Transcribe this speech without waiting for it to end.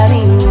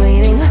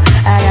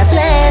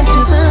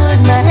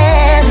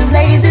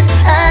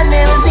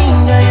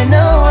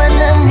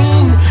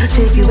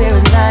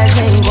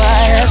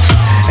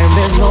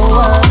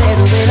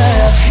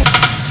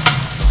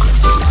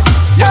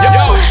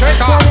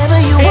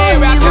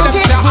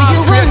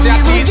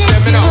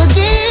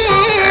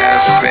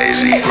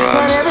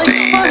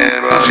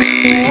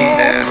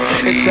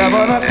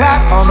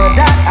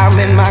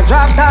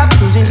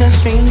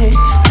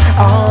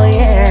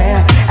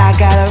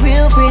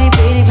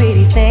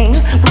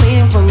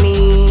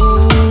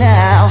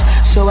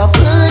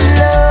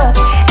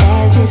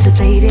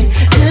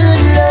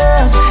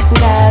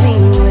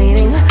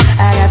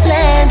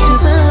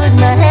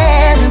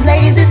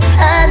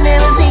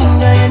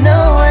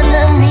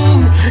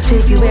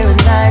where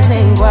it's nice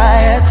and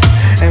quiet,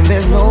 and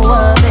there's no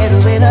one there to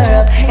win her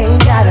up.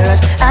 Ain't gotta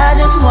rush, I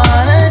just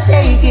wanna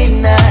take it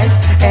nice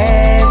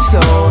and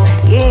slow,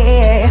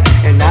 yeah.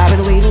 And I've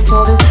been waiting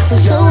for this for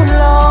so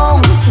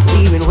long.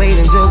 We've been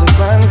waiting till the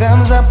sun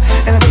comes up,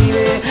 and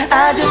baby,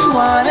 I just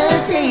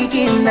wanna take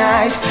it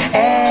nice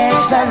and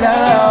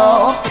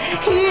slow.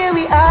 Here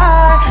we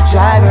are,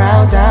 driving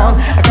around town.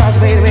 I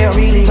contemplated where I'm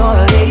really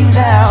gonna lay you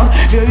down.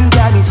 Girl, you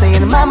got me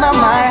saying, my,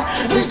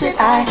 wish that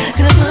I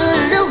could have put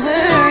it over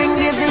and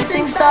get this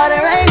thing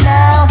started right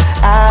now.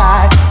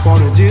 I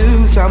wanna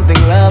do something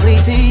lovely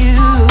to you.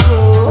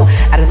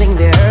 I don't think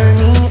they hurt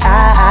me.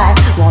 I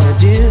wanna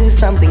do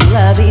something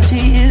lovely to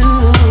you.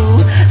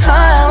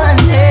 All my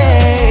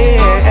name,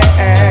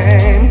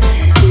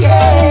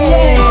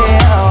 yeah.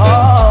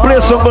 Play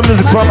some good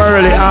music from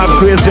early. I'm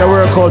Krazy, I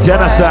work out, you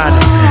understand?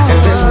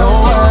 And there's no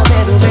one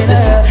better than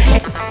us.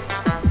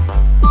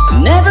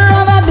 Never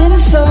have I been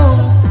so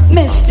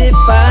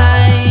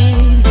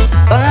mystified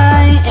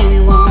by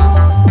anyone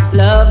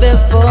loved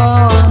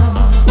before.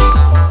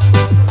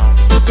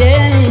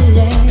 Yeah,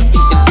 yeah.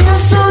 It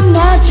feels so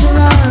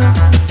natural.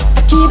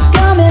 I keep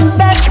coming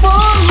back for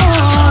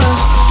more.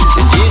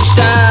 And each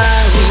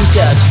time we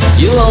touch,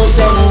 you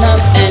open up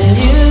a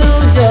new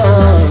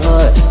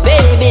door.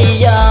 Baby,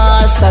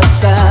 you're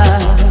such a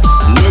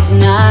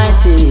midnight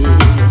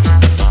tease.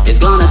 It's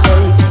gonna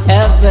take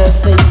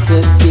everything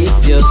to keep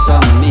you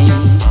from me.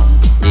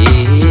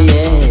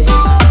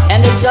 Yeah.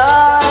 And the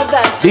joy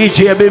that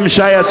DJ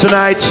Bimshire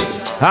tonight.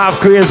 Half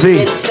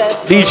Krazy.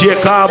 DJ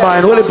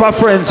Carbine. All of our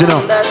friends, you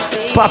know.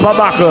 Papa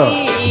Baka.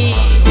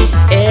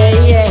 Yeah,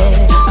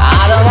 yeah.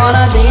 I don't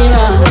wanna be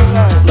wrong,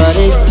 but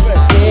it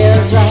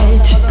feels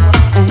right.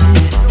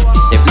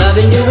 If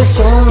loving you is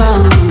so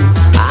wrong,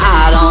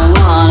 I don't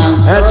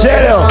wanna. I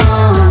tell you.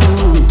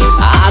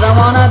 I don't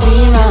wanna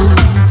be wrong,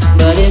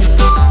 but it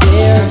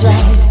feels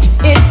right.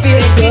 It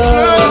feels good.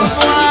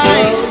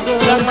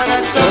 Black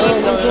man and soul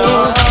so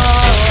long.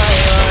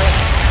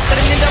 So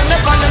them down the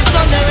on them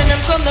Sunday when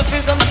them come to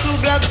free come through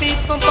black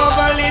people for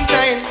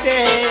Valentine's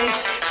Day.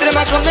 So them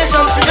a come to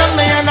some sit down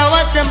there and I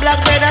watch them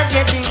black brothers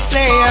getting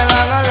slain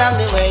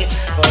along the way.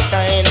 But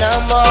I ain't no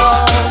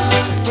more.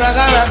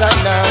 Raga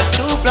dance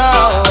to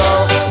blow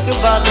to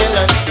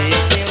Babylon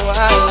stay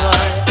why.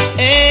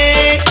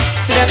 Hey,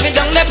 so them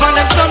down the on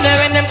them Sunday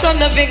when them come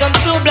to free come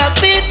through black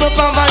people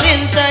for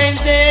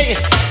Valentine's Day.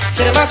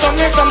 So them a come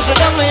here some sit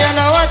down and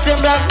I watch them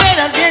black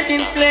brothers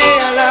getting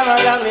slain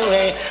along the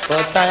way.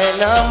 But I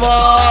ain't no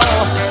more.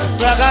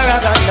 Raga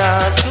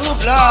dance to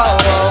blow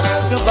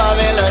to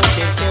Babylon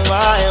tasting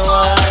why.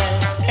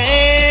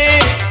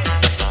 Hey,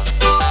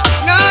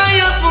 now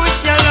you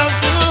push your love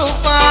too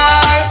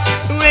far.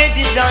 Weight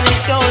is on his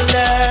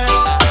shoulder.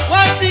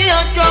 What's the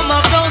outcome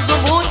of those who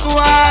boots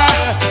war?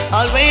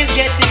 Always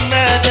getting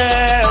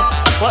murdered.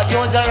 What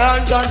goes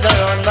around comes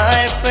around,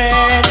 my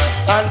friend.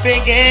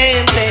 Unfair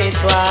game play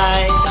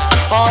twice.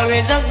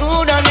 Always a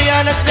good on the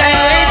other side.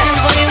 Waiting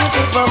for you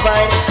to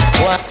provide.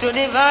 What to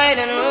divide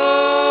and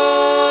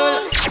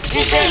rule.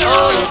 It's their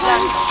only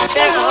plan,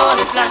 their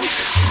only plan.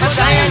 But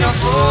I ain't no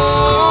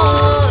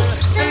fool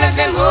to let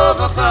them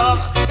overcome.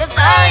 Cause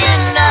I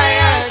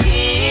am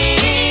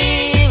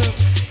king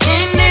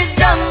in this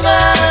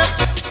jungle,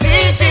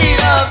 city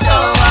of so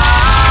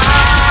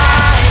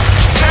high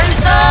and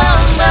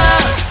somber.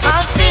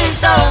 I've seen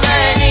so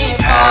many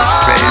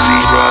falls. Crazy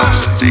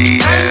runs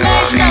the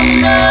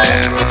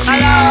never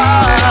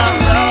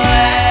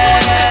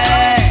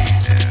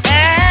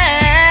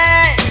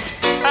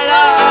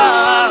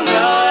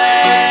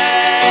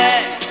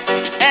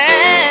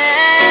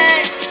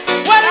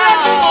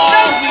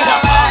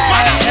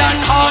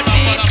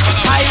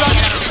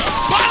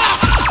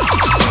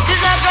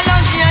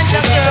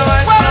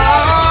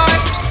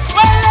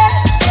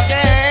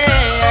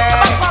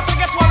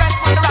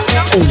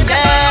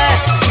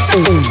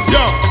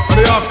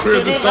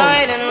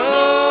divide and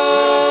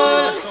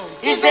rule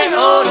is their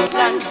only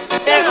plan,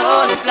 their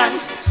only plan.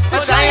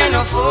 But I ain't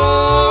no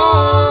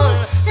fool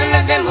to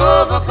let them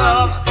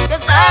overcome.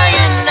 Cause I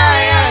am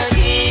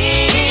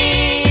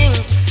king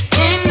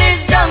in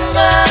this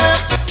jungle,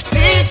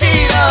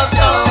 city of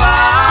so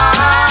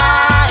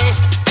high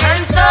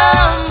and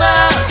somber.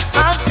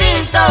 I've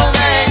seen so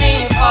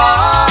many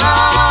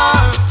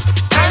fall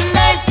and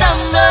they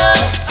stumble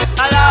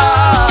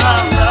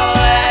along the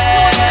way.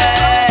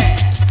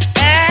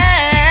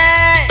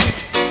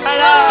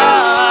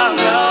 Along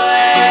the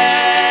way.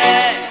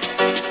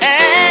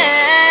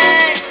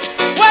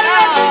 What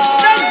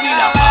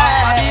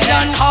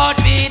Babylon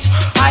heartbeat.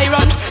 I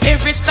run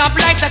every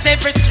stoplight at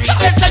every street.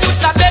 Better you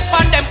stop it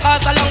on them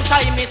cause a long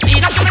time is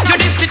seen. You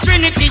this the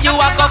Trinity, you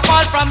have to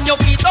fall from your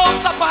feet.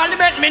 House of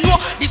Parliament, me know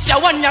this your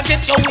one you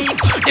get your weak.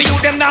 The you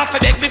them now for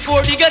beg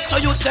before they get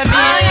to use them.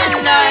 I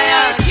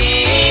am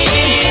king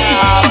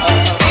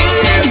in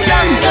this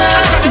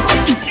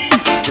jungle.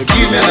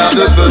 give me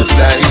another good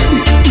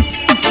time.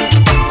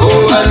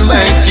 Oh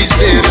Almighty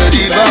Savior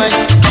Divine,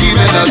 give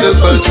me another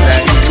good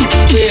time.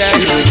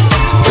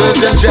 Cause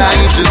I'm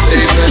trying to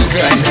save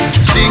mankind.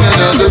 Sing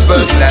another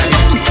good time.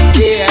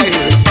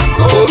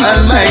 Oh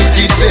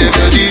Almighty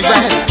Savior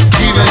divine,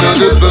 give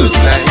another birth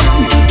sign.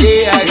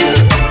 Yeah,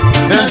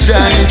 I'm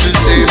trying to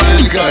save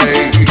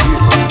mankind.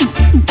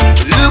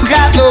 Look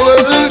at the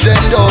world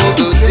and all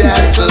the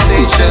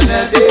desolation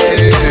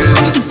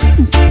ahead.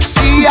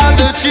 See how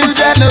the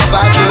children of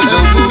fathers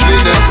are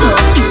moving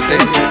across the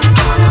land.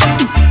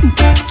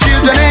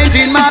 Children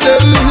hating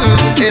mothers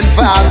and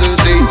fathers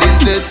hating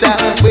the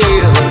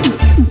Samuel.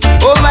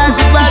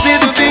 Almighty God in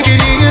the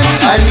beginning,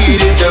 I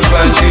needed to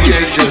find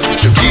creation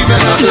to give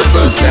another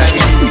birth sign.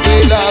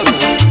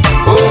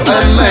 Oh,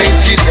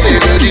 Almighty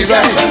Savior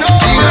divine,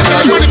 see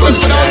another birth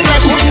sign.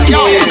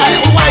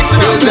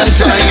 Those are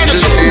trying to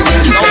save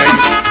mankind.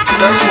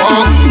 Them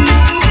walk,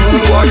 who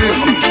I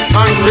am,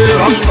 and where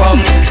I'm from.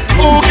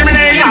 Oh, give me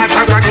the heart,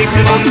 I got if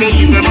you don't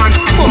believe me, man.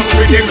 Must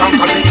be the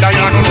conquering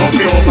lion, no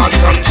fear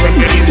overstand, send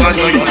me the was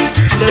lion.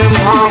 Them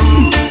walk,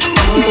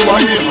 who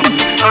I am,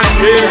 and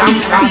where I'm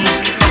from.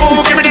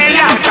 Oh, give me the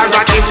heart, I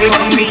got if you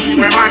don't believe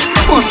me, man.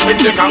 Must be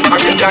the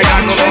conquering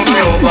lion, no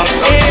fear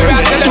overstand. Hey,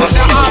 right to them,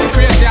 say I'm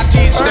crazy, I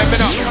teach them, you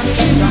know.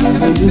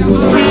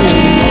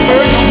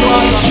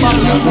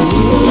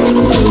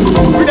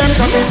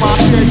 Redemption is my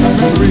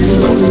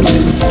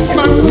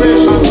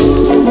emancipation,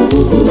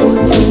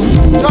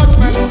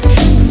 judgment.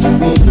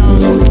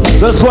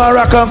 Let's go and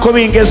rock and come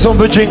in, get some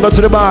drink, go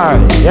to the bar.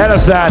 You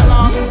understand?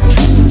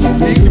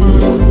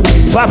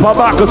 Papa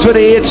back to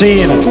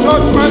 2018.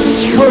 Judgment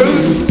will.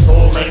 So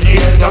many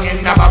years young in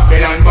the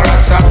Babylon, but I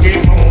stop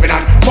keep moving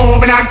on,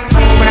 moving on,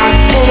 moving on,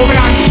 moving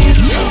on.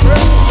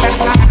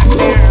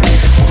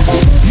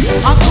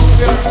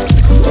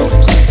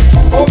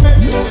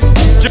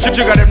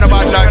 Jigga them the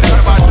bad life.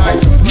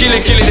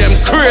 Killing them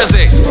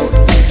crazy.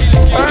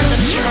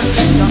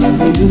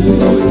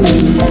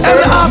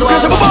 Every half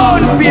cause I'm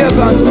born to be a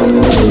gun.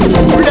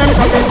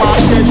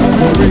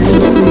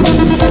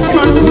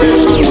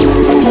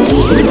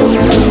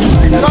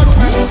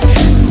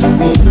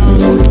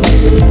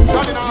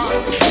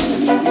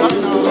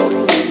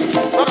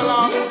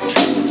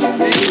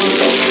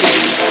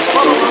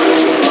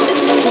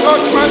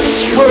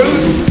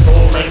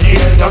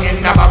 Young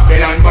in the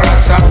Babylon, but I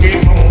stop keep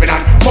moving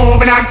on,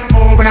 moving on,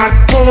 moving on,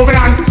 moving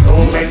on. So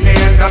many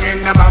years young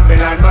in the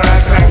Babylon, but I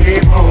stop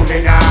keep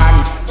moving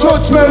on.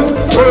 Judgment.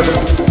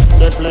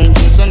 The plain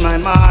truth in my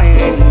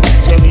mind.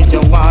 Say with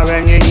your war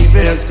and your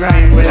evil's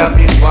crime, will have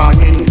been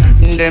warning.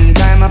 Them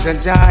time after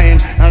time,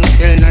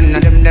 until none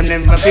of them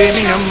never pay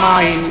me no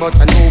mind. But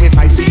I know if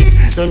I see it,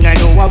 then I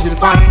know I will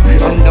find.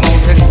 On the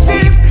mountain is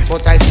steep,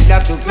 but I still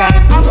have to climb.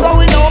 I'm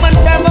going over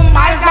 7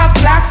 miles of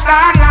black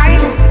star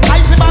line.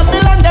 I see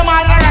Babylon, them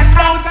all around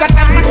down. That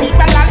I'm a keep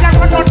a lot of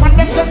run out from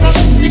them to the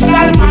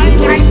signal mine.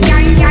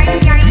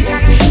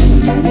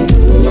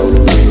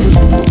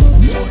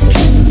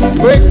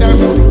 Break them,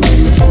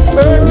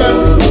 burn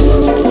them,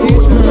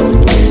 teach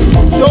them,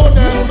 show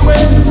them the way.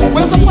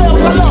 Where's the fire of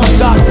the Lord?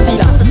 God, see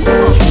that.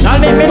 Now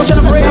I'll make mention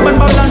of Rahab and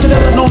Babylon to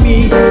them that know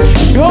me.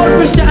 The whole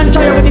Christian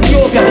entire with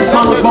Ethiopia, this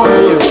man was born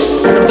here.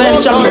 And the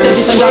Zion shall be said,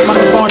 this and that man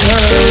was born here.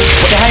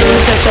 But the height of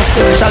the self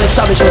shall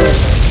establish it.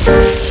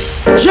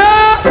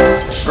 Jah,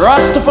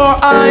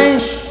 Rastafari.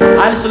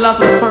 I listen to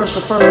the first.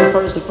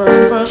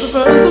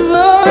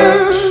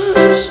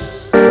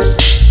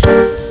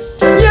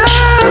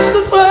 Yes,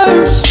 the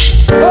first.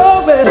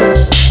 Oh, baby.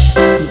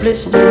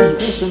 Bless me.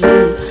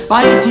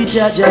 Mighty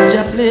Jah,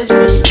 bless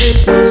me,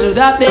 so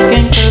that they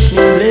can curse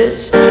me.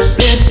 Bless me.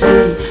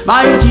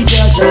 Mighty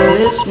Jah,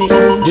 bless me.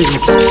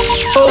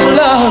 Oh,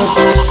 Lord,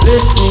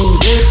 bless me.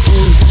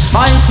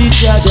 Mighty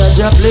Jah,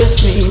 bless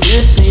me,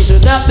 so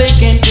that they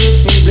can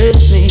curse me.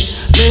 Bless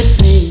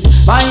me.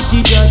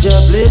 Mighty Jah,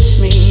 bless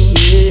me.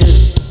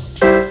 Yes.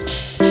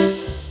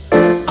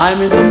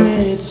 I'm in the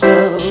midst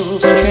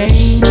of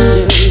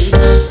strangers.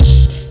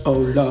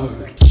 Oh,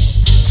 Lord.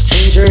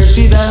 Strangers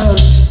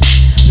without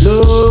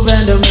love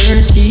and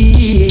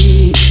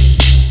mercy,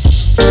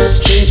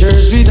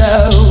 strangers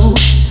without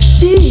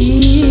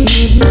dignity,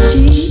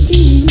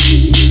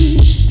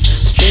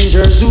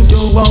 strangers who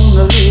don't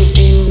wanna live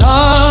in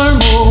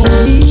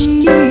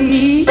harmony.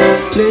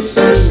 Bless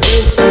me,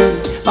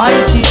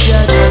 mighty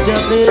Jah,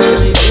 bless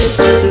me,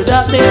 so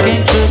that they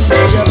can trust me.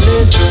 Jah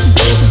bless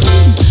me,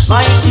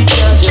 mighty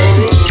Jah, bless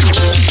me.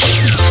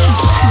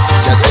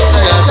 Just say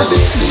I have a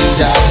big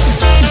singer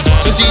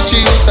to teach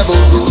you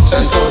about roots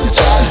and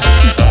culture.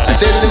 I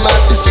tell them how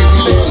to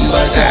feel in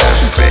my time.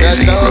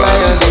 That's all I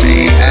am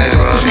doing.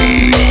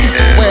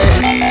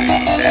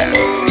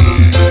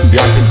 You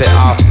have to say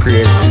half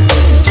crazy.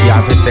 You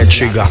have to say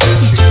trigger.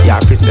 You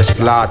have to say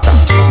slaughter.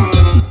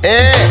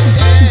 Hey,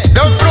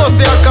 don't force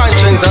your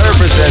conscience and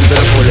represent the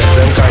fullest.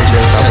 Them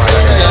conscience are just say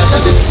I have a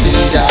big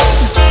singer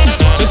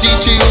to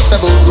teach you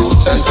about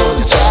roots and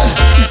culture.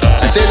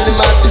 I tell them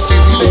how to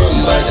feel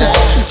in my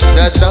time.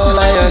 That's all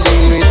I am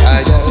doing.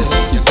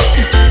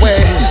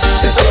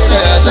 They say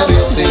there's a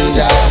big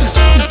singer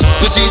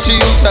to teach you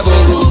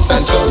about roots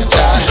and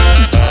culture.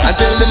 I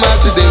tell them how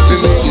to them for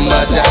me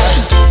matter.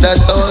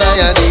 That's all I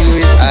am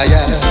doing.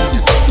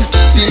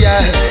 See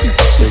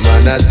some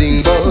man a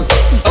sing about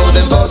how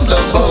them boss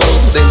love bout.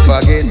 Them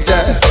forget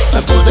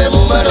and put them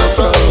woman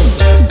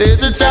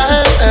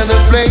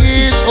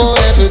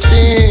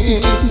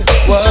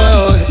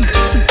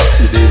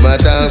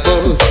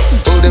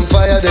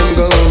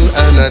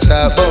wanna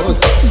talk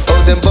about how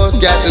them boss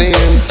got lame,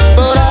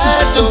 but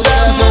I don't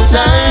have no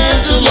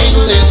time to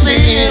mingle and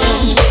sing.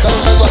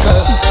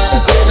 I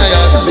said I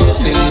have a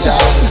messenger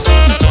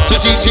to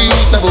teach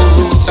youths about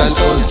roots and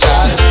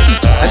culture,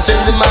 and tell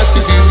the mass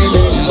if you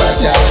remember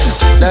Jah.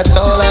 That's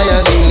all I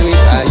am in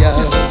with I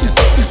am.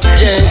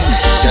 Yeah,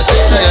 just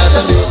said I have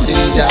a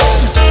messenger.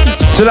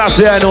 So that's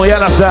it, I know, you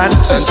understand?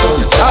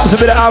 After a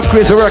bit of half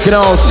crazy working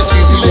out.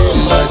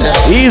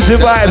 Easy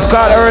vibes,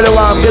 called early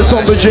one, get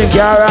something to drink,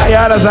 you alright, you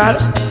understand?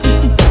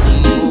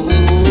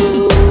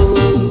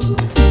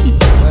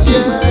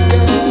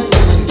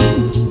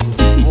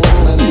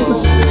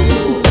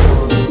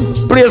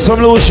 Play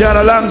some Lucian,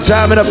 a long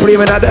time in a play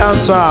in a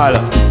dance hall.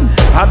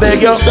 I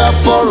beg you. Stop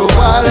for a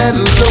while and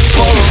look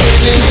for a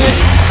minute.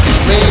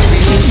 Maybe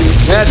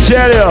I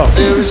tell you,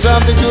 there is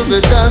something to be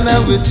done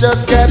and we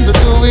just got to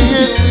do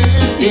it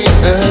in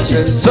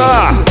urgency.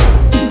 Sir.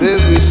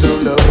 There is no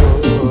love,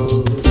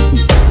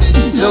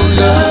 no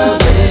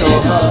love and no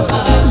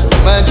heart. So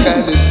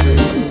mankind is free.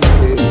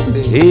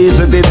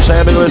 Easy, baby,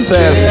 shine with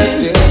yourself.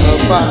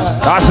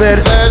 That's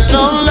it. There's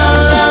no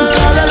love,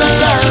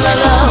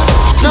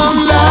 no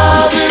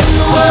love in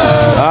the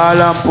world.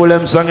 All I'm pull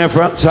them song in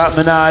front, chat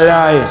me not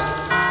lie.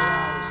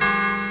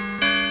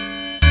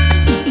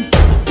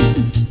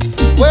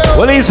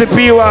 Well, easy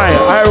PY,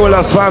 I roll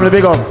us family,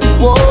 big up.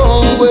 Whoa,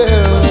 well,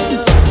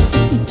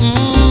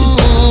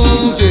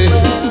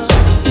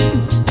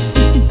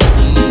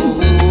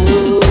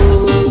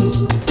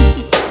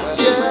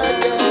 yeah.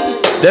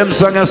 Them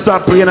songs and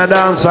stop playing a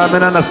dance, I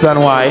don't understand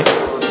why.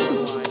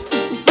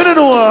 I don't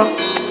know.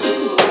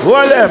 Who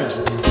are them?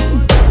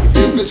 If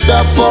you could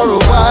stop for a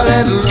while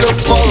and look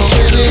for a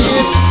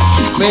minute,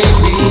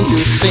 maybe you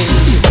think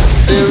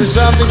there is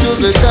something to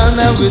be done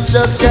and we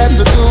just got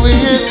to do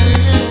it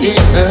in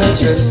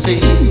urgency.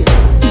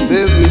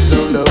 There is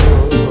no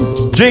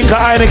love. Drink a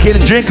Heineken,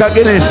 drink a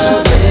Guinness,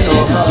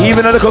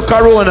 even a little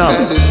Corona.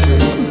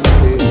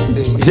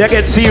 If you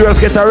get serious,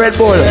 get a Red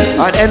Bull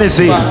and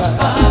Hennessy.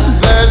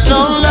 There's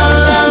no love,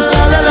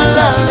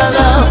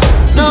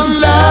 no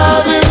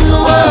love in the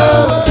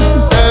world.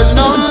 There's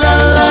no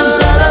love,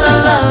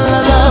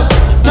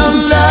 no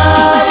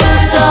love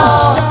at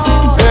all.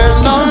 There's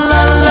no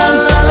love,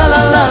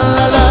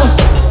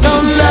 no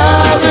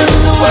love in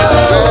the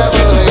world.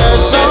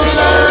 There's no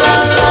love.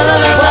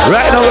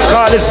 Right now we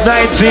call this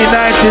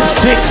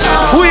 1996.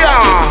 We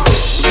are.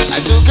 I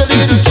took a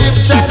little trip,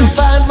 tried to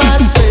find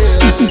myself.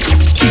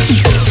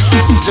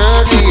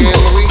 Journey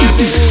and weekend.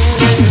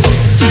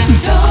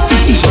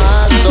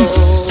 My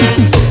soul.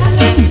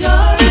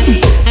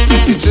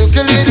 It took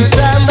a little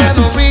time, but I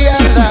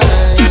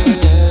realized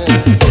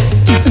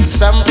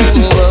something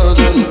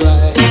wasn't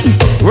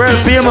right. World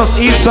famous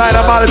east side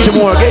of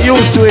Baltimore. Get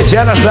used to it, you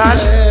understand?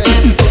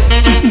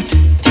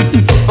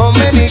 For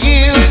many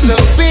years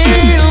I've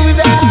been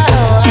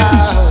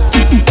without.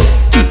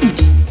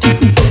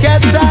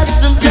 Gets out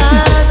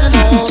sometimes and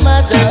hold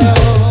my down.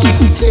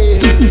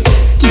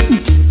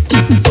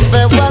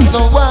 There was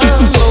no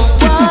one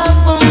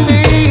for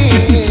me.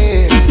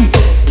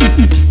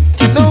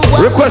 No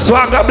one. Request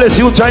one, God bless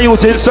you and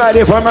youth inside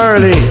here from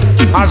early.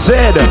 I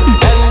said. And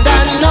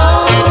I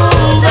know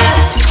that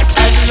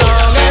as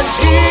long as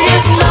he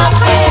is not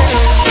there,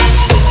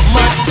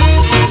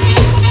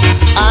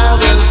 I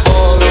will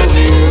follow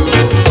you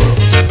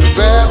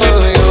wherever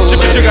you go.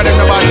 Trigger them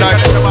the bad night.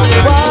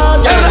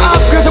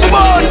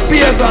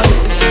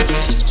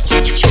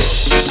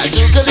 I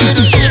took a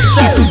little trip,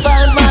 tried to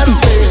find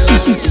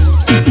myself.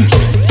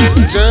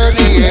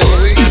 Journey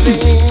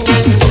everything.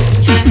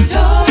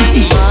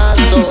 My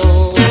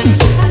soul.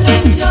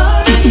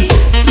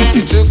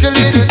 It took a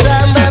little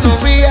time, but I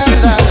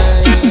realized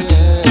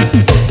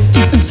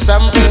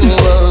something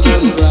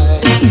wasn't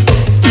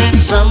right.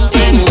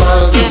 Something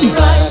wasn't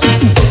right.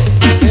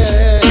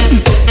 Yeah.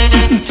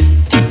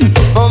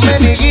 For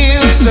many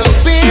years I've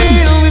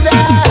been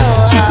without.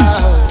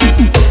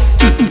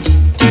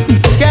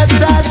 Gets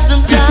out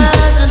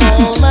sometimes and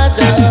hold my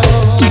down.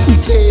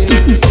 Yeah.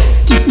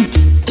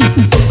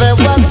 There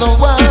was no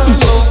one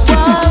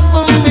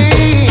for me.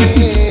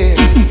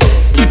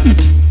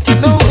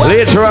 No one.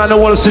 Later on, the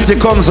whole city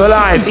comes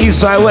alive. East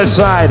side, west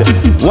side,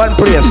 one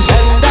place.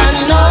 And I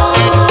know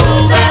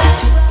that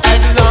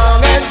as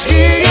long as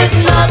he is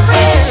my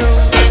friend,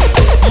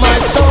 my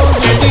soul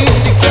will be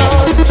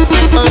secure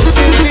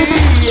until the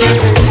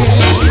end.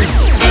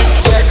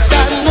 Yes, I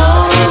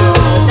know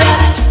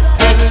that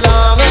as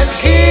long as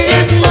he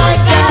is my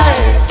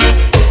guide,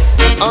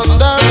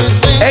 under his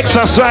wings.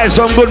 Exercise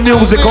some good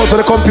music out of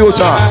the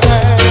computer.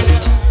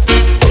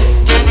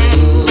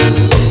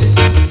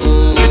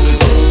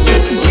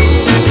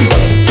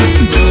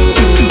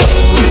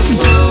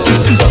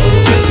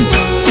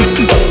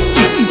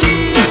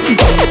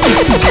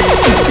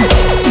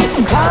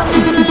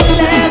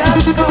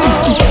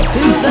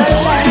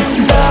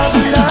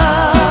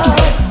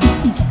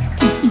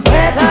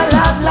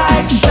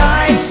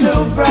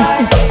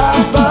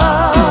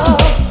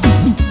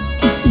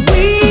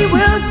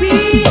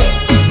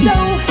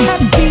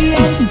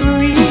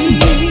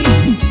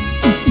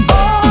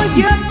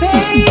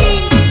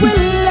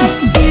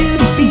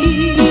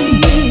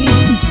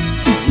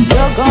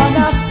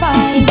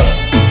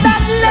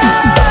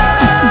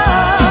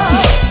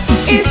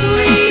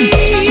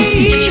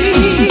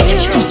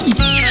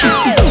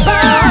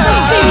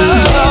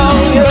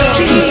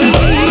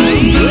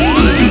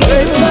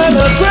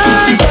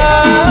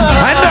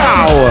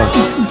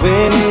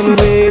 winning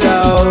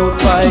without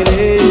fight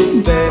is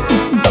best.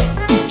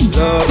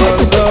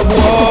 Lovers of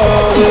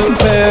war will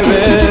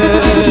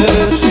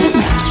perish.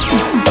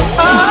 I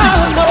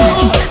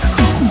know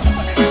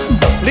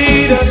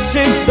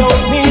leadership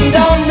don't mean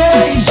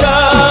damnation.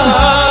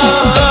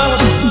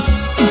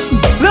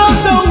 Love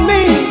don't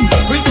mean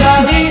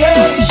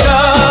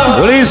retaliation.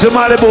 Well, easy,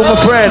 Malibu, my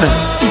friend.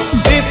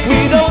 If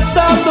we don't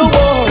stop the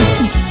wars,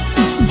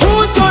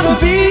 who's gonna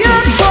be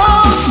at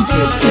fault?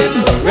 If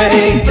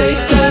rain, they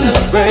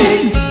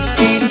celebrate.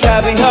 Eat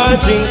caviar,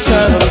 drink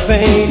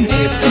champagne.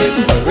 If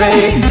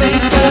rain, they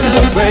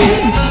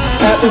celebrate.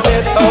 At the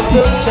death of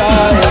the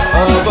child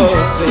of a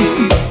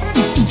slave.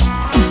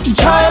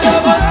 Child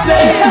of a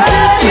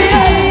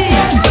slave.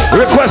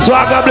 Request so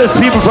I God bless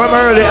people from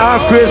early.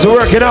 Half Krazy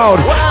working out.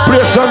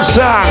 Play some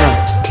song.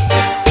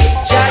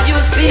 Shall you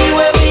see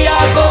where we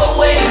are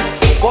going?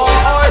 For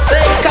our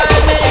sake I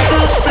make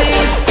the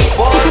spleen.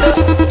 For the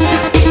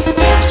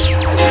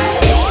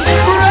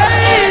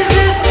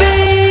praises be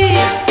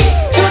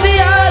to the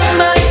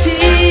Almighty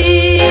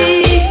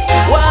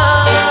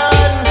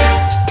One.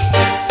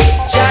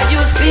 Shall you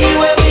see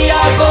where we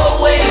are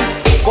going?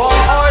 For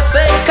our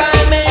sake I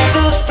make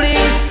the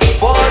spleen.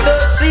 For the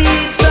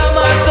seed some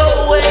are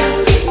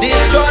sowing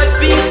destroys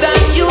peace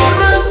and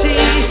unity,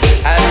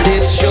 and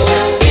it's showing.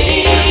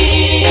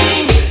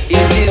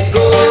 It is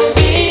growing.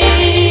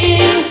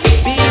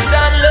 Peace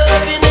and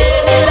love in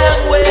any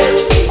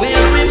language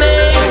will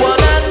remain one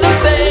and the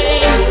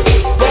same.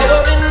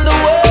 Power in the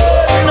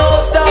world, no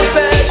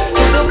stoppage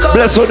to the cause.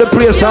 Bless all the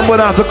place and burn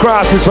off the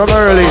crosses from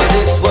early.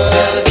 It's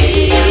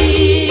worthy,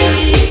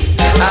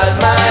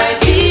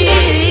 Almighty.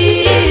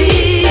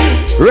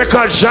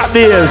 Record shop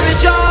days.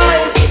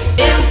 Rejoice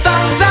in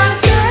songs and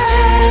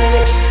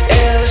say,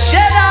 El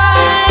Shaddai,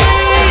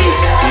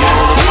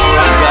 here I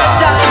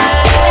die,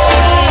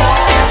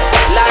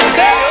 like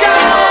a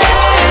child,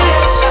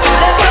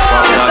 let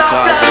all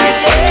supply.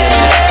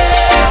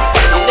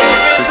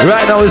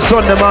 Right now it's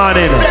Sunday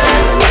morning.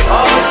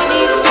 All he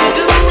needs to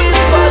do is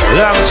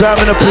follow. Long time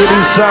I'm gonna play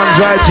these songs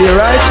right here,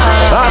 right?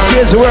 Half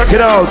Krazy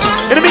working out.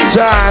 In the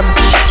meantime,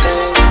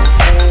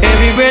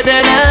 Every breath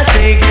that I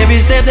take, every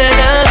step that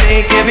I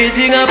make,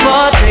 everything I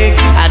partake,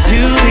 I do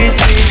it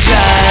with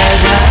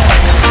God.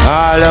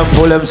 all them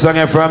pull them song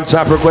from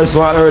top request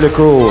for early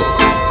crew.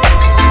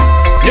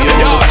 Yo,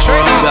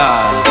 trainer.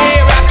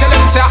 Hey, I tell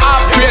them say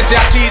half Krazy,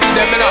 I teach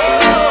them, you know.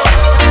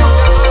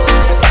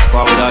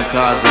 Forward that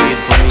cause wait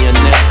for me and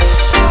next.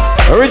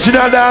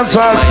 Original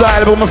dancehall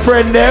style, but my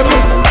friend them.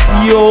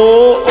 Yo,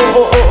 oh,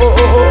 oh, oh, oh,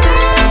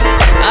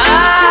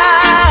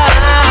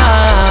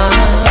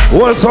 oh.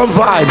 What some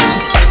vibes?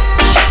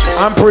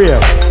 I'm prayer.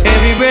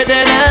 Every breath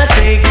that I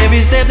take,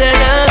 every step that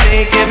I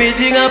make,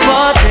 everything I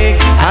partake,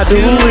 I do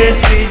it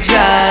with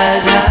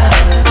Jaja,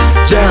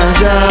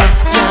 Jaja.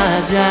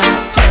 Jaja,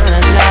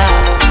 Jaja.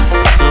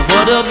 So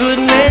for the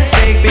goodness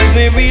sake, makes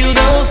me real,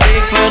 don't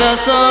fake. For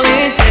that's all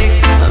it takes.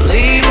 I'm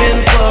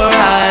leaving for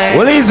I.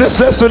 Well, easy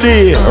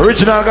Cecily.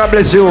 Original, God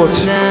bless you.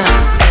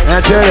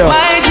 I tell you.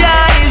 My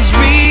Jah is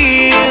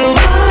real.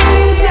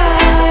 My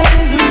Jah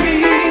is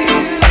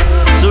real.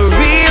 So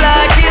real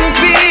I can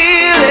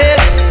feel it,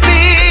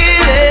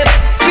 feel it,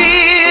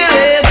 feel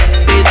it.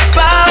 This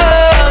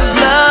power of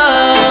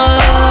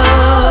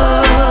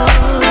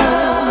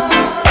love.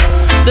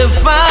 The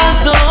fans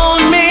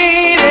don't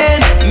mean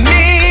it,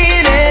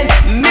 mean it,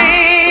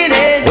 mean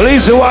it. Well,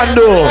 easy one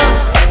do.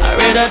 I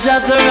read a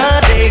chapter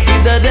a day,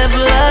 keep the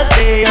devil at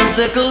bay,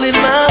 obstacle in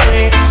my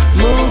way,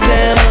 move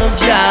them up,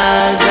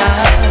 Jaja,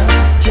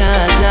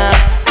 Jaja,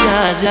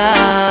 Jaja.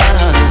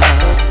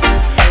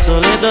 So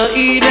let the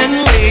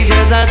Eden rage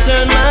as I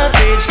turn my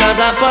page, cause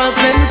I pass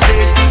them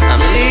stage, I'm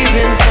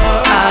leaving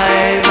for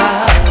Iva,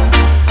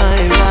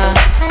 Iva,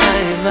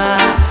 Iva.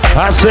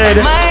 I said,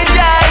 My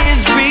Jah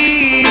is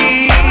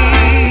real,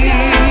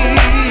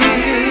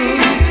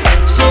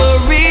 so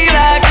real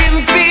I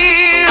can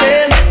feel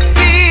it,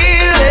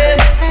 feel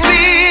it,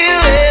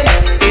 feel it.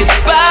 It's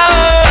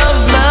power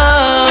of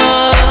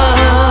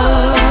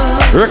love.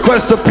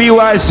 request to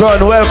PY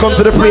son. Welcome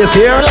to the place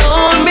here.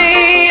 Don't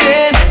mean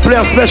it. Play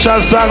a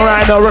special song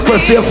right now.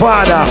 Request to your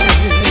father.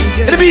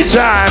 In the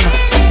meantime,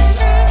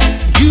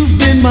 you've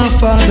been my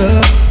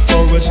father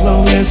for as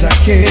long as I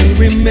can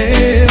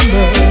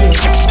remember.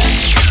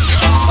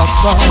 A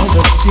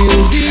father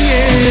till the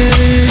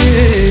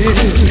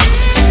end.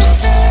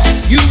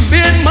 You've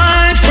been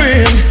my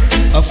friend,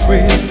 a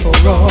friend for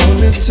all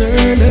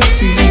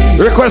eternity.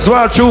 request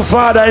for a true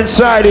father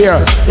inside here.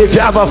 If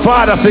you have a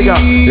father figure,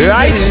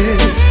 right?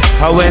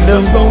 How when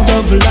the road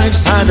of life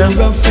and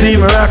the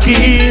seem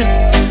rocky,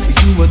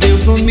 you were there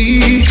for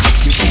me.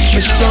 You keep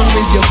me strong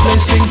with your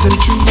blessings and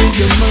true with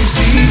your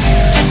mercy.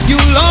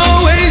 You'll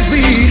always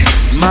be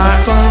my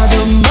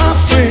father, my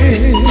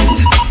friend,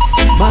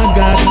 my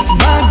God,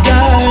 my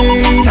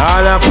guide.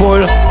 all that pull.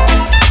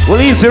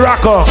 Well, easy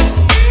rocker.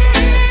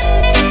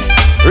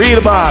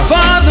 Real boss.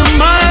 Father,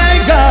 my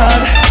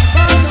God.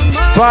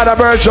 Father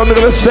Bertram to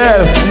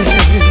myself.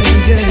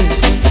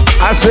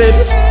 I said,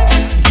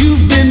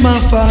 you've been my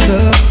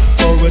father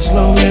For as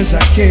long as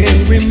I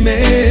can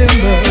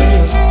remember,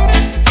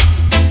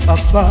 a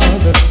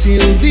father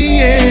till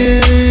the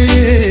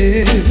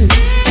end.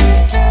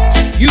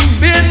 You've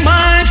been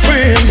my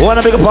friend.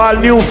 Wanna make up all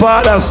new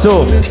fathers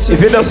too. If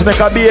you just make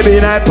a baby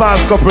in a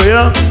past couple, you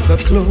know? The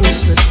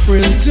closest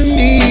friend to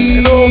me.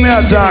 You know me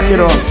a talk, you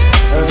know?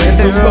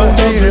 The road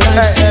of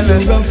life seemed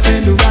rough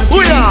and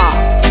rocky.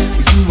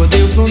 You were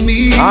there for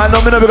me. I know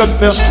me not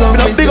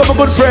big up a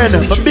good friend. A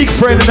big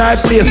friend in that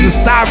place, the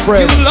star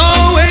friend. You'll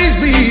always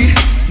be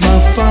my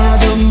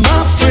father,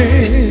 my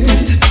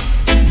friend,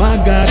 my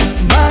God,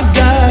 my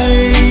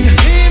guide.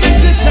 Even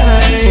to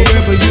time,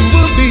 forever you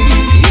will be.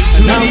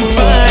 Now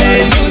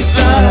by your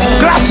side.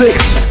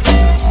 Classics.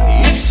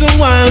 It's a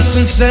while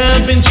since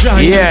I've been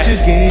trying to get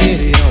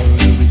it on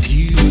with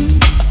you,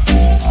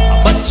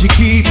 but you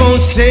keep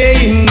on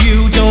saying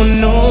you don't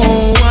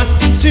know what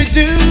to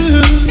do.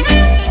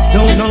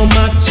 Don't know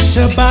much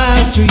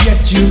about you,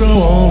 yet you're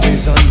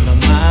always on my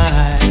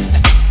mind.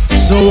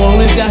 So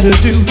all you gotta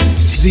do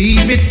is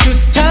leave it to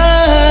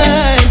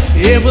time.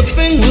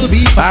 Everything will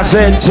be fine. I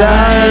said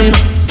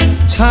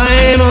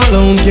time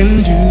alone can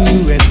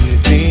do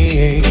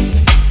anything.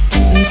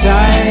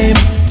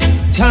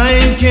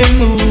 Time can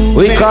move.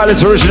 We call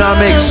this original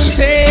mix.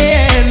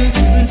 Time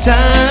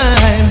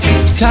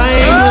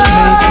will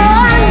make you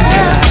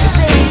realize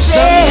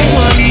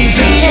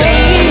someone's in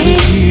love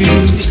with you.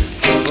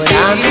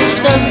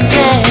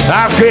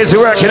 I'm Krazy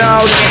working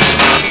out.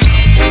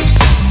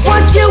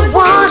 What you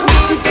want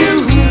to do,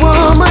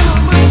 woman?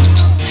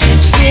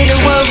 Say the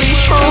worry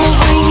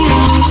over you.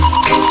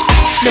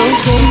 No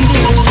can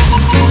do,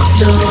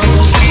 no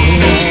can.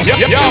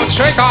 Yo,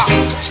 Trigger.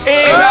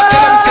 Hey, I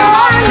tell them say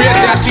I'm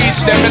Krazy, I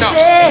teach them, you know.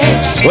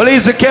 Well,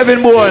 he's a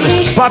Kevin Bourne,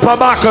 Papa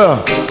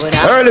Baka,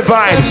 early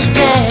vibes.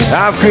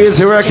 I'm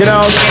Krazy working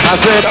out. I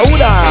said,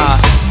 Oda,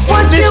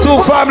 this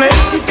whole family.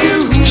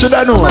 Should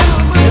I know?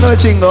 You know the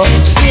thing, though.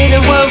 Say the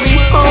worry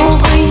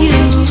over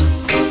you.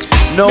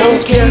 No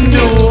can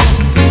do.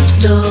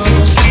 No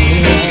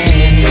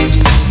can.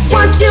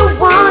 What you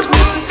want me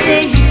to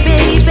say,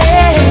 baby?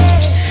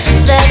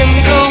 That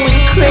I'm going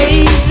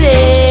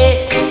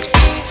crazy.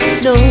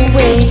 No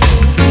way,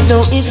 no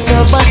ifs,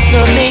 no buts,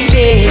 no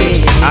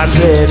maybe. I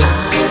said, I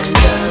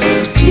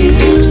love you.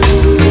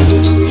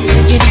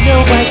 You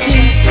know I do.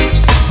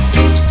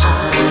 I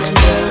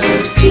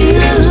love you.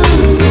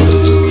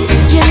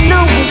 You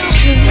know it's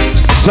true.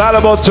 it's all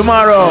about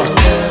tomorrow.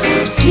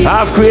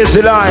 Half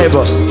Krazy Live,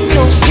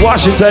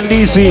 Washington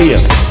DC.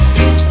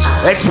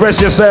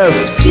 Express yourself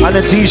on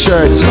the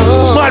t-shirts.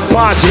 Mad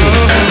party.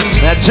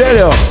 I tell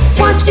you.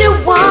 What you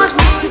want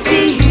me to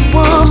be,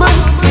 woman?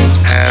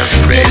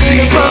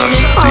 Krazy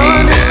Bucks,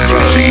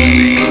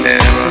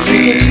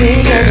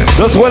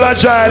 Just well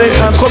enjoy it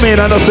and come in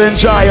and just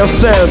enjoy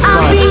yourself,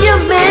 I'll man. be your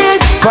man.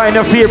 Find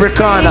your favorite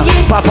corner.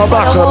 Papa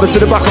Baka, but see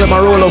the back of them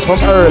a roll up from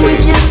early.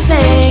 When you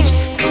think,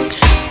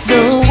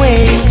 no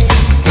way,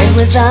 and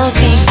without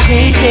being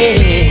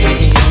crazy,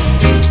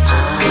 I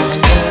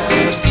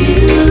love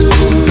you,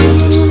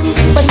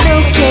 but no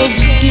can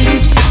you do.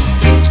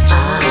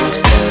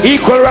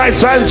 Equal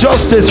rights and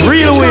justice,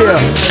 real way. I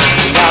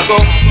go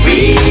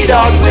read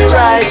out my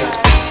rights.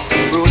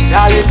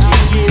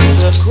 Brutality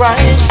is a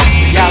crime.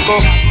 I go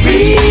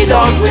read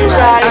out my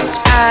rights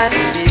and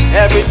keep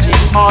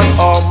everything on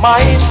our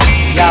mind.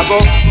 I go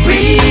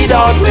read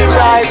out my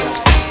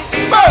rights.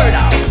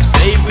 Murder,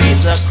 slavery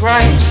is a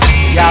crime.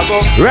 I go.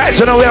 Right,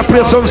 so now we have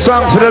played some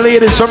songs for the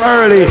ladies from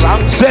early.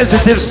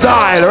 Sensitive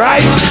style,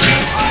 right?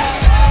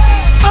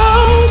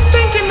 Oh,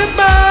 thinking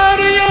about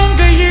the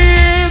younger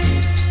years.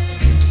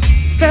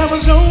 There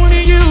was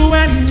only you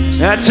and me.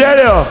 I tell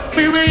you.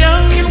 We were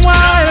young and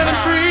wild and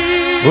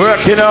free.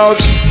 Working out.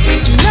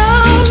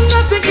 Now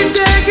nothing can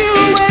take you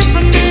away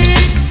from me.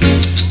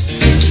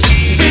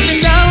 We've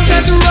been down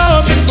that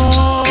road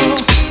before.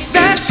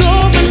 That's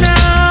over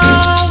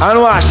now.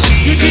 And what?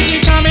 You keep me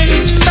coming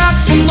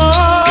back for more.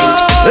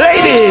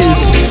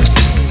 Ladies.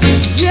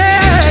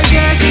 Yeah,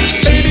 yes,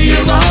 baby,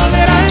 you're all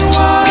that I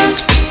want.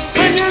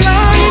 When you're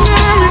lying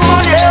there in my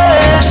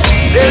head,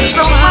 there's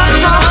so much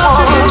I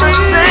want to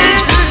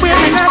say to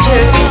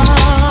you.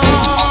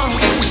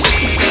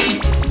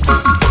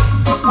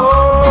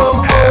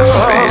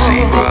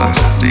 Krazy Bucks,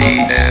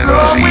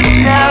 slow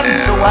it down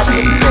so I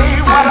can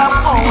say what I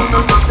want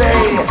to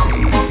say.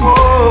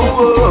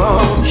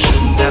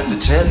 Shouldn't have to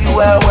tell you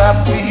how I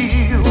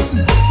feel.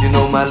 You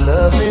know my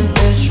loving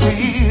is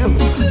real.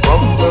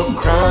 From the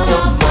crown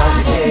of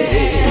my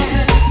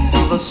head to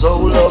the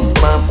soul of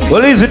my feet.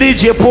 Well, he's a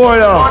DJ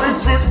Porter. What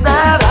is this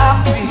that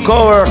I feel?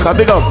 Co-worker,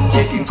 big up.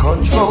 Taking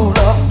control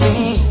of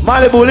me.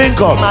 Malibu link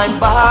up. My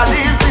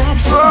body's in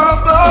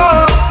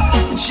trouble.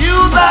 It's you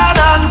that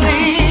I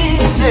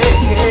need.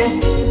 Yeah.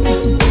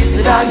 Is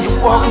it how you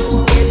walk?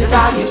 Is it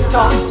how you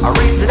talk? Or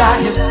is it how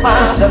you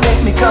smile that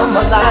make me come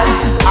alive?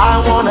 I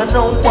wanna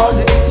know what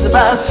it is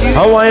about you.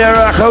 I want you to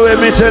rock with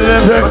me, tell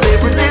them. Cause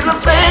every little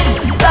thing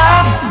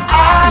that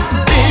I've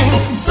been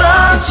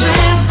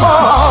searching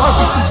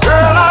for,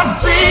 girl, I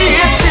see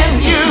it in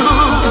you.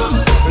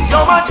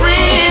 You're my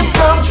dream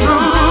come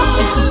true.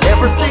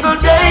 every single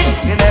day,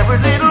 in every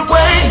little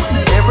way,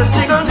 every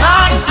single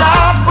night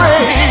I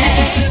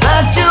pray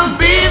that you'll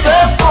be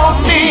there for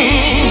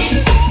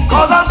me,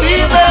 'cause I'll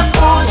be there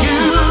for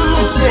you.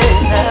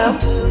 Yeah.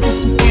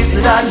 Is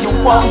it how you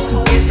walk?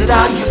 Is it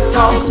how you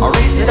talk? Or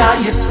is it how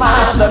you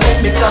smile that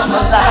make me come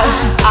alive?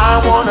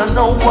 I wanna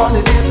know what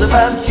it is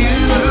about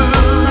you.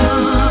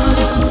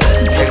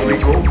 Can we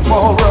go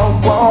for a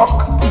walk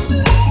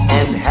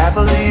and have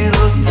a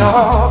little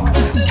talk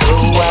so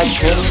I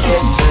can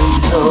get to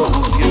know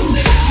you?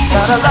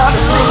 Got a lot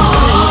of things to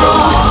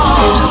show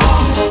you.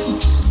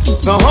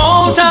 The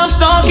whole town's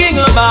talking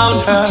about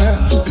her,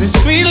 this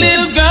sweet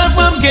little girl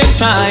from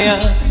Kentucky.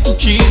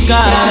 She's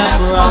got a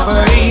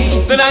property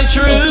that I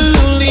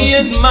truly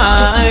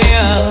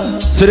admire.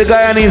 So the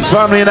guy and his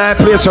family and I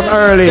plays from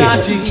early.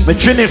 My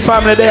Trinity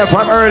family there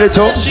from early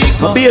too.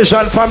 My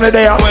Bayesian family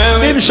there.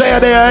 Maybe Shire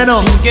there, you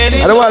know.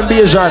 I don't want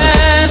Bayesian.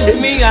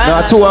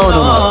 No, two I don't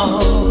know.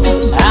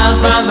 I'll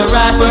find the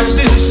right words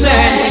to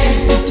say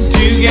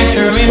to get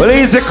her in. Well,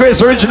 he's the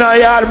Chris original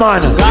yard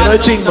man. You know the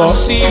thing, bro.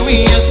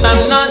 Serious,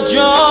 I'm not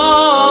joking.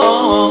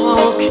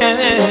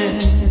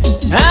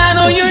 I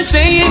know you're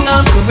saying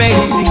I'm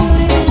crazy,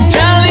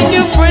 telling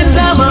your friends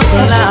I'm a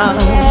clown.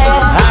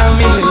 I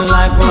really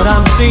like what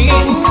I'm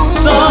seeing,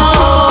 so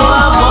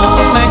I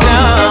won't back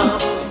down.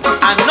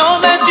 I know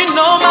that you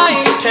know my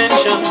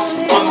intentions.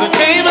 On the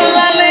table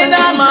I lay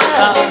down my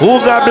heart. Oh,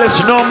 God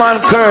bless no man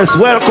curse.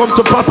 Welcome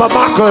to Papa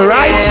Buckle,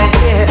 right?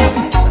 Yeah.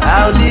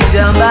 I'll be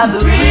down by the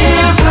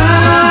river,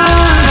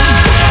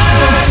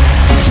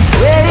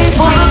 waiting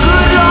for the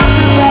good Lord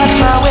to pass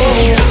my way.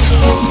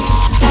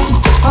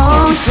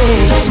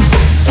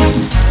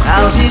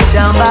 I'll be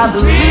down by the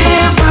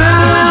river,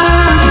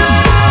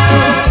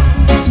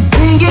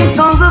 singing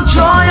songs of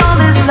joy on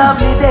this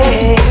lovely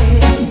day.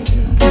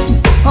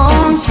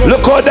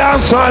 Look how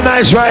dance all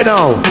nice right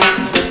now.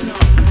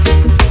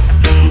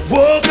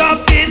 Woke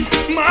up this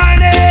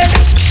morning.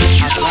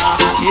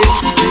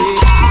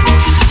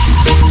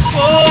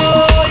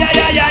 Oh,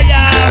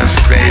 yeah.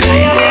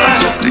 Krazy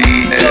was the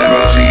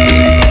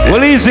ever.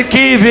 Well, easy,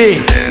 Kiwi.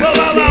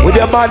 With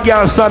your bad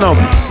girl, stand up.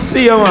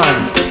 See you,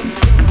 man.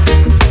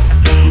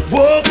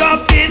 Woke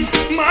up this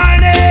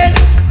morning,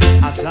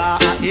 I saw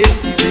an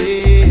empty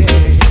bed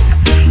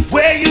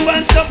where you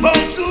weren't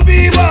supposed to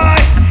be, boy.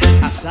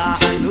 I saw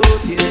a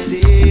notice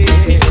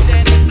there.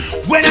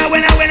 When I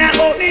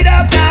open it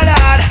up, now,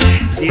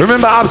 Lord.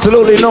 Remember,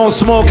 absolutely no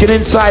smoking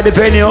inside the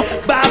venue.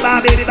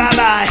 Bye, baby,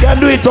 bye. You can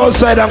do it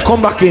outside and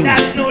come back in.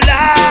 That's no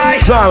lie.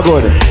 It's all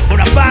good. But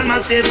I find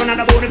myself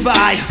another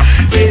bonafide.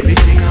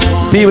 Everything I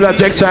want. People that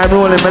take time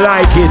rolling, me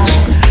like it.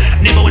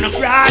 Never wanna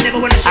cry, never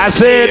wanna I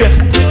said,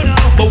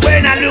 but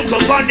when I look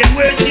upon them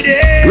words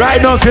today, right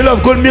now if you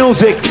love good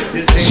music,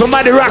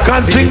 somebody rock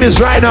and sing this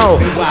right now.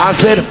 I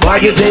said, why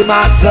you take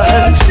my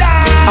son?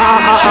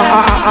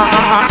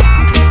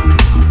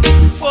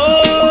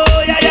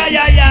 Oh, yeah.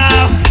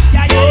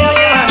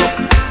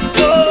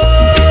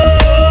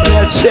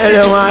 Let's tell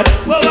you, man.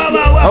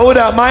 Hold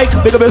up, Mike.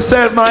 Big up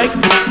yourself, Mike.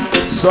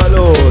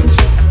 Salute.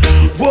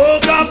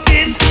 Woke up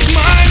this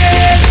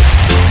morning,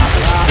 I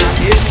saw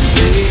it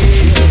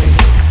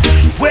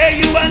where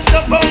you weren't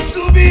supposed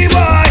to be,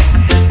 boy.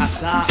 I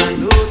saw a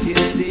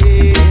notice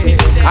there.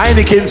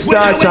 Heineken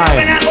start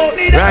time.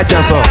 Right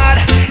there, so.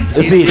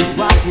 You see it.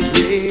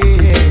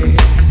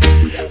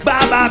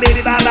 Bye,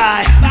 baby,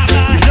 bye.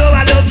 You know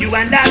I love you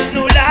and that's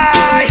no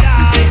lie.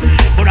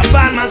 But I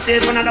find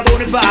myself another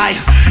bonafide.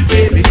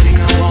 Everything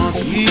I want,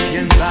 you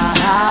can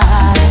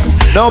buy.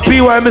 Now,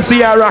 P.Y. me see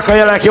you rock and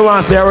you like you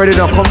want to say already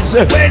now. Come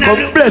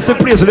bless the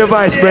place with the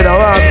vice, brother.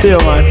 What up to you,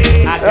 man?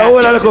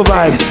 Hold on, look at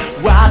vibes.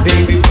 Why,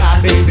 baby,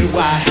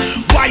 why?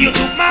 Why you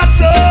took my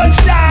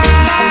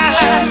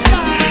sunshine?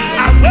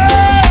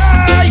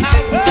 Why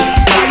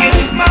you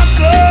took my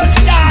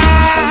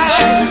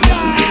sunshine?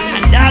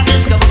 And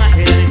darkness cover my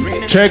head and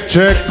rain. Check.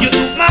 You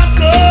took my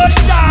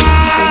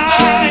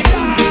sunshine.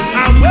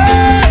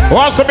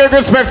 What's a big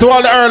respect to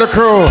all the early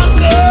crew?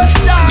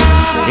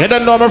 You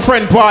don't know my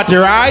friend party,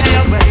 right?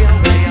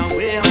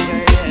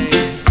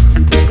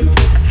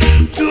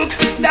 Took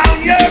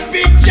down your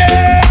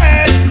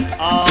pictures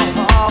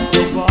off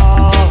the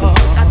wall.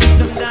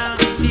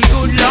 The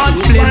good Lord's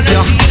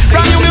pleasure.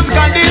 From your music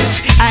on this,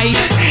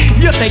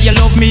 you say you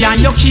love me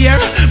and you care,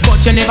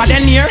 but you never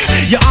then near.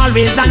 You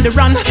always on the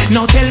run.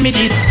 Now tell me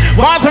this.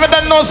 Once if you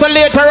don't know, so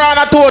later on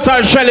a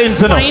total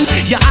shellings, you know.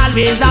 You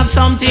always have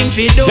something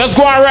to do. Just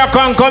go and rock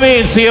and come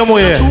in same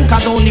way.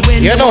 Cause only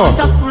when you know.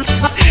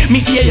 Me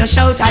hear you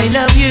shout, I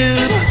love you.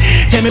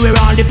 Tell me where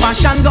all the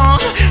passion gone.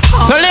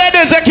 So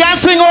ladies, you can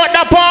sing out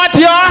the part,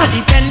 yeah?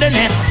 The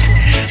tenderness.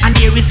 And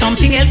there is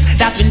something else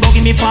that's been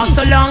bugging me for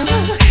so long.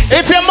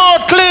 If your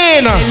mouth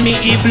clean. Tell me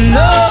if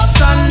love's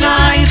so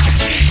nice.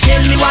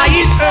 Tell me why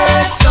it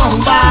hurts so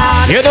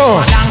bad. You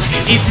know.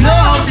 If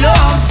love's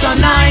so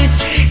nice.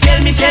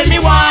 Tell me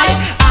why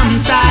I'm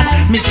sad.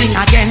 Me sing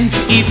again.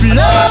 If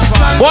love's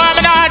so nice. Well,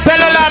 I'm not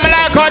tell you, I'm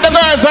like how the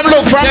girls them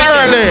look from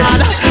early.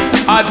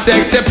 I hot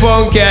sexy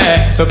punky.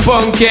 The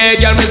punky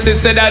girl, me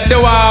say that you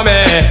want me.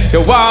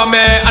 You want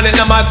me, and it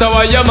no matter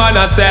what your man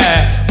a say.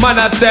 Man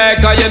a say,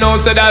 cause you know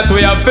say that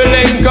we are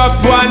filling up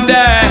one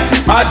day.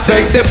 Hot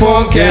sexy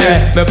punky.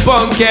 Me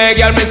punky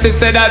girl, me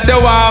say that you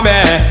want me.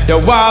 You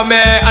want me,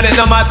 and it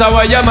no matter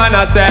what your man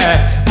a say.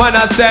 Man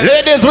a say.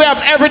 Ladies, we have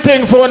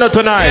everything for you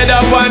tonight.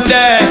 One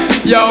day,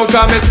 yo,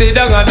 come and sit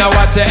down and I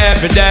watch it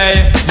every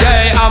day.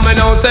 Yeah, I'm a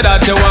know say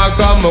that you want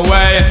come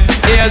away.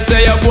 Here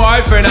say your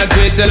boyfriend I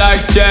treat you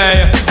like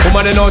stray.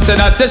 Woman, you know say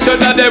that you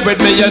should have there with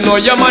me. You know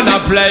your man a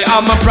play.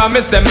 I'm a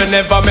promise and me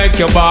never make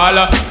you ball.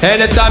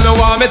 Anytime you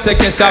want me,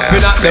 take you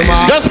shopping at the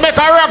mall. Just make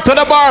a rock to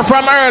the bar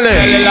from early.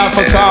 Tell you laugh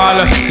a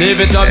call.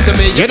 Leave it up to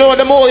me. You know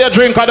the more you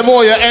drink or the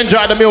more you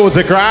enjoy the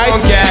music, right?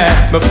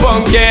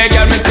 Funky,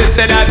 girl, me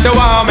say that you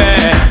want me.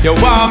 You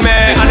want me,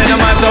 and it no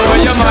matter what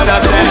your mother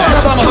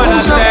says.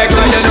 Mother say,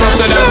 cause you know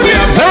so that we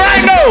are. So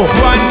right now,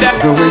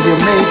 the way you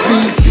make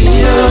me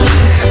feel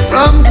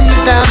from deep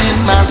down in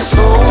my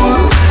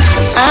soul,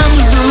 I'm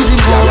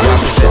losing all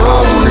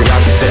control.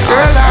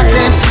 Girl, I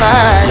can't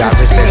fight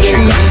this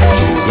feeling.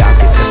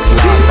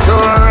 It's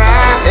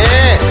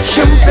alright.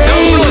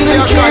 Champagne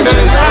and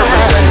candles.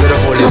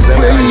 The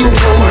way you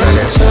hold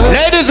me tight.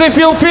 Ladies, if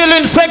you're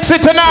feeling sexy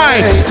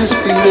tonight,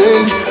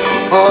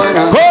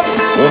 come.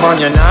 Woman,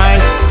 you're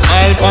nice.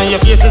 Smile on your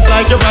face is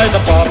like your rise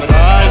upon the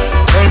night.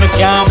 Girl, me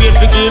can't wait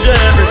to give you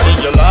everything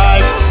you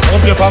like.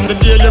 Hope you from the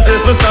day your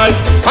Christmas sight.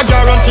 I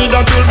guarantee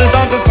that you'll be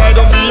satisfied.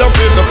 Don't be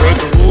afraid to break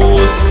the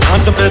rules.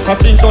 Contemplate a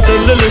thing, so tell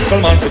the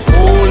little man to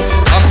cool.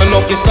 I'm the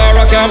lucky star,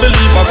 I can't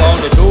believe I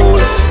found the tool.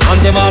 And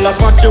them all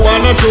ask what you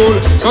wanna do.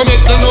 So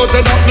make them know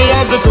say that me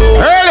have the tool.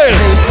 Early.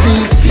 Make me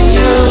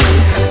feel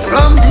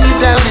from deep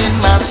down in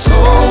my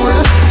soul,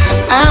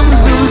 I'm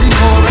losing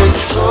all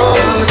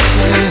control.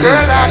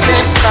 Girl, I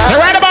can't fight.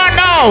 So right about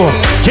now,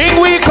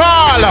 King we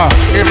call.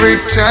 Every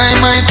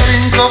time I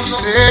think of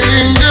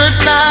saying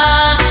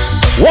goodbye,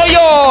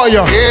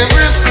 yo.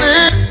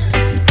 Everything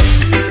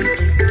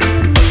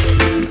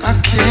I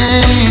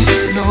can't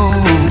know.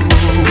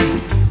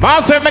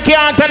 Man said me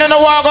can't tell you no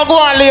what go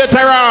on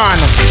later on.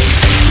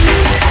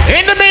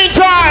 In the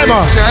meantime,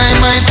 every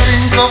time I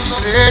think of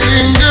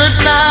saying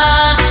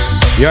goodbye,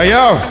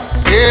 yo.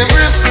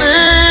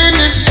 Everything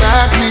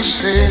inside me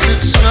says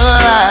it's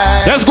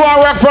alright. Let's go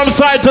and work from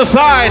side to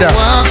side.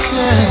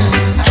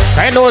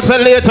 I know it's a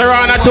later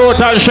on a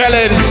total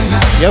shellings.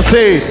 You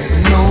see?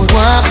 No,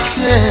 I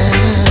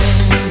can't.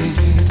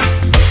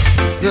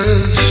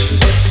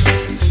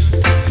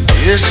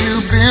 Yes,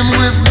 you've been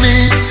with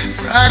me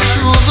right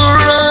through the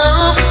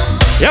rough.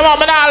 Yeah,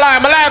 man, I lie.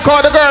 I like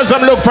how the girls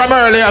I'm look from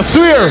earlier. I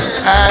swear.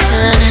 I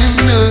had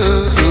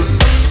enough,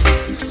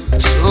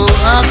 so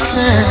I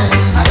can't.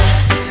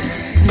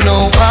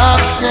 No, I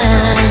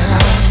can't.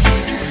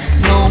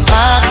 No,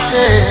 I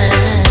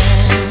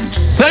can't.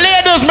 So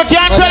ladies, me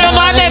can't tell you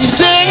my next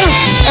thing.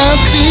 I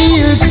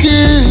feel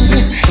good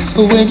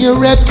when you're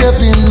wrapped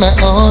up in my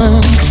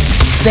arms,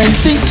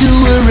 dancing to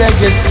a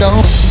reggae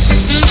song.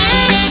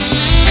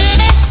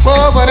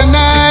 Oh, what a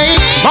night.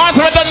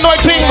 Master, we don't know a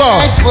thing, go.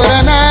 What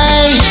a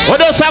night. We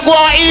just go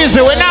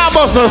easy. We not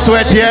bust a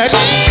sweat yet.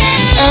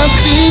 I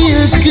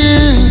feel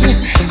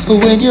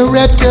good when you're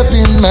wrapped up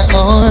in my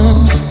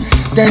arms,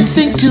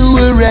 dancing to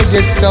a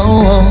reggae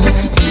song.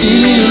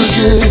 Feel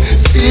good,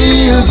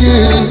 feel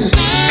good.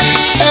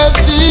 I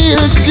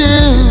feel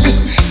good,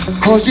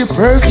 cause your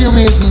perfume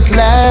isn't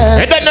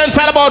loud. It doesn't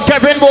sound about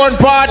Kevin Bourne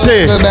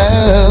party.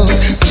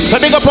 So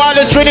big up all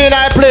the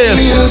Trinidad place.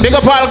 Big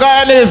up all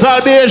Guyanese,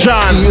 all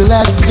Asians. Feel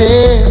like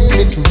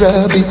velvet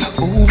rubbing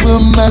over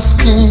my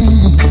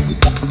skin.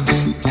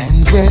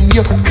 And when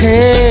your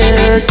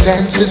hair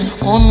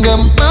dances under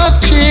my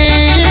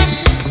chin,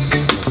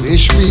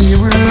 wish we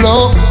were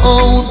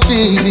alone,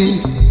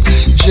 baby,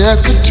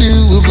 just the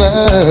two of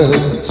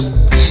us.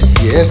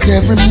 Yes,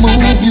 every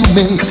move you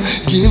make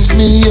gives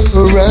me a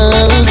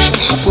rush.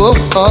 Whoa,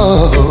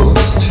 oh.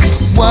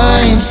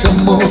 Wine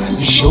some more,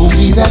 show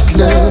me that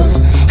love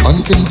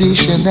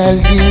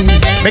unconditionally.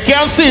 Me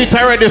can't see it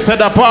already, said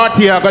the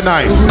party are go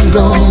nice.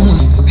 Alone,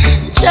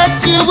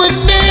 just you and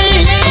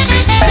me.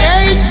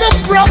 Take the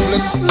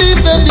problems,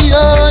 leave them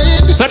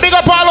behind. So big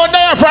up all out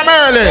there from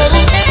early.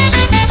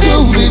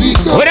 Go, baby,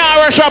 go. When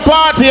I rush a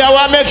party, I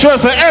want to make sure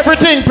so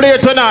everything play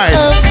tonight.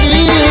 I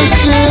feel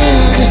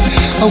good.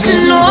 She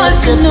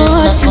knows, she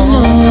knows, she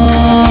knows.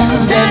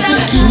 Dancing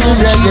to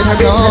a reggae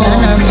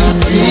song.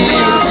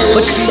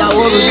 But she a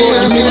worry about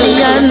the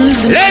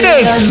millions.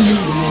 Ladies!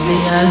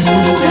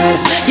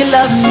 You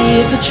love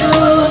me for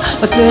true,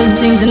 but certain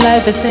things in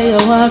life I say I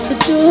want to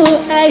do.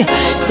 Hey,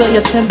 so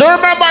you say,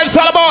 don't remember it's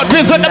all about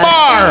visit the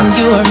bar.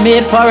 You are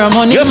made for a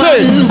money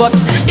man, but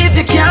if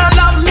you can't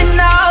love me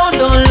now,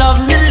 don't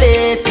love me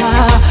later.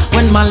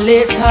 When my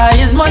later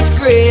is much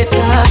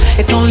greater,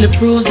 it only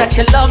proves that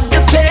you love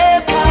the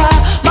paper,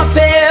 my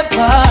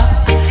paper.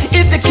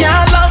 If you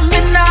can't love me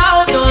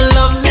now, don't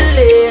love me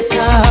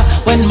later.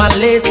 When my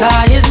later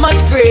is much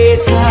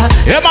greater.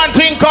 Yeah, man,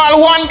 thing called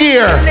one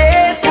gear.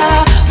 Later.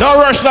 No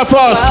rush the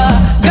first.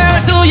 Girl,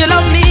 do you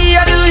love me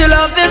or do you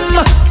love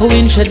him? Who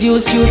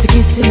introduced you to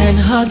kissing and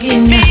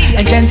hugging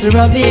and gentle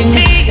rubbing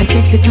and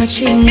sexy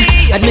touching?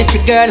 Admit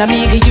it, girl, I'm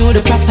giving you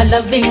the proper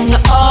loving.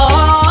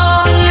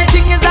 Only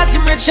thing is that you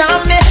rich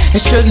on me.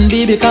 It shouldn't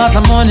be because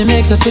I'm money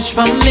make you switch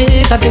from me.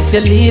 Cause if you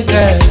leave,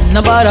 girl,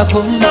 nobody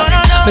come back.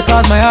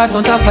 Because my heart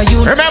won't offer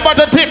you. Remember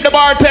to tip the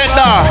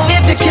bartender.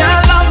 If you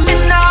can't love me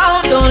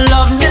now, don't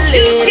love me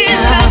later.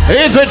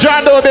 Here's a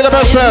John Doe, big up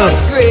yourself.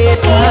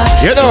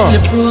 You know.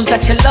 It proves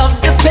that you love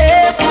the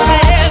paper,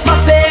 my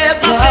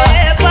paper.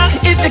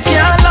 If you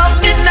can't love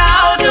me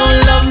now,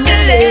 don't love me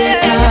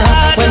later.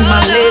 When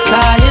my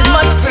later is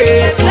much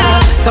greater.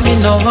 Come in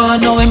no one,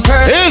 no in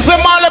person. Here's a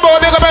Malibu,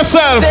 big up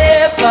yourself.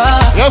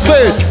 You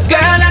see. Girl,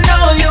 I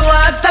know you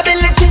want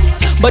stability,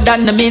 but that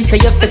no mean to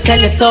you for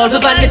sell it all for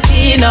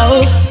vanity,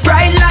 no.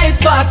 Bright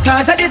lights, fast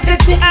cars at the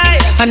city,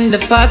 and the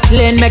fast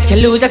lane make you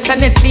lose your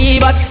sanity.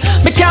 But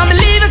me can't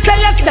believe it, sell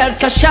yourself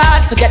so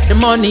short. Forget the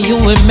money you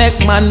will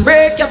make, man,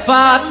 break your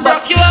parts.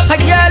 But your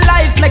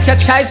life make your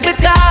choice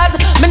because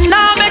me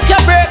now make you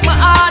break my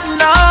heart,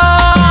 no.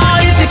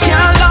 If you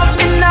can't love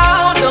me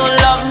now, don't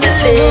love me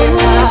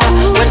later.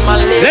 When my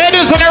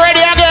ladies, are you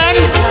ready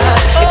again?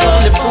 It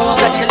only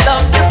proves that you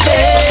love the paper.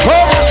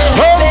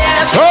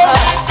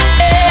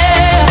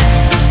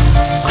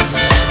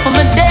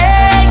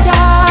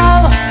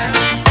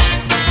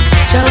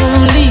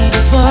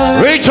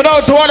 Reaching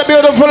out to all the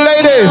beautiful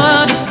ladies.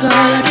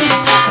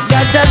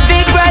 Got a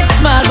big bright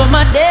smile, but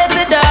my days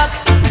are dark.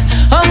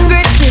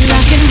 Hungry till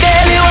I can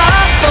barely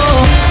walk.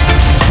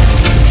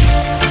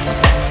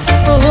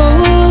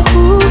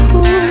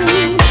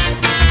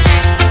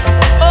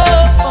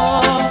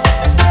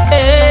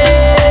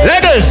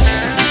 Ladies.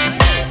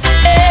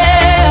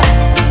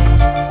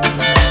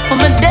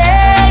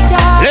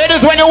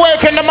 Ladies, when you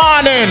wake in the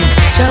morning,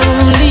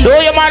 do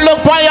your man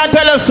look by you and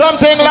tell us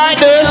something like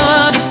this?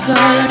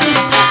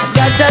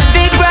 Got a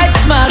big bright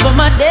smile, but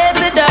my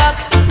days are dark.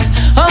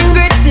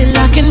 Hungry till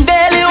I can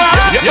barely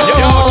walk.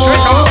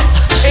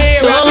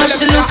 So much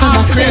to look at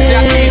my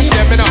face.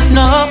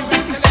 No,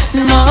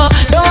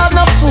 don't have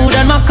no food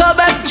and my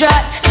cupboard's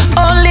dry.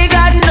 Only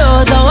God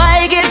knows how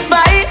I get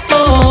by.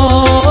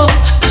 Oh,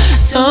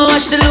 too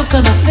much to look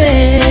at my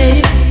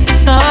face.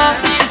 No,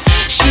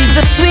 she's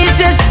the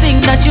sweetest thing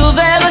that you've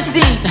ever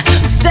seen.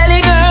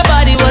 Selling her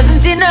body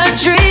wasn't in her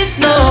dreams,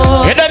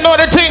 no. You don't know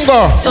the thing,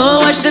 go.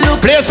 Too much to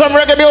look. Play some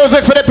reggae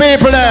music for the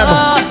people, them.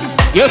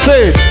 You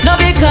see? No,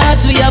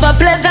 because we have a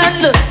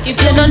pleasant look. If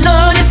you don't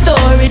know the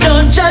story,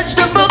 don't judge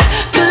the book.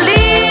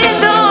 Please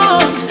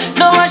don't.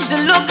 No watch the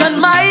look on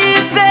my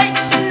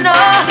face, no.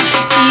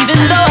 Even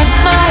though I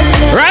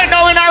smile. Right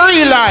now in our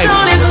real life.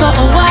 Only for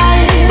a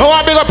while. No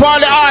one big up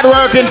all the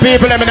hard-working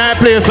people in that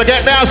place. So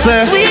get me a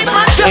say. Sweet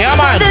my troubles yeah,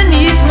 man.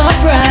 Underneath my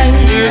pride.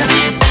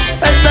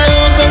 As I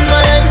open my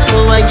eyes,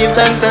 oh, I give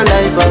thanks a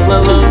life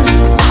above us.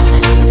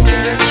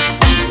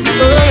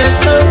 Oh, yes,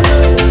 Lord.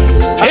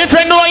 If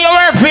you know you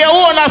work for your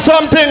own or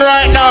something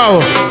right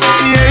now.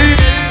 Yeah.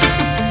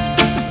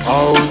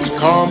 Out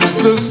comes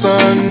the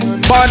sun,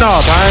 burn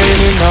up,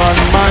 shining on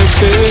my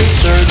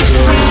face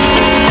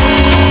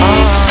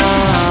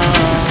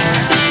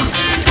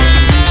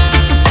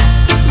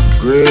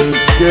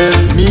grades get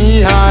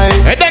me high.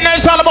 And then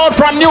it's all about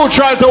from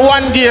neutral to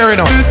one gear, you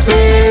know.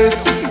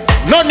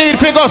 No need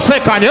to go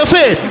second, you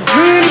see?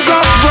 Dreams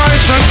of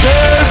brighter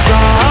days,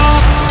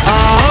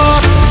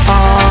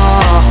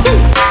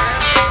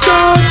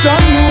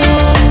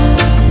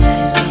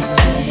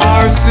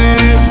 RC,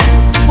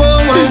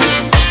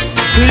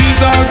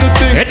 these are the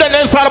things. And then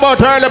it's all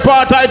about early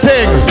part, I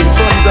think.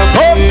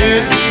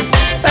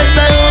 As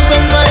I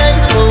open my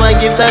eyes, oh, I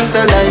give thanks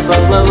a life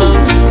above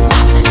us.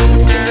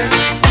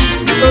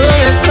 Oh,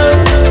 yes, Lord.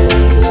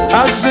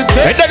 As the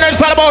day. And then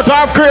it's all about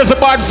our crazy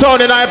bad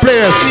sound in our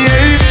place.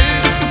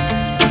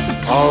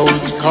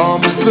 Out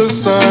comes the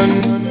sun.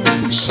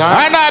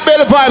 And I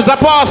build vibes, I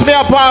pass me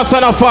a pass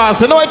and a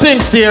fast. You know what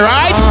things there,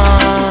 right?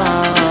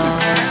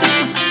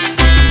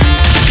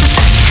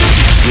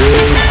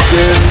 Grades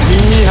get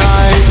me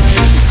high.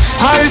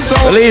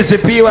 Lazy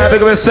P, I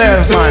big of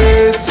myself,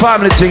 man.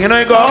 Family thing, you know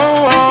you go.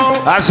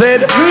 I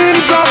said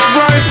dreams of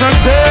brighter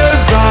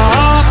days.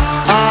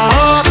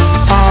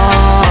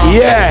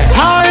 Yeah.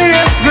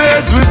 Highest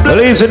grades with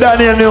Lazy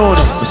Daniel Noon.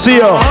 See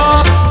you.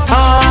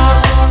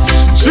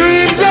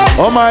 Dreams of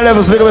on my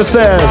levels, big of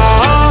myself.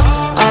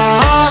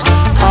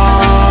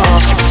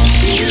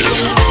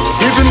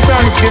 Giving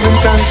thanks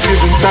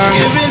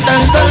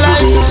as the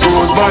days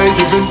goes by,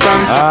 giving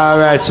thanks.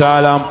 Alright,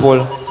 Charlie and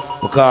Paul.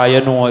 Because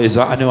you know it's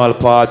an annual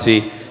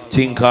party.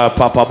 Thing called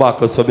Papa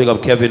Buckle. So big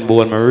up Kevin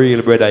Bone, my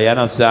real brother, you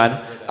understand?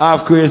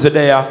 Half crazy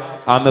there.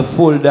 I'm a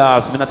full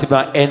dance. I'm not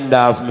even end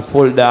dance, I'm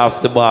full dance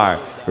the bar.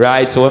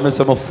 Right? So when I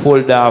say I'm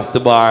full dance the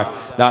bar,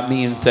 that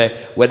means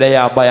whether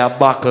you buy a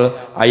buckle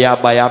or you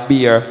buy a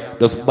beer,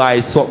 just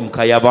buy something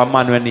because you have a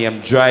man when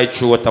name Dry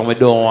Throat and we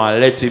don't want to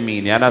let him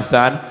in. You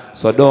understand?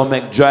 So don't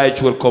make Dry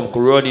Throat come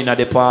run in at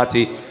the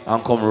party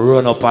and come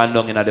run up and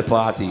down in at the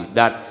party.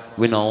 That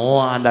we don't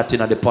want that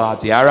in at the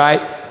party.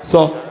 Alright?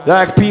 So,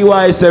 like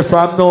PY said,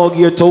 from no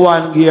gear to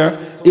one gear,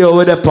 here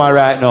with the pan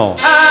right now.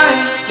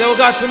 You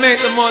got to make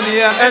the money,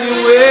 yeah,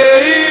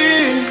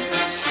 anyway.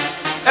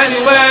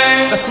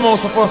 That's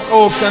most of us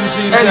hopes and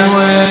dreams,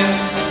 anyway.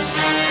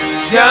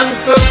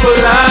 Gangsta for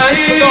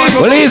life.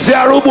 Well, easy,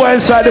 a rude boy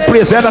inside the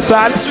place, you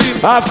understand?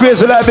 Half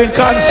Krazy Live in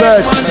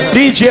concert.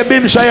 DJ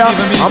Bimshire,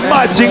 I'm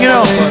matching, you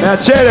know. I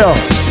tell you.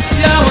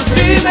 See, I was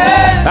dreaming,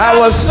 I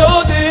was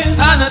floating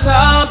on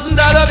 $1,000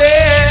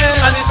 bill.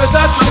 And if you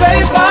touch my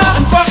paper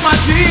and fuck my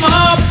dream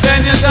up,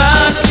 then you're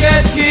gonna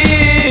get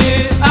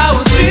killed. I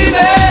was dreaming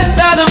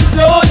that I'm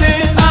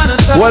floating on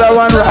 $1,000 bill. What I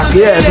want rock,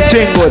 yeah, the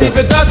thing good. If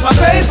you touch my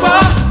paper,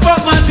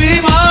 fuck my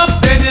dream up,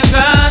 then you're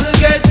gonna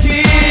get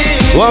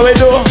killed. What we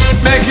do?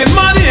 Making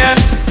money, yeah.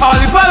 All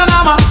this while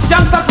I'm a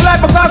youngster for life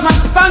because my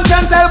son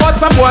can't tell but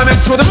some boy make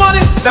through the money.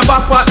 Them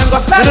back part them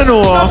go sell. I don't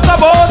know. Some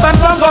go boat and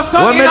some go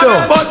tongue in do?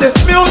 But the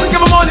music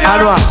give me money.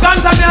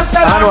 Guns and me a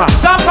sell.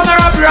 Jump on the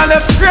robbery and the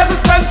Krazy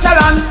spend shell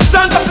and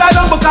jump to fly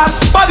down because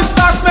body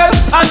start smell.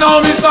 And now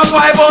me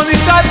survive only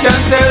God can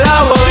tell.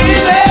 I was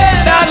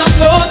feeling that I'm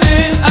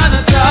floating on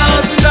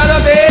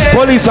 $1,000 bill.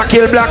 Police are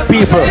kill black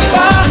people.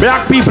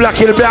 Black people are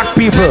kill black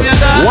people.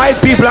 White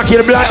people are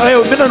kill black. Hey,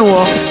 we don't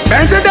know.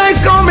 Better days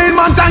coming,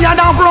 man,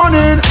 tired of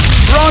running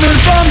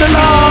from the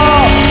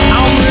law.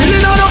 I'm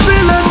really not a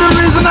feeling. The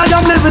reason I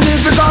am living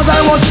is because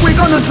I was quick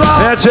on the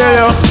draw. I tell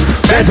you,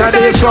 better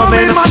days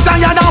coming, man,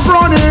 tired of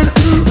running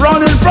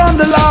from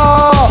the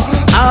law.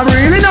 I'm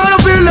really not a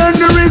feeling.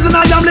 The reason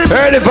I am living.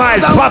 Early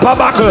vibes, Papa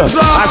Buckle.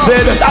 I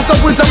said, that's a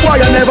prince of boy,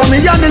 I never me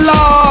on the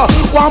law.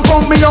 One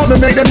pump me out, me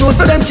make them know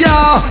so them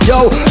care.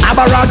 Yo, I'm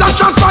a Raja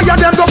shots fire,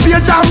 them go pay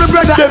jam, me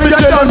brother.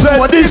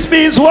 What this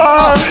means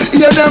what?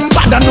 Hear them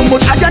bad and no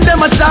much I and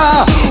them a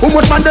jar. How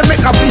much man they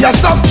make up for your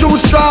sub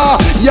juice straw.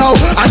 Yo,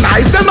 and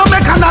nice them a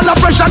make and all the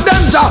pressure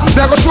them jar.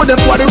 Me go show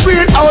them what the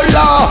real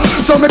outlaw.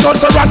 So me go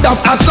so run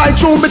off and slide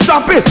through me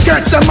choppy.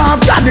 Catch them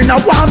off God in a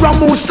war and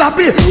move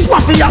stoppy.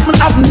 What fi happen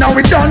now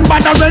we done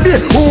bad already.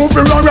 Who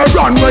fi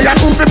run way and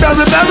who fi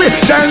bury.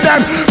 Tell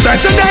them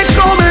better days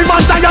coming,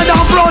 man tired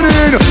of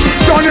running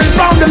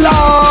from the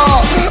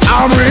law.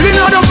 I'm really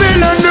not a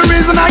villain. The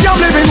reason I am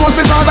living was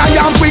because I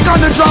am quick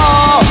on the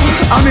draw.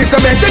 And it's a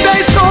better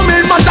days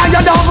coming, man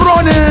tired of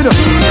running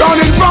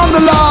from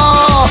the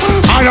law.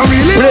 I don't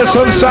really play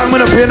some song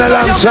when I play in a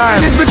long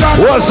time.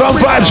 What's some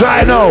vibes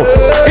right now?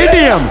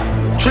 Idiom.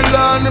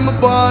 Chillin' in my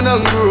born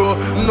and grow.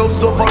 No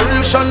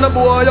sufferation the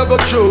boy I go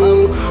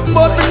through.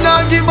 But me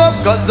not give up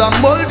cause I'm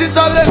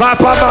multi-talented.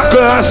 Papa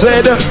Buckle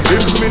said,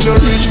 if me no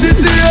reach this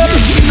year,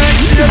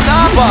 next year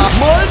never.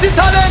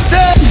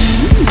 Multi-talented.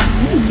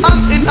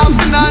 I'm in a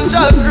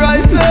financial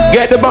crisis.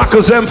 Get the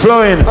buckles them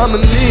flowing. I'ma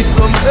need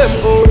some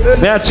M.O.N.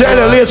 May I tell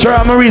you later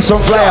I'ma read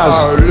some flyers.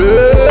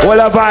 All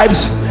the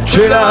vibes.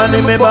 Chillin'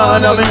 in my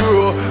born and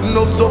grow.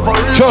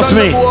 Trust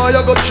me,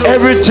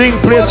 everything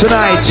play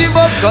tonight.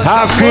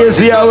 Half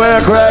Krazy at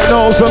work right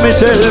now, so me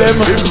tell them.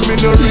 If me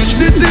no reach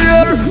this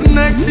year,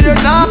 next year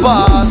nah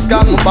pass.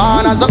 Got me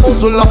born as a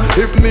hustler.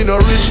 If me no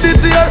reach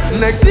this year,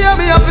 next year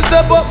me have to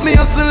step up me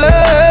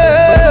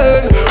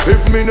hustling.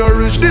 If me no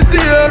reach this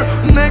year,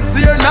 next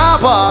year nah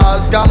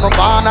pass. Got me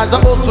born as a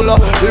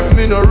hustler. If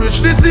me no reach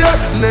this year,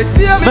 next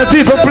year me have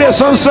to step up. Play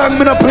some song,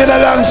 me no play a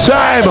long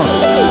time.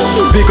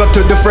 Big up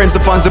to the friends,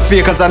 the fans, the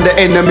fakers, and the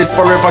enemies.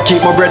 Forever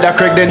keep my bread.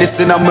 Craig Dennis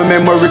in my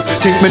memories.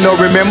 Think me no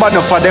remember.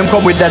 None for them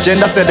come with the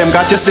agenda. Say them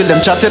got you still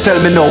them chat. You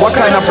tell me no what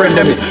kind of friend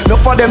them is. None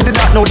for them did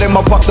not know them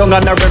a pop down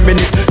and a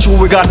reminisce.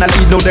 True we gonna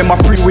lead. Know them a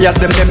pre. We as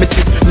them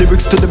nemesis.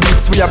 Lyrics to the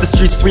beats. We have the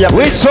streets. We have.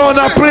 Which song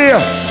a play?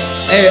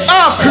 Hey,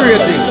 I'm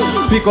crazy.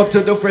 Pick up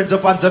to the friends, the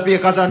fans, the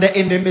fakers, and the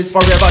enemies.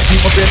 Forever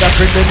keep up with the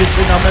Craig Dennis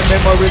in my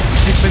memories.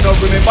 Think me no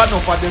remember.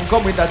 None for them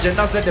come with the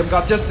agenda. Say them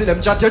got you still them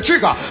chat. You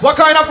trigger.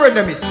 What kind of friend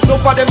them is? None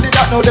for them did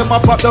not know them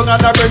a pop down and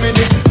a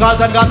reminisce.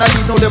 Carlton gonna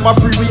lead. Know them a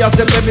pre. We as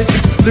them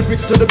nemesis.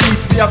 Lyrics to the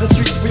beats. We have the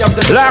streets. We have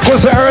the. Like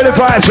was the early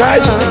vibes,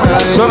 right?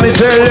 So me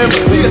tell them.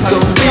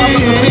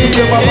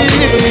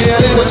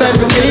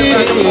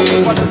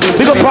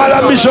 Big up all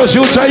ambitious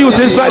youth and youth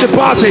inside the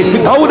party.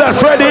 How would that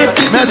Freddy?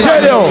 I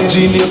tell you.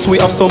 Genius, we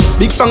have some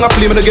big song I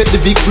play, me to get the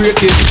big break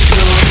it.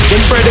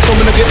 When Friday come,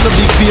 I get the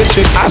big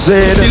paycheck. I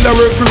said, still I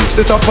work for reach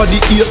the top of the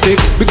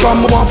apex. Because I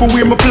want to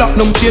wear my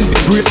platinum chain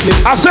with bracelet.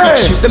 I said,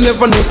 them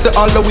never know say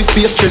all that we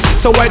face stress.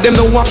 So why them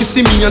don't want to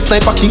see me and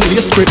sniper king lay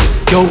script?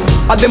 Yo,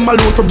 I them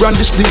alone for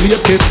brandish the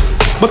latest.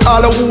 But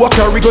all of who I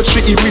carry got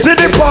straight erase. See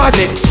the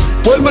party.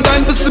 Well, my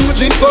time to see my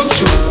jeep come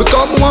true. Because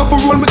I want to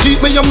roll my jeep,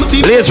 me and my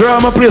team. Later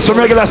I'm gonna play some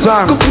regular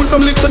song.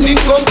 Some little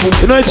income.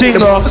 You know what you think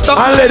though?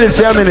 I'll let it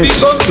for a minute.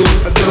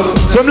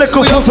 Some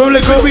little food, some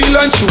little real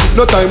and true.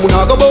 No time when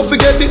I go about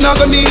forget it, now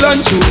go kneel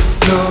and chew.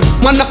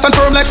 Man, I stand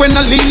firm like when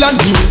I lean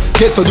and you.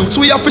 Get to youths,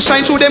 we have to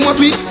shine, show them what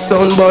we.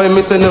 Son boy, me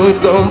say now it's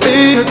gonna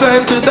be your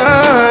time to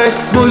die.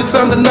 Bullets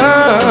on the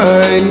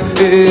nine,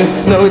 yeah.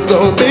 Now it's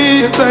gonna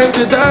be your time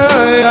to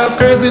die.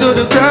 Half crazy do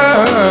the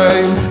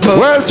crime.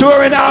 World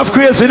touring half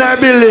crazy in our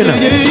building.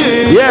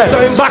 Yeah,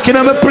 back in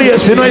my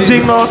place, you know what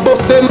thing now.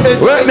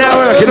 Work me at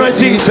work, you know what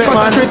thing say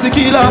man.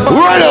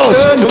 Roll out.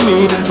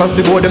 Cause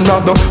the boy them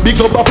have no big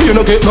up up, you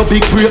no get no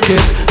big break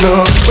yet. No,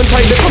 when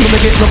time they come, they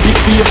get no big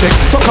paycheck.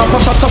 So can't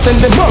pass shot to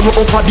send them wrong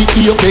up at the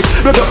apex.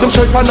 Blood up them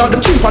shirt and all them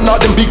cheap and all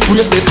them big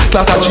bracelet.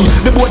 Slaughter G,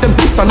 the boy them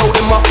piss and now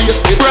them a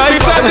face it. Right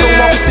at the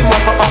end. See my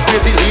papa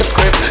crazy lace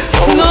scrape.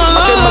 No,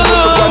 I tell my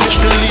girl to vanish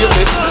the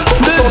latest.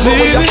 The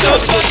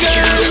genius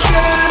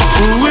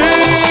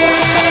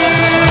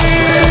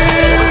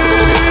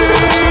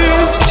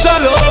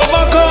shall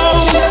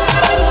overcome.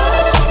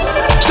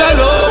 Shall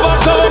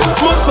overcome.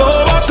 Must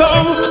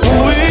overcome.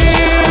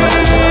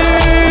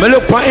 Me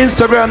look on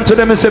Instagram to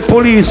them and say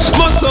police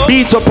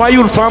beat up a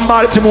youth from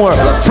Baltimore,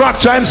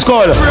 fracture him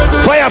skull,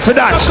 fire for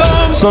that.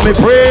 So me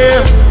pray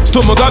to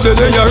my God that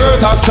they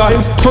hurt us time.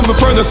 From the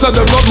furnace said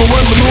they love me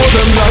when we know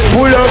them like.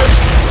 Pull up.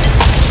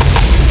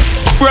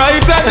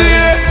 Right at the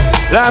end.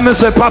 Let me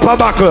say Papa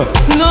Buckle.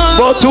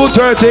 About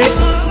 2:30.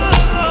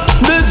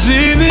 The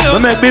genius.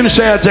 We make Bim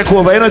Shire take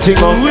over, you know think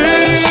of?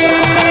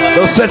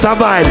 Those set of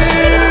vibes.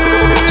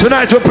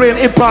 Tonight we're playing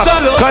hip hop,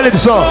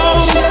 calypso,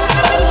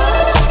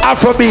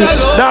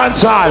 Afrobeats,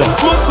 dancehall,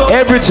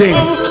 everything.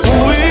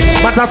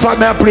 Matter of fact,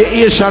 I play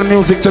Asian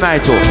music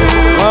tonight too.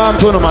 Man.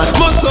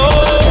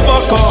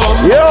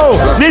 Yo,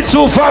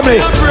 Nitsu family,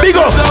 big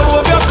up.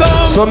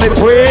 So me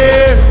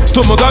pray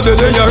to my God that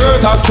they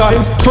hurt us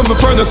time. From the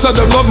furnace said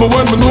they love me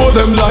when we know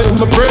them lie.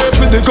 Me pray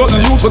for the God the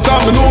youth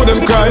because me know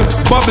them cry.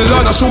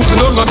 Babylon a shooting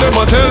down and them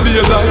a tell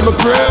the lie. Me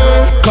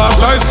pray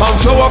cause rice and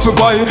flour for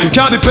buy.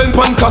 Can't depend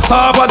on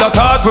cassava that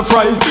hard for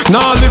fry.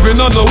 Now living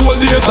on the whole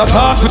days that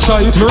hard for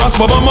try. Me ask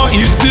my mama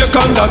eat steak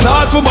and that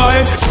hard for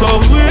buy. So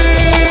we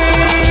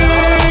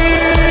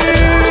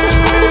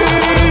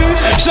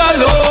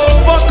shall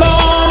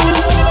overcome.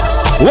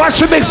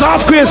 Watch the mix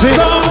half crazy.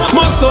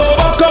 Must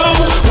overcome.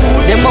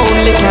 Them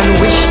only can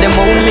wish, them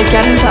only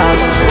can talk.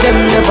 Them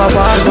never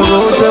walk the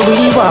road where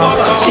we walk.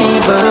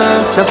 Steven,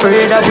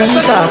 afraid of we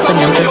talk. And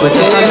them people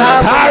just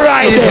laugh.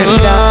 Alright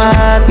then.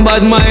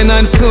 Bad mind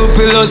and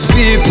scrupulous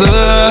people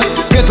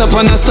get up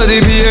and study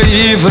be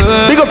evil.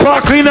 Big up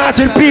our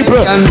clean-hearted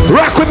people.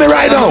 Rock with me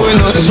right now.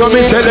 So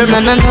me tell them.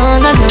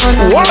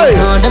 Why?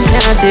 Them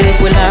can't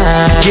take we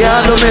life.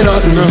 Yeah, no me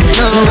nothing.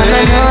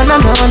 No,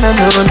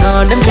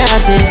 them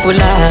can't take we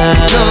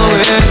life. No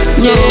way.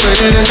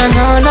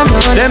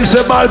 Them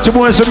say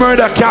Baltimore is the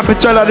murder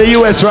capital of the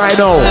US right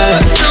now.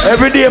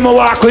 Every day I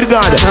walk with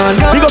God.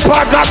 Big up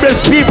our God bless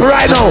people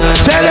right now.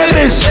 Tell them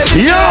this.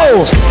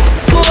 Yo!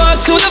 Walk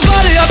through the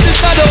valley of the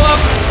shadow of.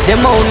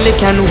 Them only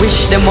can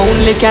wish, them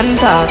only can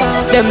talk.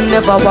 Them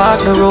never walk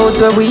the roads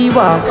where we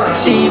walk.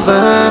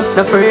 Steven,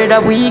 afraid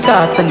that we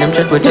got. And them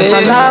shit we just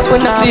laugh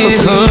when I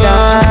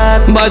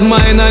that. Bad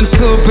mind and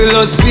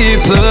scrupulous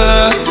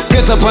people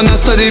get up and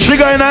study.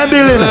 Trigger in our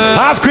building.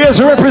 Half crazy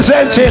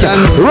representing.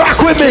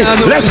 Rock with me.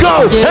 Let's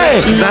go.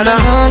 Hey,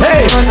 Nana.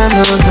 Hey.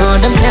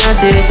 Them can't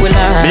take we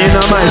life. Me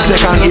know my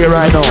second gear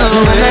right now. No,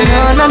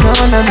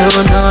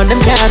 them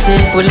can't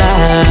take we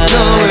life.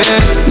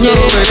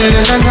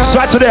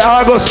 Saturday,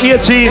 August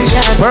 18th,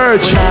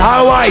 Purge,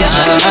 all white,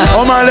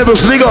 all my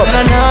levels, big up.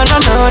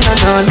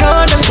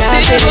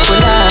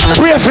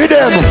 Pray for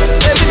them.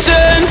 Every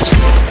change,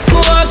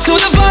 walk through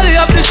the valley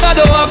of the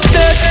shadow of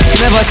death.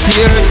 Never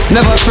scared,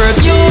 never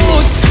fret,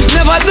 youth.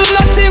 Never do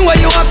nothing where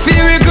you have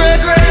fear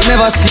regret.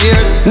 Never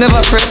scared,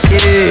 never fret,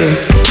 yeah.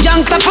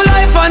 Youngster for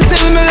life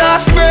until my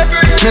last breath.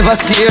 Never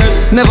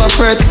scared, never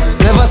fret,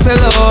 never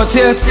sell out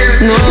yet.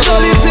 No,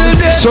 till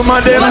death. Some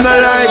of them not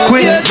like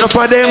we, enough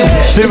of them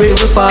see we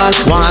fall,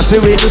 want see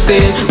we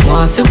fail,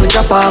 want see we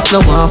drop off,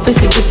 no want to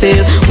see we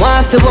sail,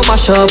 want see we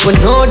mash up, we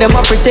know them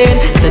a pretend.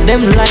 Say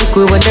them like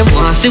we when them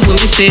want see we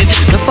sail.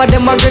 Enough of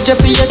them a grudge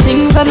for your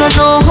things and I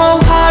know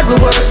how hard we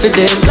work for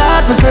them.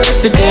 Lord, we hurt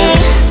for them.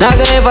 Not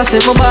gonna ever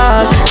see me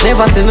ball,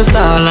 never see me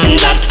stall, and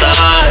that's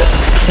all.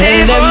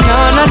 Tell them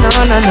no,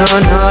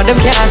 them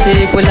can't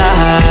take we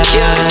life.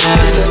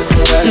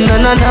 No.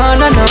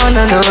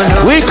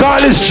 We call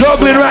this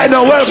juggling right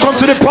now. Welcome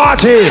to the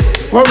party.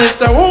 When we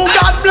say, oh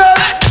God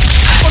bless,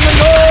 when you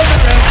know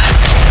the rest.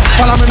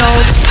 Follow me now.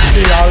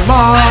 The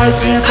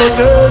Almighty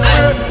protect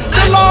me.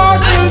 The Lord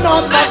will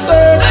not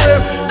forsake me.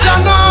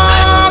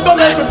 Jana,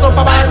 don't make me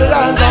suffer by the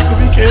hands of the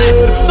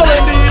wicked. So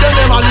indeed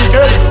them are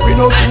wicked. We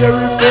no care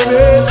if they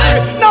hate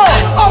me. No,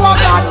 our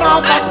God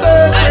not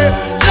forsake me.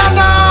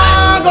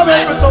 Jana, don't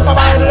make me suffer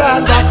by the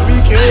hands of the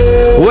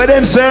wicked. What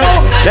them say?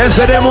 Them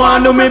say them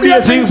want to me be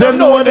things them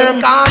know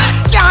them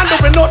can't do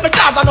me nothing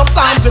because enough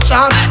psalms to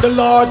chant. The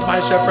Lord's my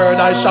shepherd,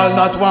 I shall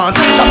not want.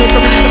 Shall make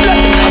me the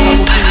blessing as I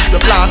would need to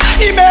plant.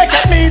 He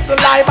maketh me to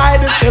lie by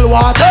the still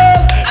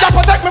waters. Just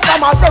protect me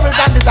from all perils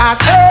and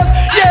disasters.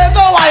 Yeah,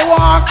 though I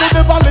walk through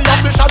the valley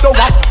of the shadow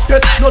of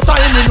death, no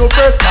time in no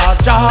fret, cause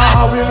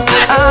Jah will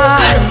protect me.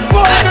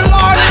 But the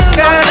Lord will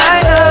not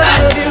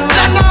forsake me.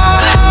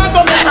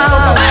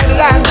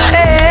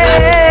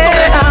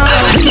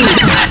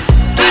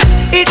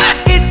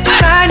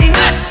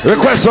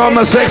 Request all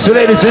my sexy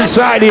ladies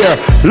inside here.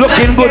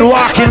 Looking good,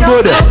 walking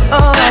good.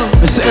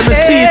 Let me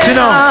see it, you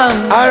know.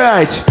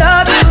 Alright.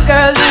 Love you,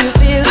 girl, do you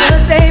feel the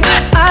same?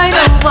 I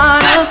don't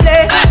wanna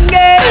play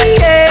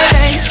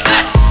games.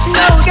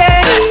 No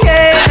games.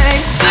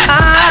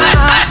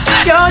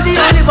 You're the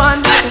only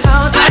one that can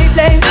count my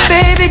flame.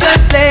 Baby,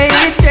 just play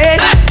it straight.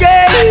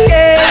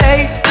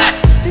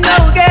 No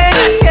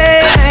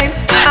games.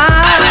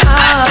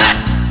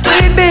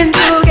 We've been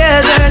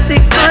together 6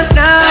 months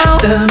now.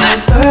 The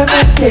most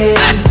perfect day.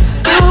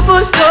 You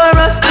pushed for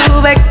us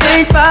to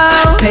exchange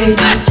vows. Made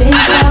me change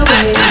my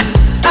way.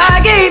 I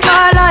gave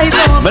my life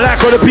over. I like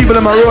all the people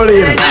in my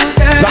rolling.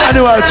 It's an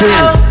annual thing.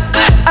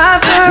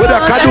 What I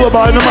can do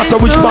about it, no matter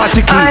which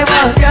party key. I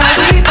was your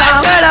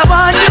rebound. Girl, I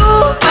want you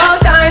all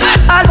time.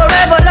 I'll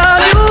forever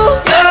love you.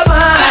 You're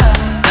mine.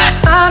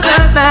 I'm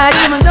not mad,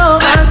 even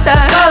though I'm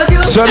sad.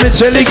 So me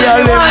tell the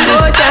girl them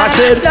this. I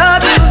said,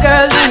 love you,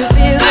 girl, do you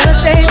feel the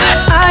same?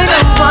 I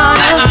don't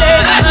wanna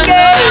play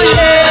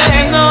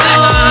games. No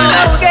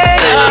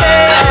games.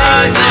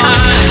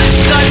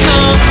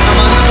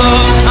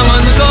 I'm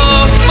on the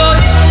go, but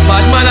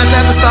bad man I try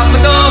to stop me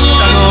though.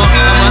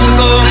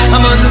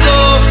 I'm on the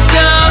go,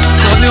 yeah.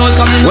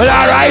 Well,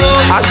 alright,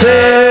 I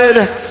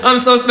said I'm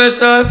so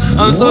special,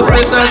 so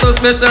special.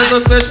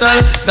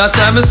 That's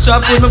why I'm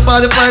strapped with my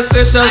 45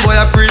 special. Boy,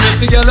 I bring it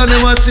together and they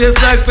want chase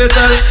like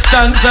petal.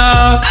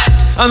 Tanja,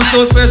 I'm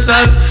so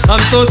special,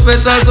 so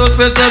special.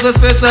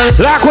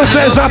 Like we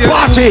say, it's a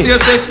party.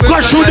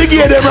 Go shoot the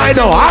game them right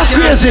now. I'm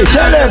crazy,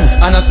 tell them.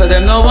 And I say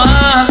them no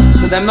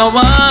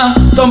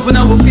one, thumping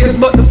our face,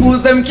 but the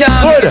fools them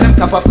can't. Them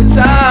cap off with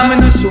charm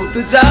and no shoot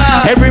to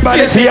jar.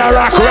 Everybody feel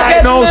rock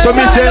right now, so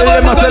me tell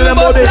them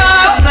about it.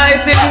 Last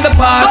night in the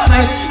past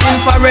night,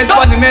 infrared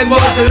bunny made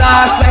was the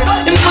last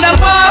night. Him put a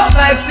past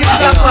night, 6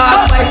 the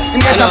past night.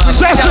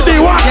 Sesame,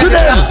 walk to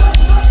them.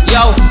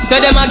 Yo, so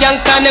them a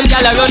gangsta and them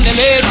gyal a run them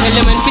head. Tell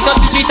them when fit up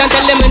the street and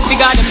tell them when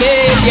figure them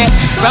bed, yeah.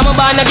 From a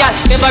born a gyal,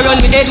 never run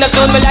me head, knock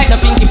down me like no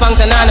pinky punks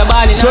and a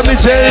ball in. So me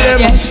tell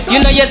them, you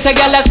know yes a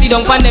gyal a sit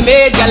down pon them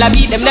head, gyal a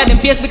beat them let them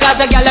face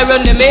because a gyal a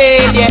run them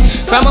head, yeah.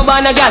 From a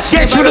born a gyal,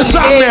 get you the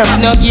song them.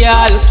 No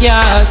gyal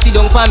can't sit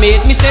down pon me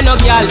head, me say no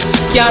gyal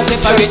can't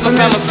separate me from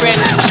a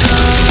friend.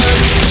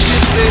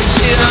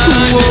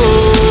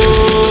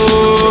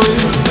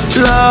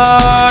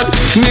 Lord,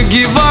 me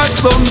give her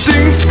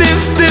something stiff.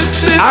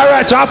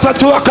 Alright, after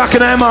 2 o'clock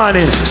in the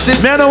morning,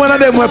 me know one of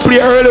them will play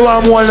early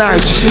one more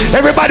night.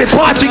 Everybody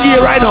party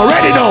gear right now,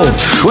 ready now.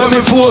 When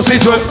me force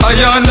it up,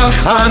 Ayanda.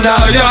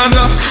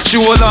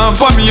 She hold on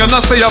for me and I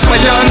say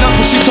Ayanda.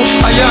 Push it up,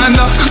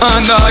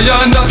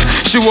 Ayanda.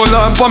 She hold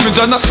on for me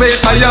and I say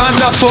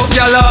Ayanda. Fuck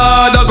y'all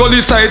hard, I go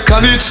inside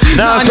college.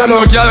 Nah,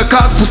 no girl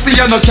cause pussy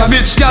and no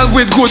cabbage. Girl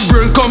with good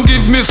brain, come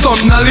give me some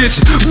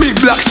knowledge. Big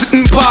black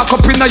sitting park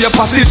up in your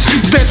passage.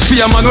 Dead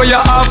fear man where you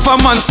half a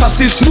man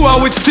sausage. Boy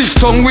with stiff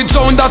tongue, we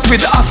drown that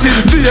with acid.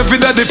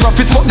 David the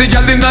prophet, fuck the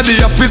girl in the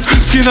office.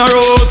 Skin her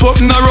out,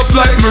 open her up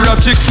like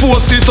Mirachic,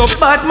 force it up.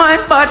 Bad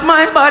mind,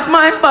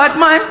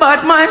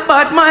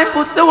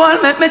 pussy wall,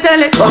 make me tell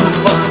it.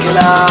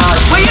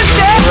 What you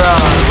say?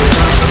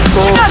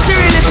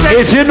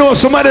 If you know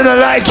somebody don't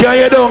like you and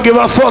you don't give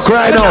a fuck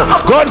right now,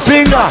 gun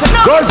finger,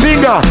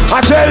 I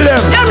tell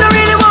them. Them don't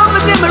really want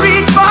me to see me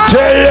reach far.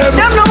 Tell them.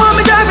 Them don't want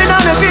me driving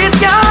on a grease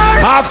car.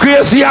 Half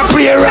crazy, I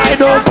play right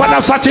now on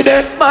a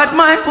Saturday. But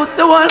my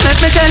pussy wall, let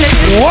me tell it.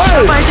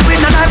 What? Fight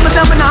with no knife,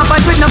 myself and I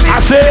fight with no bitch. I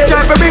said.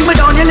 Try to bring me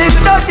down, you live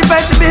without the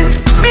precipice.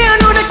 Me, I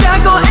know that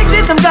can't go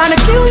exist, I'm gonna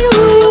kill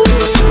you.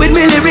 With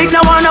me lyrics,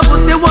 I want a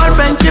pussy wall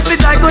friendship.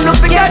 It's like gonna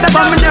forget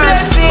about me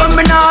nerves. But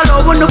me now,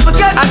 I wanna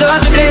forget. I don't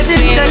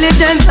blessing.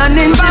 Intelligence and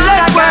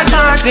intellect work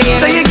hard.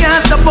 So you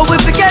can't stop what we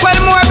forget. One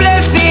more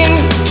blessing.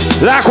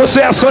 Like we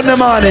say on Sunday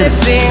morning,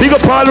 big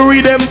up all who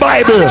read them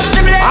Bible,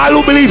 all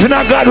who believe in a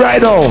God right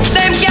now.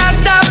 Them can't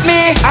stop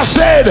me. I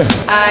said,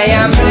 I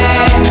am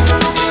blessed.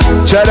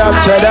 Shut up.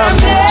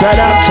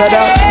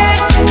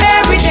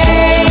 Every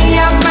day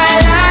of my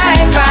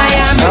life I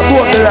am blessed. Now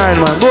go up the line,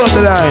 man, go up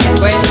the line.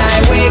 When I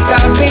wake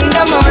up in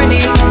the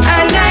morning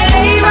and I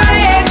lay my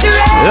head to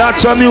rest.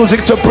 Lots of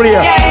music to play.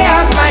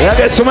 I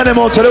get some of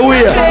them out of the way.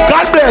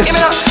 God bless.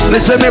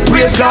 Listen me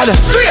praise God.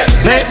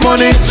 Make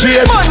money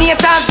straight. Money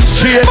haters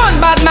straight. Fun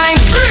bad mind.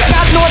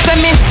 God knows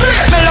me.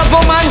 Me love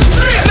woman.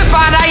 Me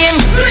father him.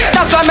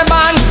 That's why me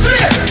born.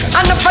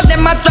 And enough of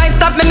them a try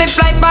stop me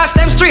fly past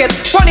them straight.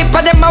 One for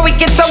them a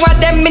wicked, so what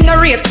them in a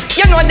rate.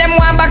 You know them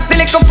one back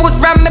still little food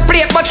from me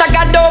plate, but I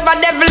got over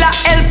devil a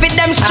hell fit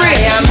them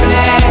straight.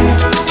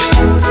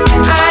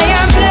 I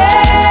am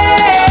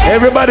blessed.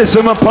 Everybody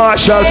say me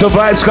partial to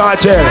Vibes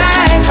Cartel.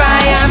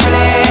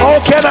 How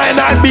can I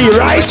not be,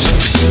 right?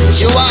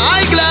 You are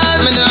high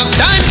glass, me not have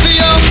time for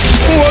you.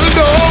 Hold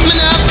on, me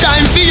not have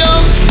time for you.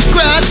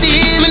 Krazy,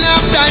 me not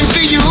have time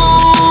for you.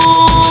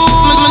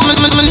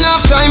 Me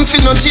not have time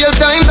for no jail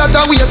time, that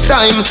a waste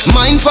time.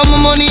 Mine for my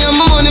money and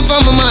my money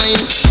for my mind.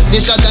 The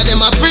shot of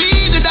them a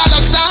free the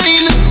dollar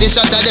sign. The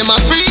shot of them a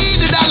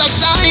free the dollar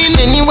sign.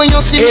 anyway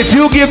you see. If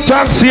you give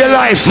thanks to your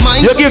life,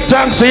 you give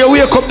thanks to you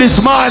wake up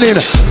this morning.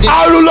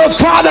 I will love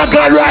Father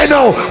God right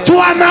now to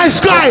a nice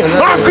guy.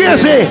 I'm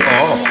crazy.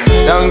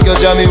 Thank you,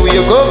 Jamie,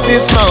 wake up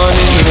this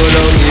morning.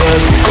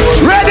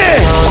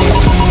 Ready?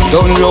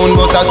 Don't round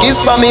bus a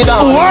kiss for me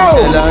down.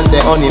 Tell her say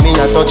honey me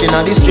a touching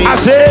on the street. I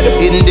said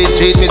in the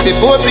street me see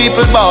poor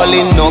people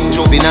balling. Enough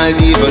juvenile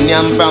even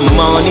yam from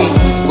money.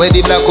 Where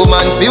the black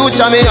woman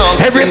future me young.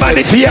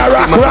 Everybody fear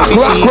rock.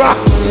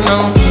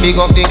 Big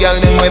up the girl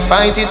them we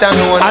fight it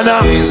and one.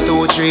 Raise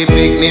 2, 3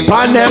 picnic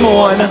on them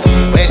one.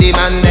 Where the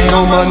man them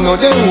no man know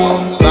them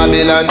home.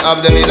 Babylon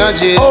have them in a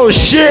jail. Oh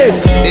shit.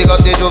 Big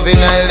up the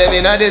juvenile them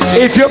in a the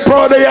street. If you're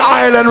proud of your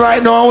island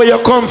right now and where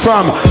you come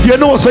from, you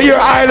know so your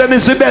island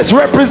is the best.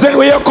 Represent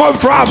where you come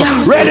from.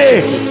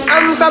 Ready?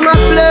 I'm from a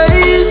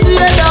place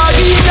where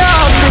doggy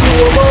dog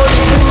me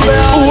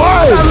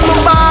why? From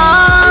my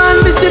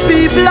barn, we see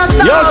people are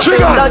starving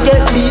that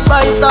get beat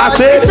by salt.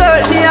 It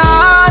hurt me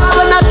hard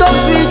when I talk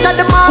street at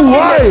the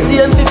market.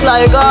 Next day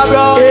fly go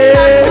around.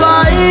 That's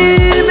why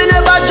me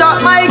never drop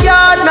my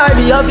guard, nor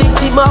be a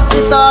victim of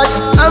the surge.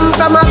 I'm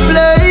from a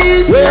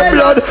place where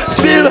blood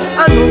spill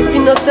and no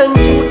innocent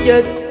youth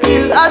get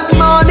killed. As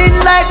morning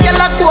like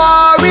yellow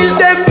quarrel,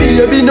 them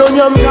baby no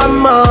yum from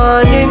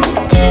morning.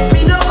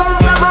 Me no come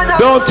from another.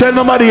 Don't tell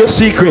nobody your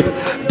secret.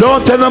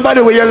 Don't tell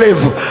nobody where you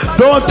live.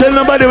 Don't tell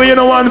nobody where you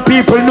don't want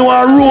people know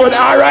a road.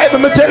 Alright,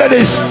 let me tell you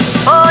this.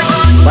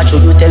 What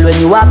should you tell when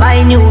you are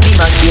buying new? Be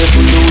my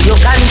careful, you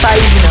can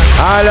find it.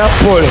 All up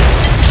pull.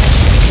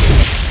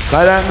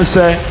 Cause like me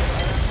say,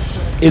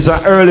 it's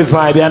an early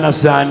vibe, you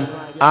understand?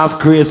 I have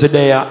Krazy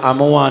there, and I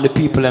want the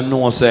people them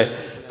know say,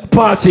 the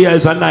party here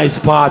is a nice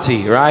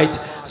party, right?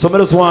 So I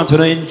just want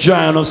to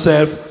enjoy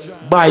yourself,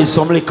 buy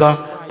some liquor,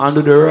 and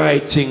do the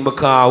right thing.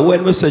 Because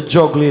when we say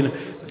juggling,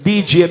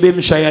 DJ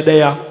Bimshire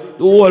there,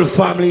 the whole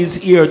family is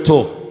here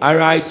too.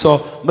 Alright,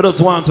 so I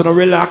just want to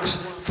relax,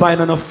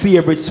 find a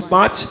favorite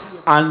spot,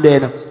 and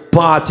then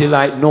party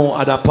like no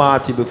other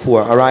party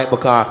before. Alright,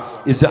 because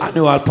it's the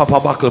annual Papa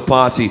Buckle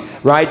party.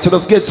 Right, so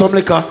let's get some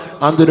liquor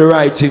and do the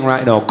right thing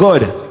right now.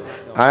 Good.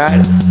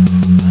 Alright.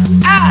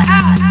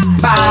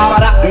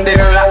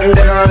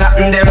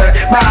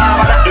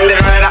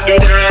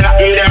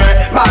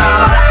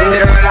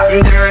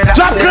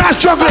 Jump class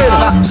juggling,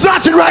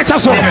 starting right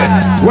as well.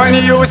 When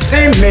you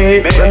see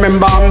me,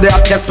 remember I'm the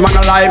hottest man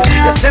alive.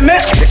 You see me,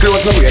 the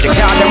clothes no wear, the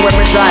car them when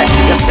we drive.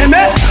 You see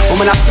me,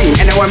 woman a scream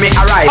anywhere me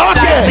arrive.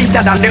 Okay,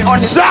 sweeter than the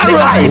honey. Start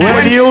right.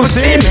 When you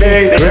see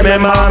me,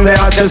 remember I'm the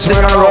hottest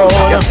man around.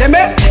 You see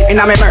me,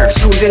 in a me merch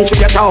cruising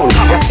through your town.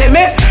 You see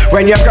me,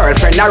 when your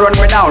girlfriend a run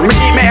me down. Me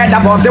keep me head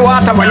above the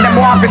water when them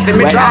want to see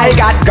me dry. I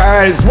got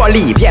girls,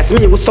 Wally, yes,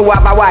 me used to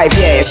have a wife,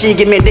 yeah. She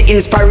give me the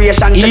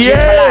inspiration to change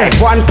my life.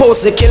 One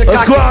post to kill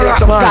cocky,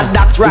 God,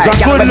 that's right.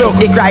 Girl, we look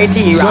the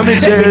criteria. So me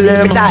tell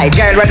them,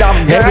 girl, we love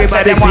girls,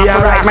 say them want to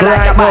ride me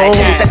like a bike.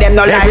 Say them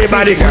no like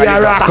everybody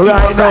girl, rock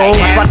right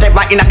now.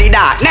 whatever in the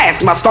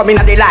darkness must come in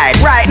the light.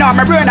 Right now,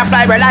 my brain a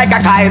fly like a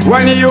kite.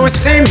 When you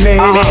see me,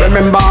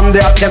 remember I'm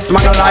the hottest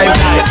man alive.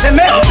 You see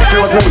me, the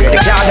clothes me wear, the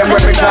car them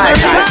when we drive.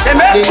 You see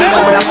me,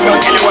 when I scream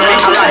anywhere me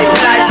arrive.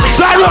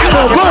 Start right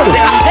now, good.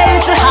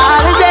 It's a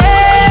holiday.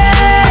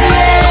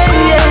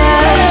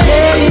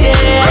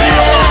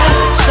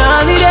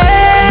 Sunny day.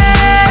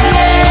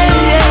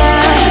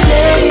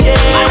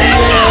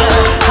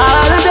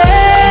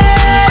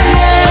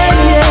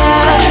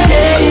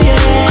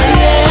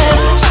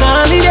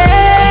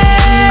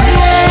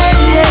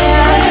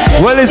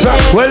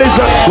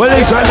 Well,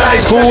 it's a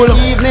nice cool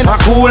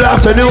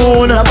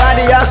afternoon.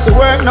 Nobody has to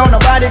work, no,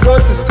 nobody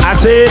goes to school. I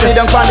said, sit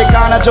down on the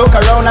corner, joke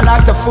around and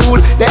act a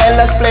fool. The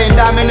elders playing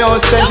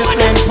dominoes, strength is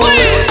playing fool.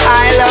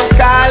 I love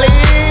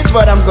college,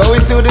 but I'm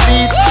going to the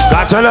beach.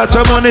 Got a lot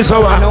of money,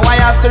 so I know I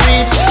have to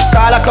reach.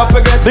 Call a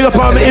couple girls. Big up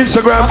on my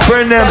Instagram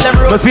friend them,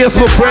 my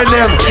Facebook friend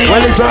them.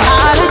 Well, it's a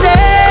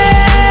holiday.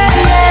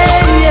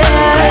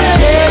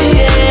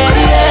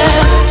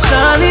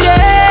 Sunny day.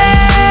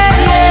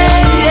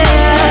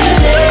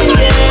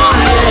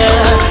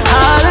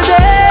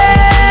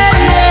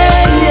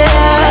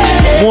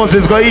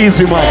 Moses go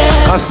easy, man.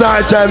 I'll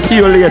start time for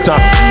you later.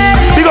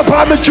 Big up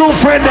on my true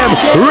friend them.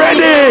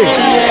 Ready?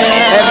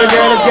 Every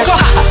girl is getting so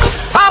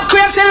I'm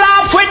crazy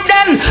laugh with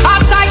them. All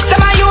sides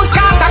them I use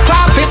cars I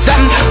crawfish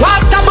them.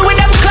 What's stop with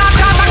them clock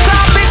cars I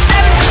crawfish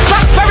them.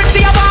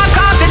 Prosperity of all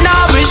cars and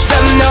now wish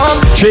them no.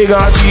 Trigger.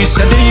 You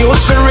said the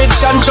youth for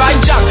rich and dry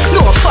jack.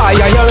 No fire,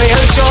 you're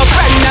real your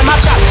friend them a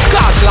chat.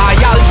 Cause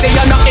loyalty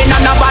you're not in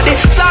on nobody.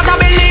 Slaughter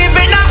believe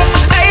in a.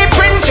 Hey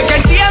Prince, you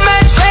can see a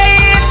man's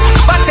face,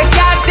 but you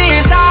can't see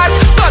his heart.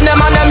 But them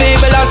on them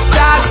evil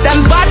starts,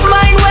 them bad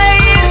mind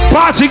ways.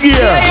 Party gear.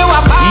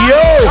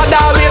 Yo.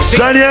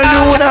 Daniel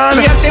Noonan.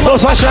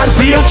 Those are shot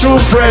for your true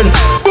friend.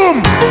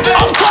 Boom.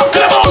 I'm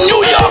talking about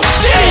New York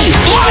City,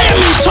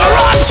 Miami,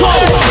 Toronto.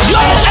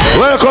 Yo,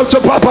 welcome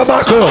to Papa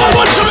Buckle.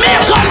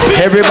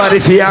 Everybody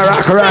feel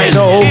rock right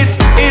now. It's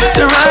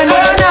a run, na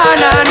na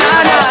na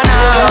na na.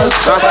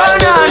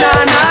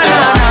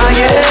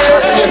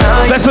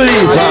 Listen,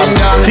 Real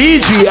fam.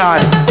 DJ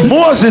and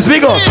Moses,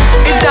 big up.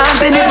 It's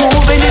dancing, it's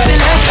moving, it's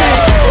electric.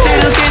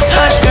 Little kids,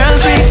 hot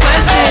girls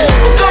request this.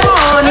 Come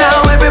on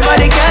now,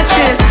 everybody catch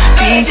this.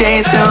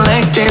 DJ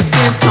select this,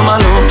 skip to my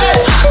loop.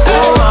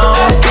 Oh wow,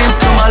 skip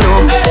to my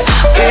loop.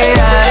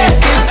 Yeah,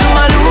 skip to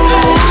my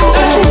loop.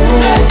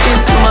 Skip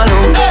to my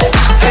loop.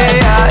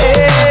 Yeah.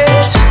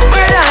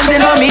 We're dancing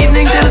from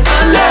evening till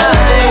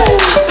sunlight.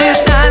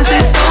 This dance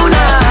is so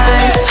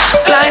nice.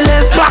 Glide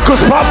left,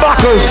 Bacchus, pop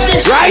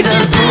Bacchus, right?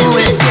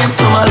 Skip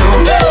to my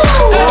loop.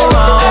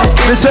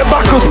 They say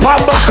Bacchus, pop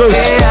Bacchus,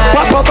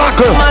 Papa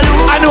Bacchus.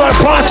 Annual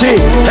party.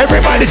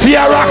 Everybody see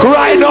a rock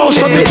right now.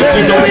 So me tell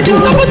you.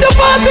 So put your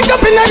party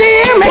up in the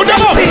air, make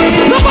them see.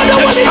 Nobody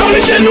wants to come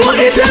and know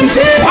it's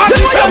empty.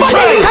 Them say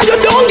money because you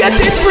don't get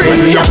it free.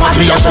 When we are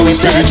party, that's how we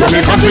steady to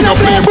make us in a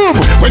play. Boom.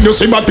 When you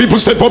see bad people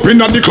step up in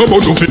the club,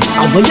 out of it.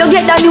 And when you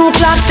get the new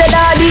clocks, the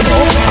daddy.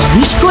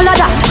 And which color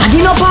that? And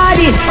you no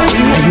party.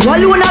 And you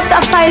alone have the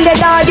style, the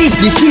daddy.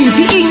 The queen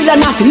for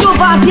England, have love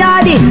of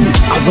yardy.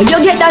 And when you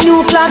get the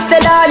new clocks, the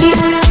daddy.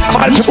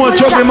 Multiple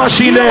juggling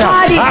machine there.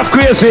 Half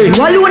crazy.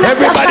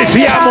 Everybody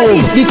fear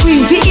move. The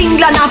queen for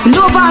England, have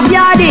love of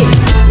yardy.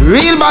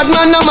 Real bad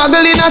man, no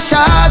muggle in a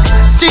shot.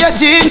 Straight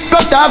jeans,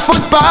 cut off foot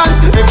pants.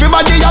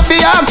 Everybody have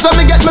the abs when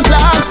me get my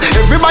clocks.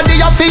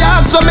 Everybody have the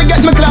abs when me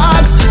get my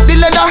clocks. The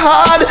leather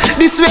hard,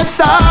 the sweat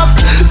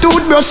soft.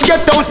 Toothbrush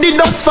get out the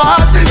dust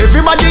fast.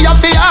 Everybody have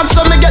the abs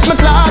when me get my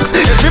clocks.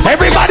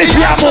 Everybody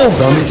fear move.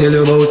 From me tell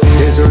you about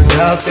desert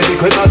dogs, say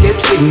the cripper get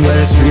sing well.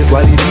 Straight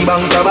quality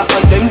bank cover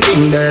and them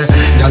thing there.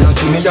 Y'all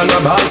see me on the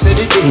bar, say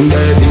the king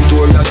there.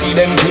 Victoria see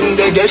them thing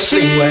they get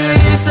sing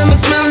well. Some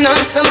smell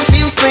nice, some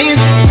feel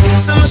sweet.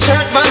 Some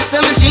shirt back,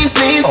 some jeans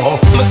neat.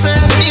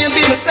 Myself,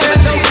 baby, myself,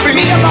 don't free.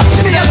 Me never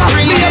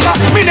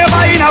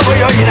in a way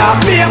you're in a.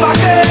 Me never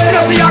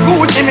don't see a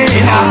Gucci me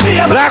in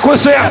a. Like we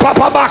say,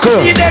 Papa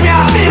Bacchus.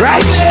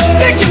 Right?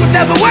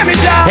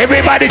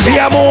 Everybody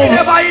fear move. Me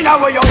never in a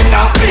way you're in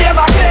a. Me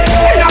never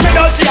in a me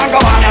don't see a go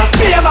on a.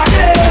 Me never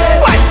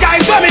white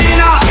guys for me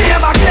in a. Me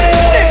never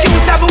the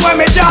cute seven when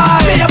me joy.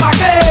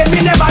 Me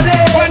never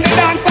when the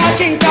dancehall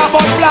king talk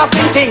about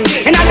blasting thing.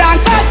 In a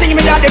dancehall thing,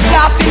 me got the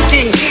blasting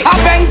king. I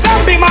bend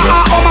and be my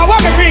heart on my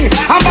what me bring.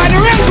 And by the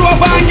Range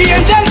Rover and the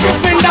angel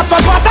Crispin. That's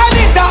what I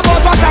did talk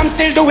about what I'm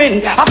still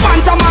doing. A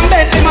Phantom and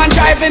Bentley man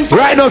driving.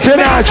 Right now, if you're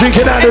not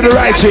drinking out of the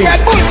right thing,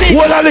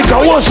 what a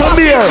liquor, what's some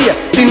beer?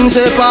 Him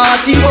say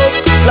party up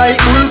like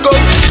Hulk up.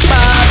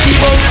 Party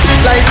up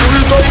like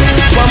Hulk up.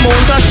 One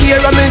mount a share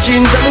of me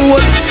jeans them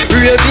hold.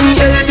 Raving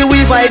healthy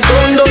we vibe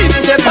down down. Him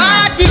say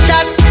party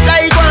shot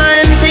like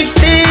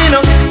 116.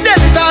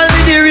 Them call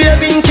me the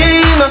raving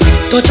king.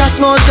 Touch a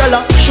small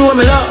girl, show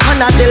me love,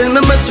 and I tell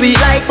me my sweet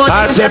like for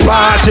I say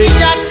party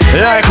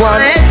like one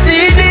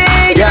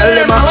STD. Girl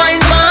them a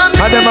wine for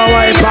me. And them a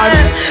wine for me.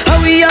 How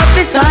we have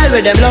the style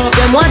with them love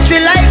them watch we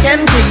like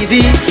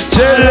MTV.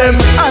 Tell them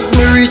as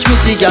me reach me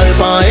see girl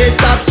pan head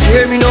top.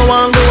 Swear me no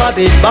want go a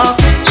bit back.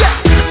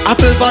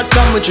 Apple vodka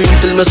me drink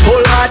till me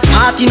skull hot.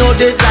 Party no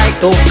dead like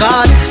tough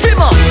card.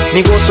 Simmer, me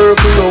go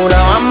circle round a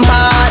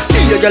rampart.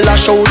 Me a girl a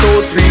shout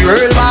out free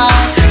real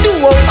boss. Do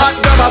out hot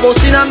grab a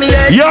bus inna me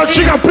head. Yo,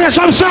 chicken, play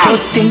some song.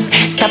 First thing,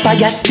 stop a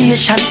gas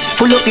station.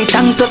 Full up the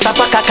tank to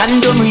stop a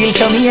condom real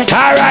Jamaica.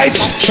 Alright.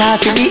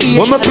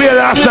 When me play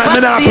last night,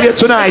 me not play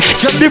tonight.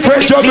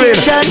 Different juggling.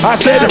 I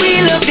said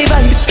we love the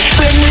vibes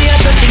when we are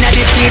touching at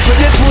the street with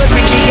the four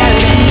pretty girl.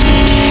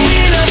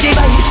 We love the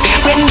vibes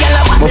when girl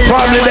a my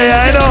family there,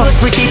 I know.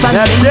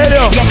 That's it,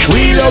 yo.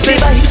 We love the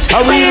vibes.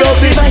 We love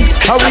the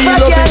vibes. We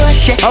love the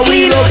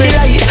we love the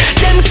ride.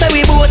 Them say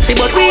we bossy,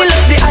 but we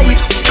love the hype.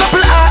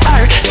 Couple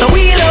RR, so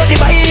we love the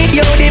vibe.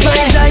 Yo, the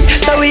vibe right.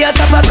 So we a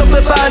stop a couple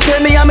party.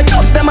 Me and me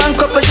touch them and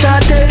couple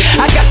shot.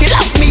 I got it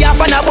lock me off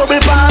and a bubble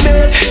for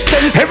me.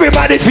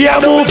 Everybody fear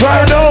move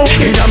right now.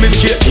 And I'm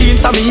straight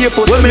jeans and me here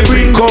for when me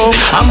bring come.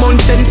 I'm on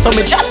 10, so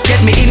me just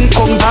get me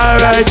income.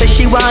 Alright. Say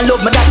she want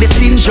love, me got the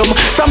syndrome.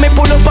 From me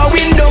pull up a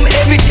window,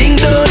 everything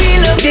do.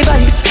 We love the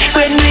vibes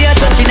when we are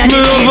touching and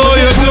me love how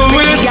you do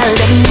it.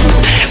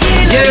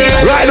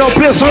 Yeah. Right now,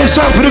 play some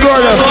song for the girl.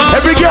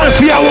 Every girl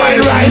fear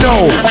wine right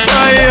now.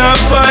 Fire,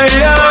 fire,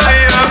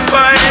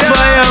 fire,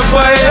 fire,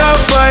 fire,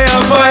 fire,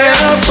 fire,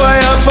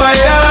 fire,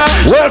 fire.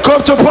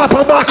 Welcome to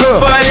Papa Bacchus.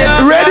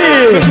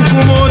 Ready?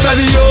 Come out of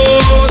the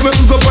house, me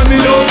hook up on the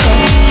house.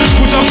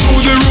 Put her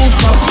through the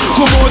rooftop.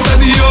 Come out of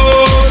the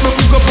house, me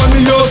hook up on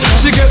the house.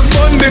 She get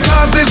fun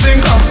because they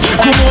sing up.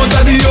 Come out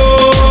of the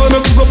house, me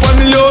hook up on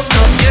the house.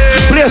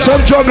 Play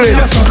some juggling.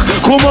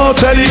 Come out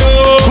of the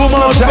house, come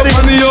out of the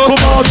house,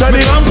 come out of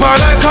the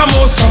house. Like a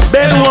mouse.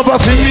 Bend over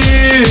for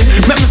me.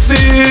 Let me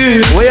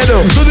see. What you do?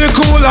 Do the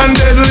cool and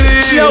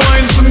deadly. She a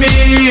wine for me,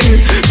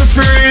 for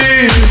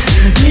free.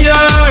 Yeah,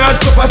 I got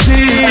cup of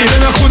tea.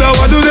 Then I coulda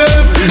what do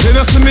them. Then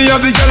I see me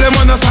have the girl them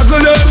and I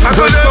suckle them.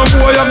 When some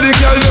boy have the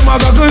girl them I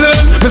goggle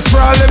them. Me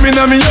sprawl them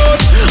inna me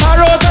house. I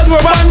wrote that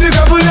word and the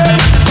couple them.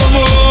 Come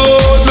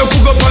on, look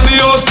cook up on the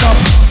house top.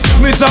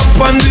 Me chop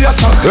on the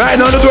sock. Right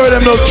now the girl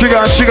them look trigger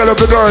and trigger up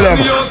the girl them.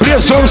 Play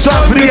some song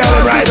for the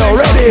girl right now.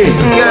 Ready?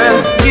 Girl,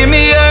 give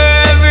me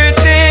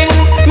everything.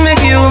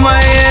 Make you my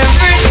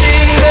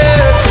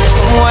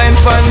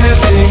on the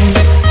thing.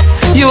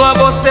 You a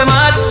bust them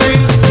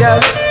heartstring, girl.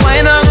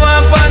 Why not go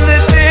up on the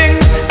thing?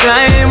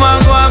 Climb and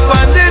go up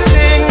on the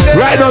thing.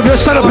 Right now, if you're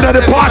standing up in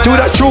the party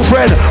with a true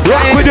friend,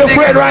 rock with your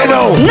friend right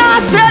now. No,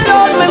 sell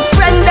out my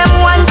friend, them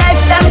one day,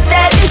 them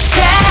say the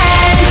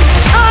same.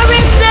 Or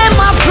if them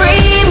a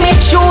pre me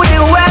through the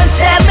world,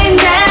 say me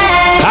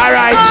name.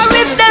 Alright. Or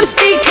if them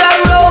stick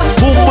around,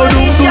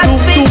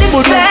 just be the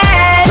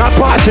fan. That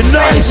party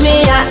nice.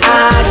 Me I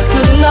ask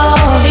to know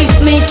if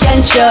me can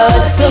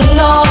trust to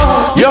know.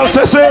 Yo,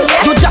 Sissy.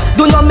 You just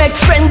do not make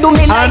friend, do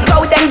me like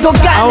how them do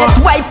garnet.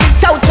 Wipe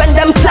it out when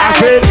them plan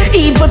it.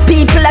 Evil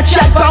people a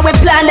chat for we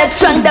planet.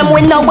 From them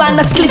we no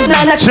wanna split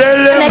line a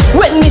planet.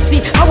 When me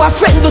see our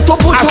friend do to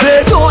put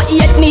you, don't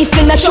hate me if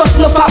you not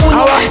trust no for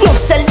uno. No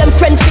sell them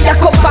friend for your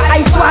cup of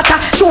ice water.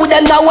 Show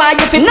them now why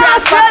you feel not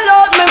sell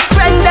out my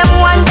friend, them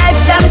one life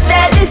them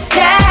say the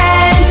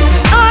same.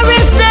 Or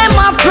if them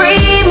a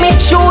pre me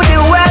through the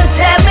world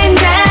say me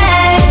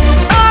name.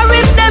 Or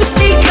if them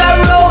stick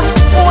around,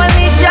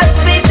 only just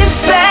be the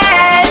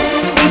fan.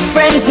 The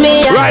friends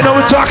me right now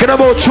we're talking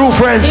about true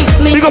friends.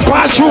 Big up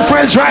our true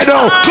friends right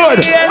now.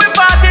 Good. We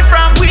party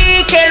from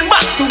weekend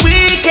back to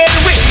weekend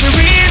with the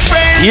real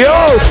friends. Yo,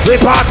 we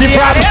party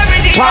from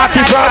holiday back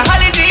to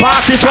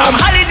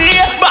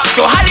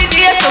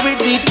holiday. So we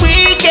beat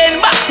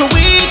weekend back to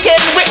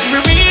weekend with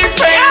the real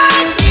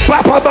friends.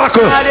 Papa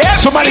Buckle.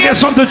 Somebody get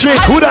something to drink.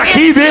 Who that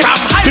keep it?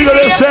 Figure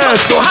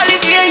themselves. To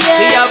holiday, yeah.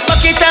 We have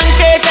bucket and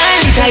cake and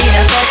liquor in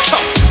a cup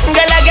shop.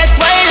 Girl, I get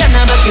wild and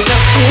I bucket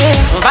up.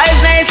 Vibe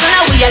nice and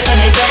now we are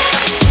turn it up.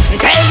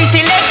 Tell the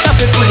selector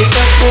to pull it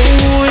up.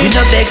 We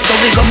no beg, so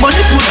we got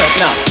money pull up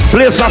now.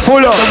 Place are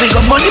full up. So we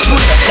got money pull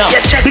up now.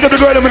 Pick up the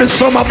girl with the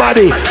summer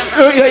body.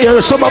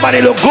 Your summer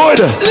body look good.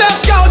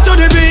 Let's go to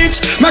the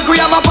beach. Make we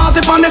have a party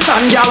on the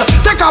sand, girl.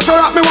 Take off your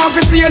rock, me want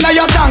to see you now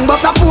your tongue.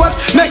 But suppose,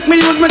 make me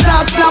use my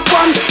touch, snap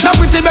one. Now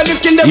pretty belly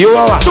skin, you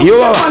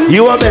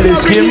are belly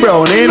skin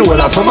brown, ain't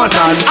well a summer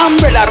tan.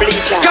 Umbrella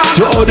bleacher.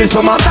 To all the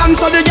summer tan.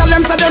 So the girl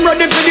them say them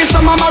ready for the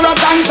summer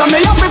marathon. So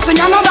me have to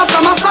sing another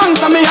summer song.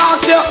 So me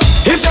ask you,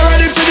 if you're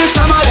ready for the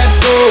summer, let's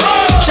go.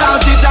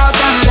 Shout it out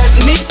and let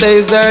me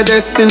says our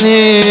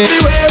destiny.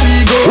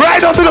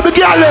 Right up, pick up the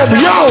girl them,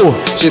 yo.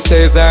 She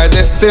says our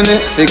destiny.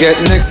 She get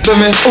next to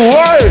me.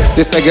 Why?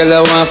 This a girl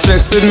I want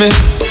flex with me,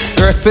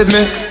 rest with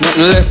me,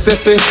 nothing less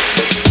sissy.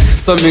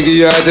 So me give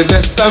you the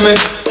best of me.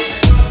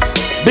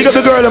 Big up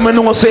the girl them,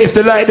 know say if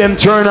the light them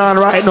turn on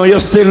right now, you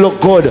still look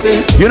good.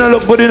 You don't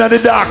look good in the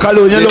dark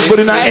alone, you look good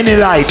in any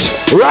light.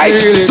 Right?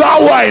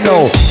 So why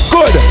now?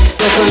 Good.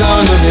 Settle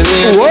down on the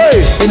lane. Why?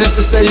 You know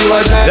to say you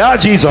are that. Yeah,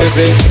 Jesus.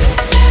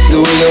 The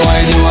way you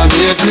whine, you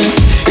amaze me.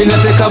 You know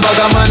take a bag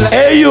of man like.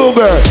 Hey you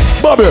girl,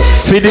 bubble,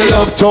 feed the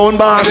uptown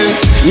boss.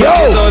 Yo.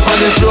 Get out on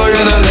the floor,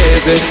 you're not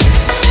lazy.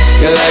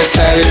 Your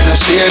lifestyle is not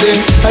shady.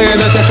 And you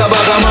know take a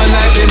bag of man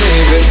like the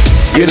Navy.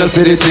 You don't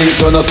see the thing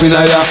turn up in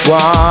a ya.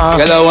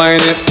 Wow. Girl, I whine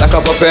it like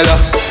a propeller.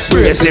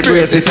 Brace it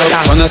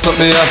up. Wanna stop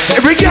me up.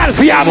 Every girl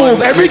for your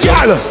move, every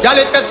girl. Girl,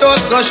 if your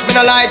toes touch, me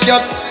no like you.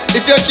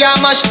 If you can't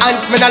mash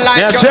hands, me no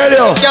like you. Tell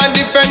you. You can't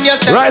defend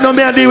yourself. Right now,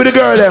 me and deal with the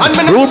girl them.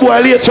 Rude boy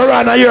later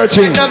on a year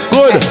thing.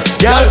 Good.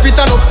 Girl, fit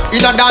on up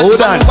in a dance. Hold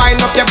on. Wind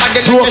up your body,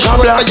 so make you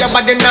show so your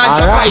body not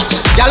your right.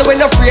 Girl,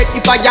 when afraid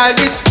if I girl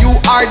this, you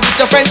are this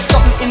your friend.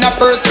 Something in a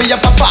purse for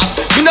your papa.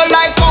 You no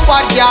like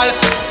coward, girl.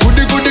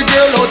 Goody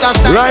girl out of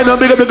style. Right now,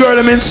 big up the girl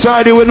them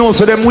inside. You will know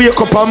so them wake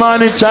up a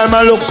morning time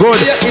and look good.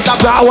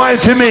 Start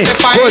wine for me.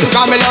 Good.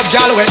 Come love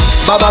girl with.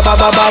 Ba ba ba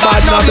ba ba ba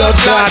no blood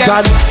clot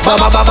and ba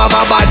ba ba ba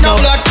ba ba no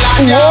blood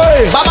clot. Whoa.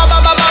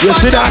 You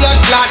see that?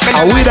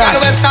 Are we that?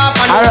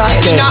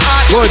 Alright then.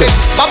 Good.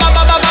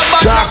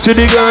 Talk to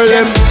the girl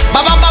them.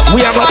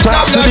 We have a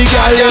talk to the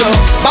girl them.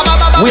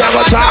 We have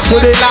a talk to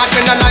the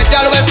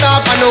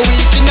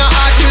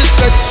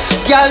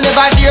girl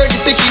never dare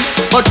this king,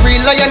 but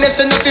real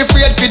lioness enough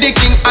afraid for the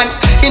king. And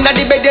inna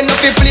the bed enough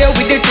to play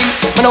with the thing.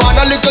 Man, I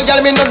want a little girl,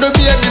 me not do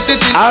baby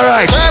sitting.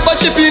 Alright.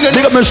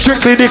 Big up my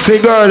strictly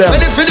dickly girl them.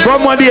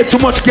 From one day too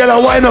much girl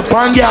and wine up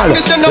on girl.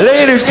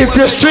 Ladies, if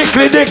you're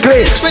strictly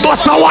dickly,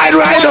 bust a wine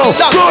right now.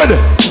 Good.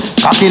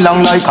 Cocky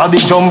long like a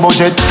big jumbo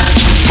jet.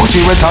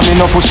 Pussy wet and me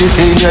no push it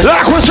in yet.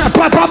 Like what's that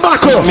Papa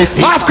Buckle?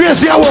 Half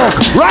crazy at work,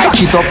 right?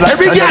 Up like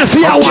every girl for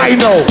your wine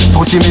now.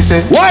 Pussy me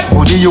say, what?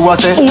 Booty you a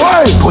say,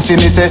 why? Pussy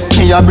me say,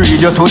 me a breed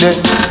you today.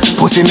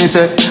 Pussy me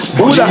say,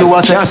 booty you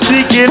a say,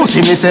 pussy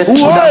me say,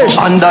 why?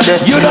 Under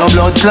there, you no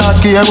blood clot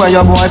care where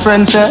your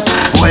boyfriend say.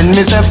 When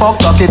me say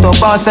fuck, cock it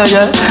up and say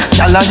yeah.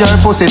 Tell her your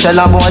pussy, tell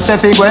her boy say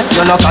fig way.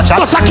 You no catch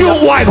up. What's a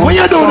cute wine? What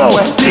you do now?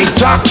 Tick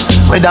tock.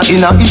 Whether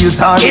in a heels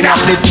or in a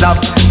flip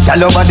flop. Tell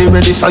your body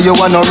ready so you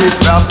wanna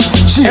riff raff.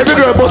 Every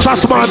girl bust a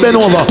small bend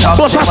over.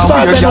 Bust a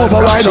small bend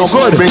over right now.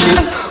 Good.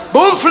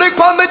 Boom flick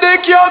on me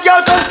dick, yo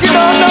girl come skin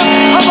on now.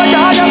 Have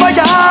a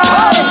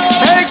yard.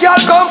 Hey girl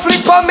come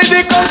flick on me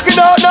dick, come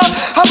skin on now.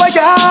 Have a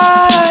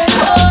yard.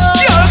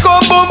 Girl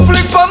come boom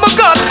flick on my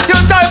cock. Your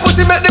tight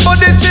pussy make the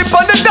body chip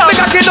on the top. Make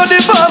a kid on the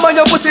farm and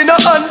your pussy no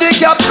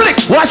handicap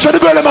flicks. Watch for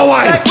the girl in my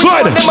wine.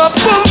 Good. Them a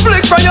boom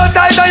flick from your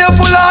tight and you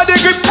full of the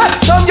grip.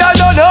 Some girl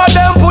don't know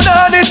them put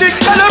on the sick.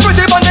 Girl you pretty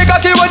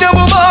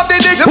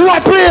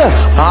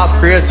half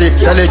crazy.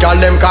 Tell the girl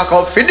them cock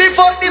up. For the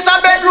fuck, this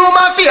a bedroom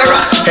affair.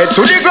 Head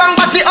to the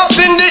ground, body up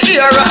in the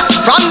air.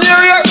 From the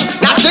rear,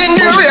 not in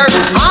the rear.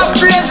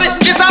 Half crazy,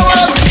 this a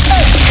world.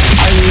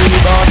 I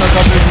born as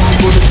a bedroom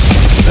bully.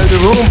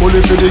 Bedroom bully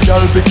for the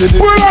girl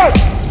bikini. Pull up!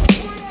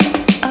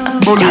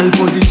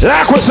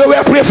 Like we say, we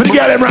are playing for the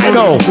girl them right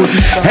now.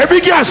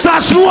 Every girl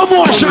start slow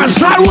motion,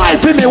 start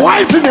wifing me,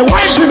 wifing me,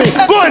 wifing me.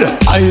 Good.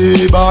 I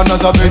born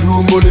as a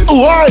bedroom bully.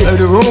 Why?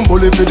 Bedroom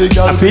bully for the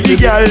girl. For the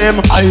girl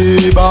them. I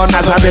born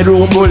as a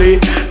bedroom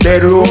bully.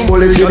 Bedroom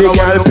bully for the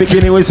girl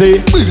picking it, we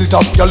say. Built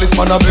up girl is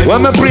man a bedroom.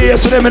 When me play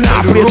to them and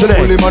I play to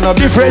them.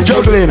 Different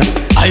juggling.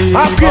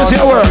 I'm crazy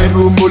at work.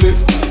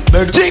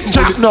 Tick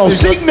tock now,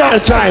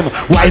 signal time.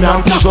 Wine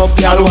and push up,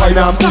 girl, wine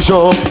and push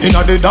up.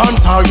 Inna the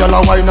dance hall, girl,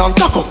 a wine and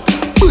cock up.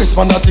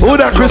 Who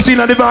that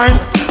Christina Divine?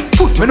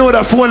 We know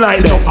that phone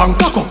like that.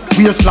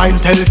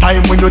 Waistline tell time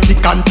when you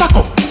tick and tack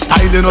up.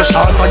 Style in a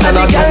shot and girl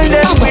a jump.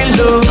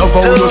 Love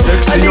how you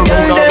sexy, you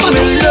round and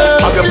fat up.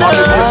 Have your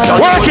body best,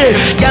 girl. Work it.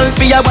 Girl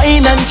for your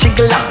wine and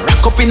jiggle and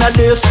rock up in a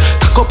this.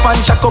 Cock up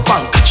and jack up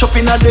and catch up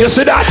in a this. You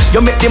see that?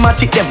 You make them a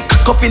tick them.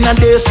 Cock up in a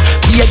this.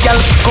 Be a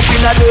girl cock up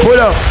in a this.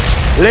 Hold up.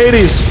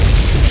 Ladies,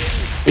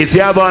 if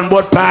you have on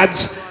butt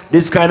pads,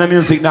 this kind of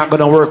music not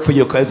gonna work for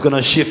you because it's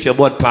gonna shift your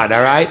butt pad,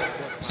 alright?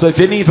 So if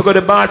you need to go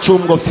to the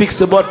bathroom, go fix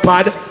the butt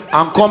pad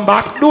and come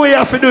back, do what you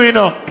have to do, you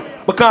know.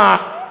 Because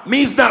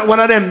me is not one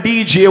of them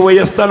DJ where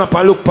you stand up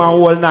and look for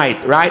all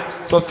night, right?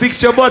 So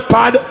fix your butt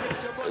pad,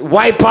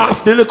 wipe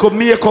off the little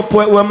makeup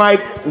where we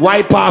might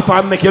wipe off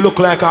and make you look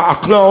like a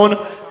clown,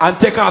 and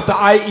take off the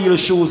high heel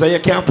shoes and you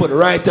can't put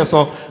right there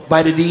so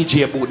by the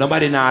DJ booth.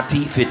 Nobody not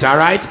teeth it,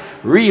 alright?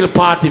 Real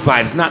party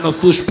vibes, not no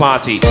stush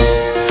party.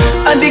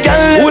 And the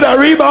girl who the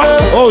Reba?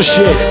 Oh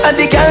shit. And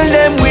the girl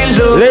them will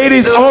love.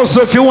 Ladies,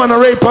 also if you wanna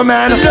rape a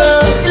man,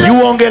 you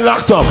won't get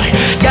locked up.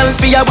 Girl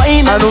for your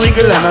wine and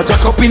wiggle and a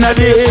jack up in a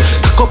this.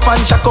 Cock up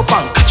and jack up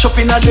and catch up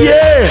in a this.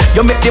 Yeah.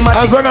 You make them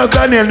as long as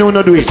Daniel know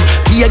no do it.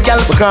 Be a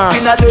girl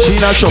in a this. She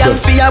not trouble. Girl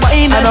for your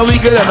wine and a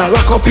wiggle and a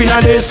rock up in a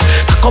this.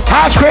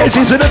 Half crazy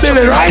in the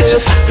building, right?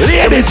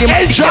 Ladies,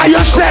 enjoy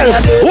yourself.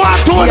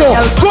 What to do?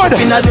 Good.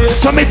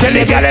 So me tell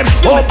you girl them.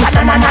 Oh,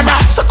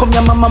 so come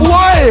your mama.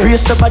 Why?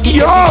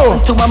 Yo.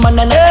 To a man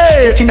and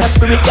hey. In a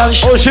spirit, girl,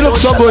 oh, she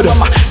looks so good.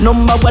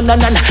 Number one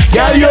and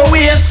girl, your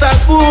waist so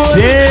cool.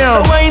 Damn. So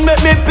why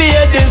make me pay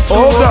this?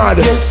 Oh God.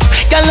 Yes,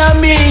 girl,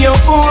 I'm me your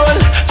fool.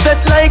 Set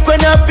like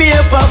when a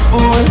paper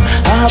fool.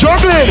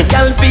 Juggling.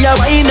 Girl, for your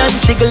wine and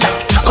jiggle.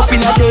 Up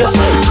in a this,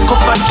 cup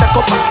and check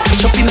up,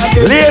 up in a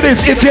this.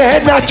 Ladies, if your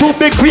head not too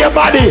big for your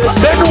body,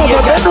 bend over,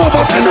 bend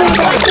over, bend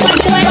over.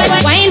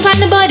 Wine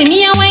from the body,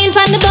 me a wine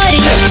from the body.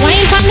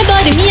 Wine from the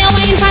body, me a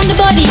wine from the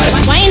body.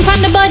 Wine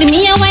from the body,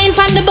 me a wine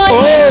from the body.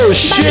 Oh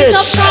shit! Back it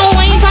up from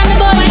wine from the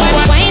body.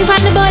 Wine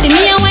from the body,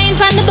 me a wine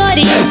from the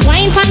body.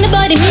 Wine from the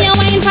body, me a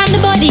wine from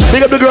the body. Big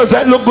up the girls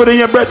that look good and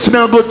your breath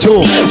smell good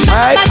too.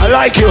 Alright, I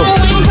like you.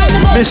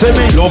 Miss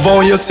me. Love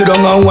how you sit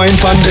down and wine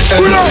from the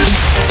head.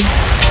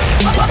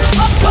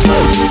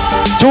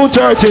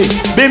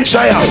 2:30, Bim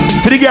Shire,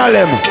 for the girl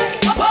them.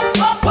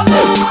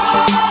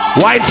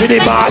 Wine for the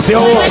boss,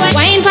 yo.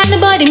 Wine from the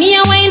body, me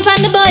a wine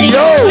from the body.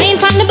 Yo. Wine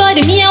from the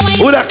body, me a wine.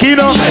 Who that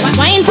Kino?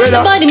 Wine from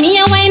the body, me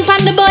a wine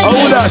from the body.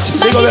 Who that?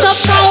 Back it up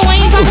from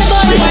wine from the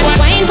body.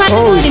 Wine from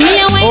the body, me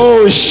a wine.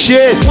 Oh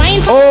shit.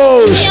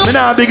 Oh shit. Me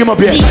now big him up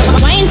here.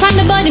 Wine from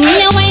the body,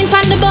 me a wine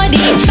from the body.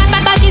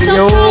 Back it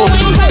up from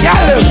wine from the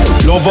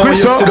body. Love how you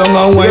sit down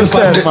and wine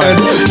from the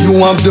head. You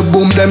have the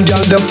boom, them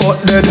gal them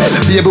fuck dead.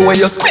 Baby when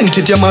you squint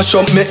it, you mash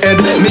up me head.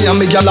 Me and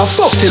me gal a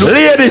fuck till.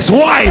 Ladies,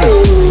 wine.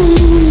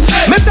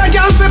 Me say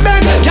gal fi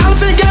beg, gal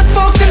fi get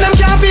fucked and them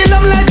can't feel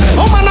them leg.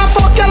 Woman a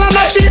fuck gal and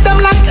a treat them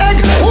like egg.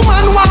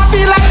 Woman want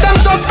feel like them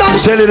just done.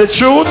 Tell you the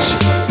truth.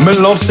 Me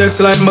love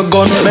sex like my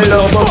gun. Me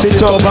love bust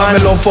it up and me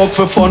love fuck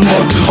for fun.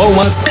 But how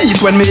one speed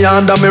when me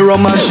under me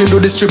rum and she do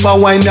the stripper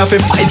wine. Me have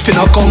to fight fi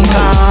no come.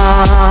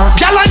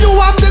 Gal and you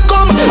have to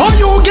come. How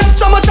you get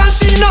so much and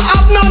she no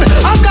have none.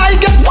 A guy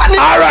get one.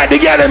 Alright, they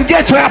get them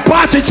get to a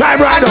party time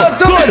right now.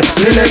 Good.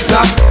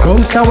 Selector.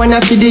 Bouncer when I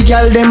see the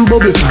gal them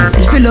bubble pan.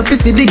 If you love to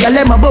see the gal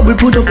them a bubble,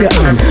 put up your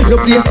hand. You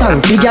play a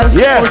song, the gal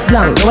post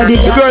blank. The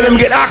girl them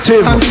get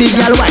active. And the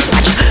gal white.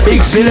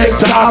 Big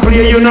selector, I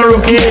play you no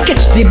rookie.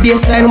 Catch the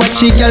baseline, watch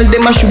the gal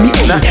them a should be.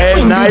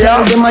 When the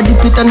gal them a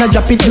dip it and a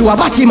drop it, you a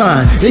batty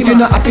man. If you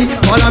not happy,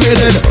 follow me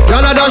then.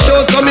 Gal a dash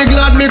out, so me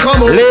glad me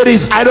come up.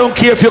 Ladies, I don't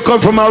care if you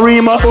come from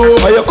Arima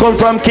or you come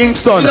from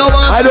Kingston.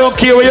 I don't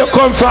care where you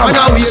come from.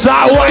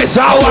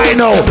 Sawai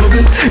now.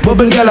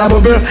 Bubble gal a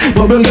bubble,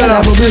 bubble gal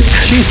a bubble.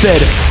 She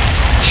said,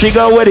 she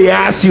got what they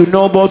ask you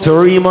know about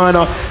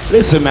Arima.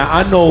 Listen man,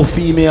 I know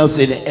females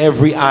in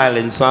every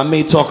island, so I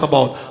may talk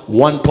about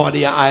one part of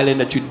your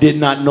island that you did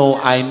not know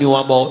I knew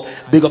about.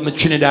 Big up my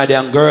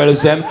Trinidadian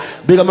girls them.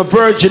 Big up my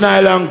Virgin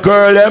Island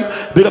girl them.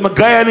 Big up my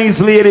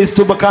Guyanese ladies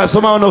too, because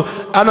somehow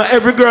I know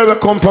every girl that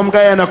come from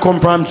Guyana come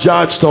from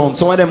Georgetown.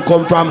 Some of them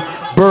come from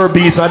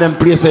Berbice and them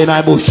places in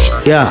the bush.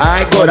 Yeah.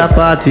 Alright, good. That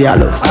party I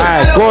love.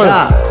 Alright, good.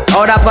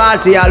 How the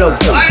party I look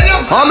so?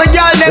 How my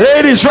girl them?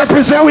 Ladies,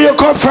 represent where you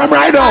come from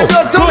right now.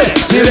 Good.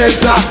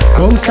 Selector.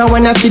 Bounce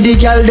when I see the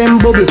girl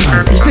them bubble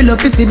pan. If you love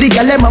to see the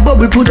girl them a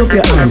bubble, put up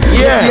your hand.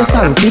 Yeah. Play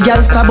song, the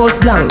girl star bus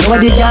blank. Now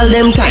the girl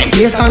them time.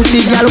 Play song, the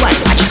girl white.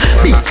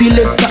 Big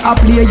selector a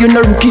play, you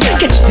no rookie.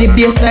 Catch the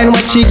baseline,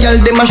 watch the girl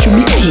them a should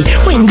be. Hey,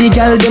 when the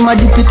girl them a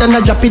dip it and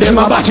a drop it,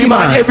 them a batty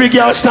man. Every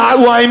girl start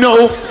wine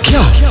now.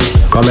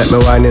 Come at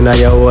me wine in a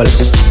your hole.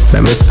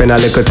 Let me spend a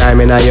little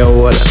time in a your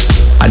hole.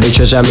 And the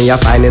treasure me a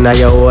find in a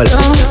your hole.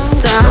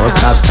 Don't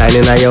stop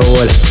signing a your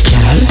hole.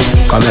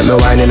 Come at me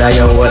wine in a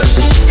your hole.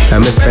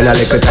 Let me spend a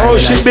little time. Oh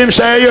shit, Bim,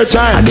 share your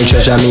time. And the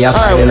treasure me a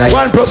find in a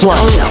your hole. 1 + 1.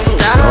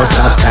 Don't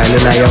stop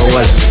signing a your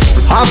hole.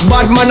 Half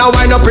bad man a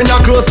wind up in a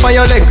clothes for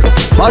your leg.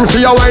 Man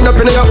for your wind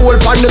up in your hole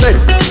pan the bed.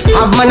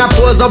 Half man a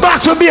pose up. Back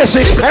to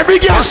basic.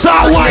 Every girl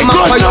start wine.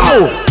 Good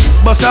now.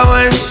 Boss a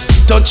wine,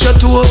 touch your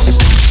toe.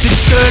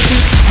 6:30,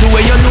 the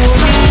way you know.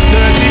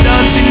 Dirty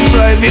dancing,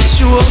 private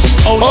show.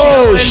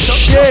 Oh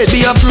shit.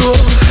 Be a pro.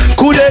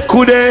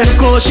 Kude.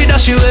 Cause she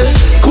dash you away.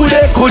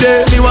 Kude.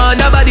 Me want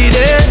a body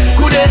there.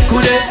 Kude.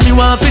 Me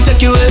want to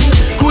take you away.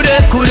 Kude.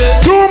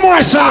 2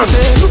 more songs.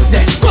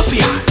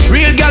 Coffee.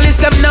 Real girl is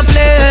them not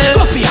play.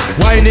 Coffee.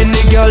 Whining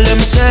the girl them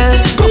say.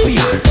 Coffee.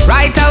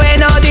 Right away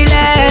no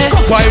delay.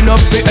 Wine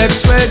up the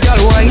X-ray, girl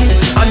wine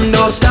and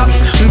don't stop.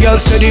 Girl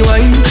steady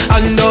wine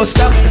and don't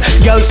stop.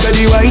 Girl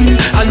steady wine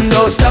and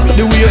don't stop.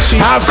 The way she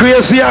have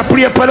Krazy a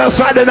play for the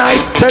Saturday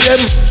night. Tell them.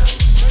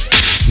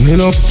 Me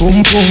no pum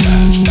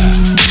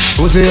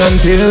pussy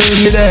until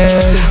me dead.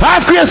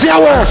 Have Krazy a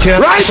work,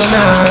 right?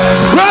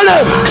 Roll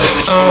them.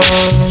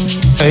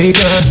 Hey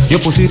girl,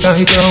 your pussy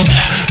tight down.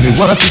 Me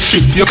want to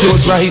strip your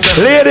clothes right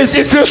now. Ladies,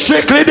 if you're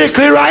strictly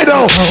dickly right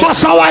now,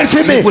 bust a wine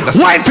for me.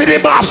 Wine for the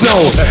boss now.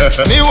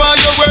 Me want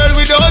your world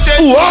without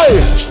it. Why?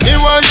 Me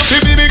want you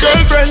to be my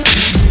girlfriend.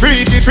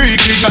 Freaky,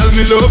 girl,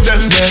 me love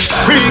them.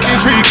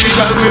 Freaky,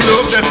 girl, me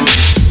love them.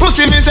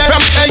 Pussy me say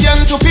from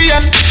AM to PM.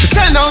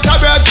 Send out a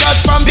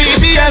broadcast from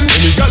BBM.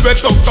 Any girl with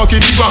some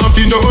talking, you want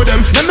to know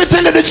them. Let me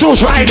tell you the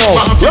truth right now.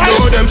 Right?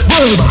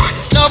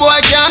 No boy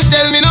can't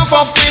tell me no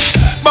fuck me.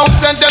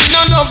 Bounce and them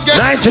no love get.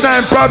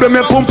 99 problem,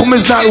 your pum pum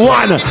is not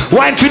one.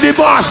 Wine for the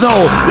boss now.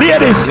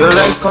 Ladies. Your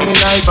eyes coming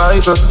like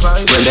Bible.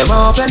 When them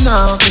open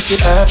up, you see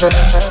heaven.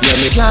 Yeah,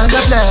 me can't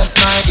bless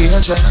my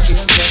angel.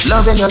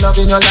 Loving you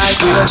like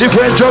real.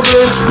 Different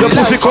juggling, your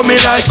pussy coming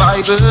like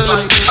Bible.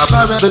 A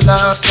parable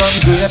of some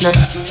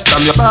greatness.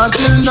 From your ball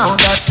till now,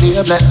 that's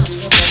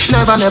stateless.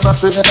 Never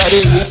afraid that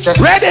it hits them.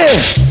 Ready?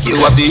 You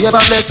have the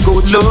ever blessed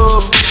good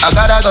love. I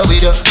gotta go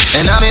with you,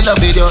 and I'm in the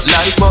video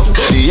like what?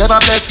 The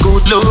ever blessed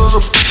good love.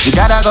 You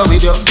gotta go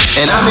with you,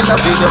 and I'm in the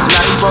video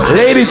like what?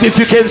 Ladies,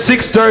 if you can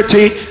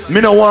 6:30,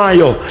 me no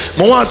want you.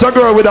 I want a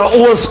girl with a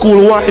old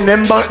school wine.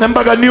 Them bag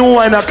a new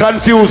wine that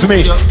confuse me.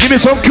 Give me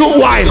some cute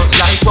wine.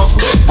 Like what?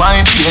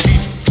 Wine baby.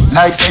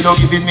 Like say you're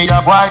giving me a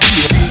wine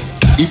baby.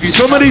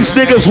 Some of these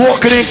niggas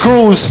walking in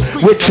crews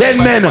with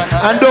 10 men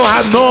and don't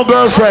have no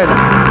girlfriend.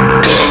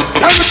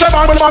 Tell me say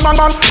man,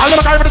 I'll never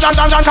cry for the jam,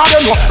 call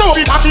them no. So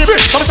we pass it,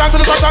 some stand to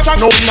the jam,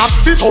 no we not.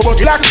 This over,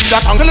 we like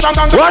that, until the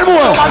jam. One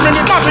more. One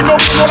minute, nothing, no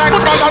like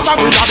good jam,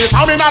 we have this,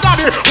 how we not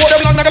daddy. Oh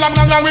them long, we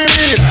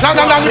need.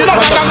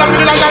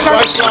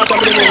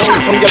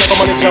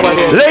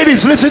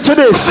 Ladies, listen to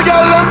this.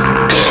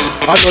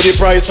 I know the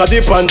price of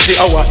the panty,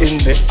 hour in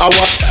the hour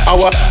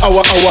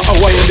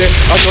in the.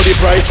 I know the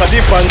price of the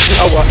panty,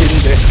 hour in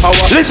the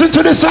hour. Listen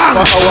to the song.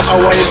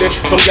 Hour in the.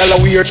 Some gyal a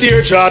wear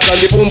tear chart and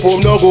the boom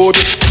no good.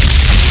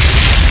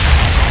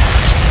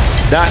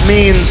 That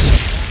means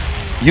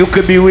you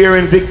could be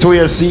wearing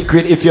Victoria's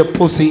Secret. If your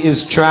pussy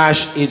is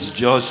trash, it's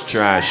just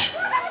trash.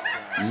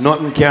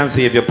 Nothing can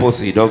save your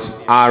pussy.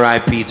 Just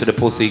RIP to the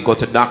pussy. Go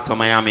to Dr.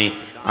 Miami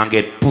and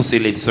get pussy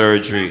lip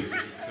surgery,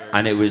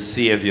 and it will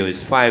save you.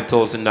 It's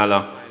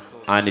 $5,000,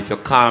 and if you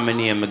call my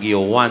name, I give you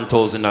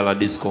 $1,000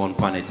 discount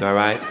on it. All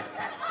right?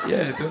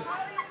 Yeah.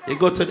 You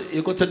go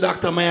to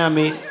Dr.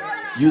 Miami,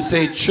 you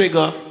say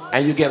trigger,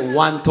 and you get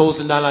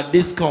 $1,000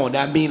 discount.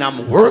 That means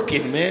I'm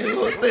working, man. You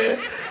know what I'm saying?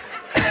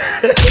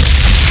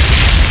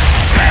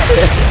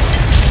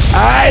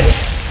 All right.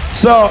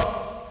 So.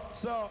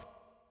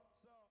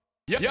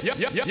 Yo,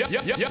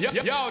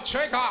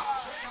 trigger.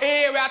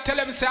 Hey, we are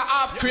telling them say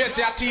half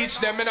Krazy, I teach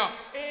them, you know.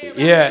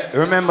 Yeah,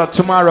 remember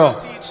tomorrow,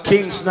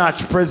 King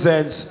Snatch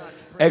presents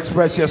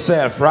Express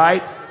Yourself,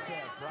 right?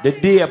 The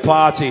day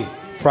party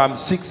from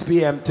 6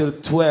 p.m. till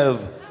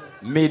 12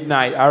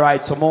 midnight. All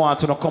right, so I want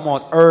to come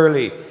out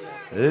early.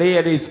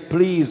 Ladies,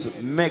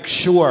 please make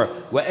sure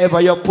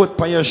wherever you put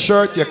on your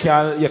shirt, you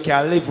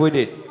can live with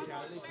it.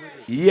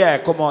 Yeah,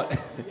 come on.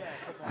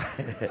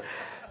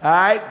 All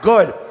right,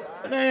 good.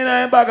 No, you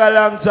know, back a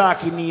long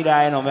talk you need,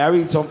 I know. I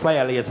read some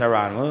flyer later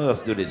on.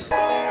 Let's do this.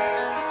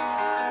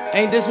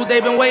 Ain't this what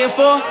they've been waiting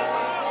for?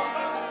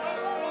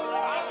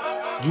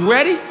 You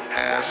ready?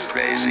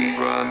 Krazy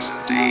runs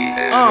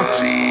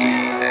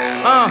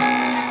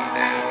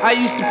I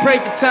used to pray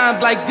for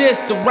times like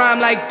this, to rhyme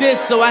like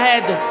this, so I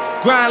had to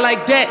Grind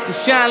like that to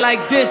shine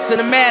like this. In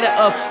a matter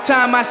of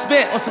time I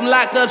spent on some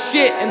locked up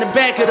shit in the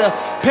back of the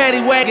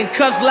paddy wagon,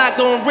 cuffs locked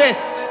on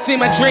wrist. See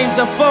my dreams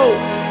unfold,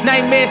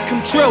 nightmares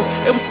come true.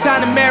 It was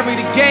time to marry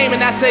the game,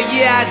 and I said,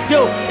 yeah, I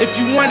do. If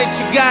you want it,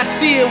 you gotta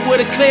see it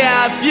with a clear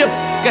eye view.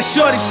 Got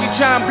shorty, she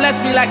tryna bless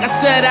me like I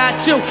said I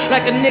chew.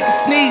 Like a nigga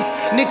sneeze,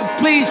 nigga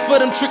please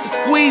for them tricky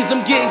squeeze.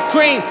 I'm getting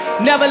cream,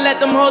 never let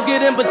them hoes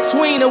get in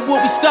between of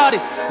what we started.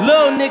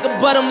 Little nigga,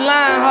 but I'm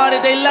lying hearted.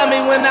 They love me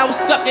when I was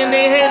stuck and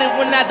they hated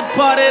when I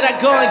departed. I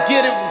go and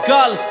get it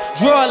regardless.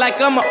 Draw like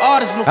I'm an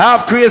artist. No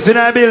half crazy in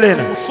that building.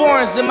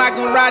 Foreigns in my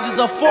garages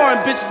are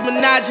foreign bitches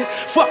menaging.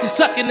 Fucking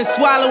sucking and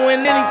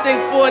swallowing anything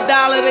for $1.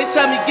 They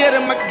tell me get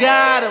him, I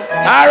got him.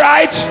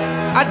 Alright.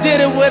 I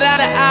did it without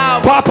an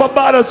album. Pop Up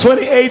Battle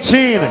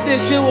 2018.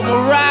 This shit with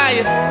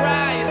Mariah.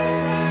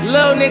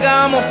 Little nigga,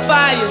 I'm on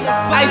fire.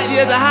 Icy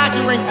as a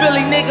hockey ring.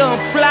 Philly nigga, I'm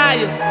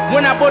flyer.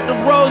 When I bought the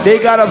rose, they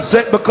got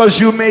upset because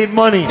you made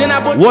money.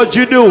 What'd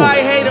you do?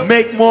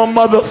 Make more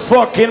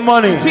motherfucking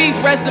money. Peace,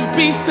 rest in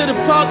peace to the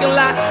parking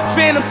lot.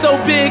 Phantom so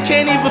big,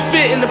 can't even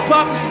fit in the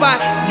parking spot.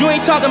 You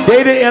ain't talking.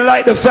 They didn't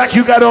like the fact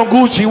you got on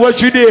Gucci.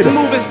 What you did?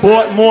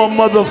 Bought more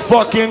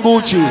motherfucking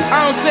Gucci.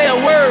 I don't say a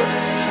word.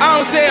 I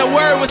don't say a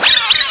word with.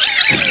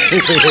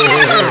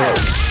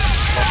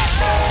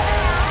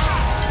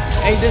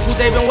 Ain't this what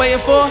they been waiting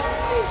for?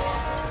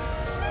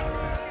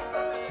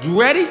 You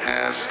ready?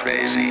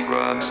 Krazy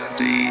runs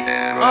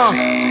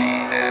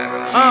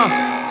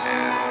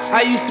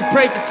I used to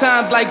pray for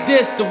times like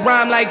this, to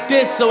rhyme like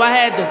this, so I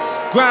had to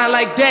grind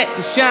like that,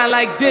 to shine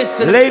like this.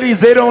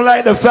 Ladies, they don't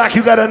like the fact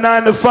you got a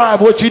 9 to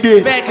 5. What you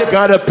did?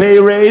 Got a pay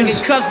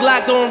raise. Cuffs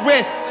locked on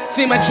wrist.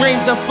 See my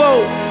dreams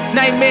unfold.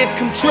 Nightmares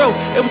come true.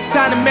 It was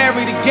time to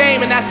marry the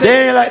game, and I said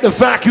they ain't like the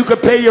fact you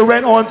could pay your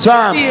rent on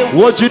time.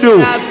 What you do?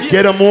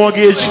 Get a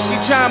mortgage. She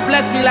tryna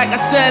bless me like I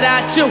said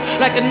I chew.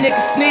 Like a nigga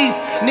sneeze,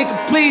 nigga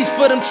please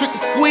for them tricky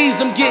squeeze.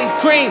 I'm getting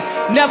cream.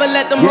 Never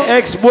let them. Your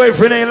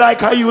ex-boyfriend ain't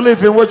like how you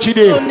living. What you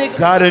did?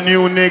 Got a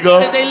new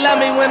nigga. They love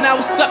me when I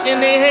was stuck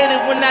and they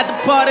hated when I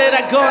departed.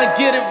 I go and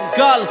get it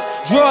regardless.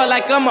 Draw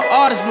like I'm an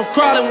artist, no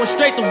crawling, went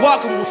straight to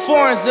walking with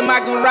foreigns in my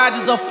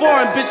garages are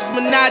foreign bitches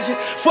menaging,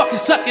 fucking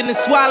sucking and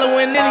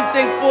swallowing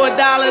anything for $1.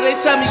 They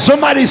tell me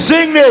somebody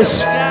sing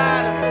this.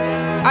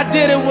 I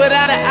did it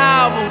without an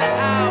album.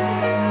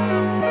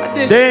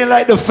 They ain't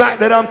like the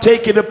fact that I'm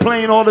taking the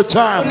plane all the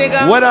time.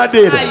 What I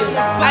did?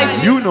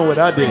 You know what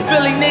I did.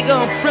 Philly nigga,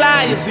 I'm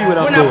flyer. You see what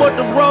I'm doing? When I bought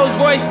the Rolls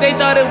Royce, they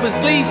thought it was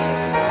lease.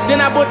 Then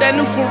I bought that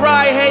new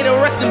Ferrari, hey to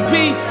rest in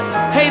peace.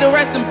 Hey to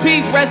rest in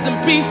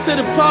peace to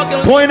the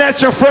parking lot. Point at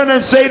your friend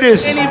and say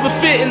this. Ain't even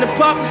fit in the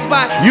parking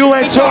spot. You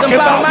ain't talking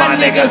about my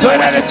niggas, what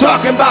are they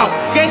talking about?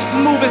 Gangsters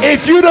moving.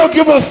 If you don't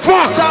give a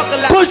fuck,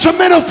 put your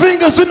middle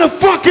fingers in the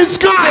fucking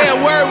sky. Say a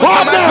word with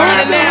my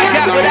grind and now I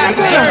got what I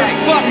deserve.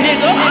 Fuck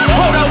nigga,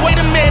 hold up, wait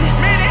a minute.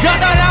 Y'all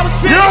thought I was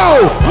finished.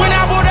 When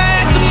I bought the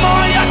Aston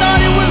Martin, y'all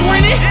thought it was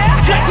winning.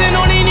 Flexing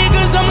on these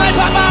niggas, I'm like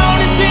Papa on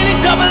the spinach,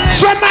 double it.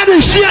 Somebody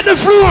share the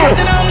floor.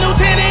 Then I'm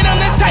lieutenant, I'm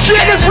the type.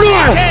 Share the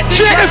floor.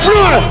 Share the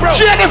floor.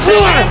 Share the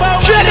floor.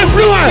 Share the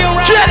floor.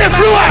 Share the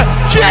floor.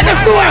 Share the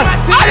floor.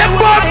 I am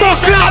bomb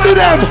cloud to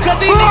them. Cause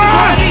these niggas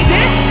want to eat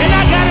it, and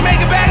I gotta make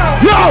it back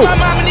home. My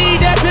mama need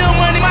that bill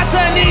money, my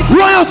son needs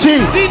royalty.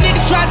 These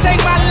niggas try to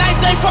take my life,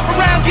 they fuck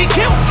around, get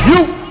killed.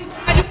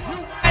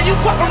 You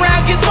fuck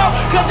around, get smoked.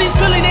 Cause these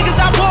Philly niggas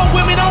I pull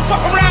with me don't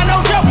fuck around, no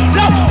joke.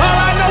 No, all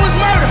I know is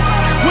murder.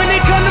 When they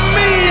come to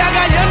me, I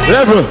got young niggas.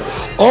 Never.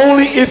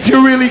 Only if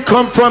you really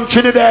come from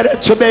Trinidad and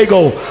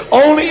Tobago.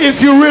 Only if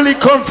you really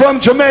come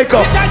from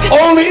Jamaica.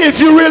 Only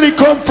if you really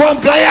come from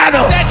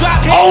Guyana.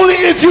 Only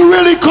if you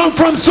really come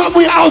from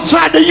somewhere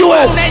outside the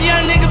U.S.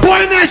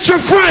 Point at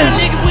your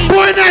friends.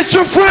 Point at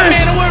your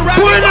friends.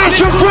 Point at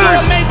your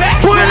friends.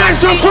 Point at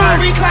your friends.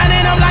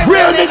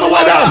 Real nigga,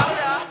 what up?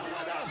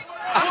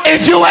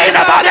 If you ain't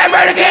about that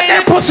murder, get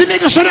that pussy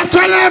nigga, shut up,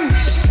 tell them.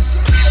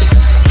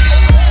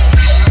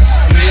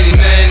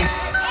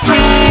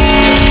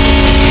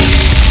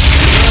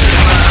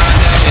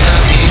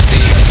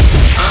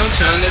 I'm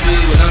trying to be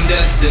what I'm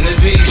destined to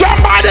be.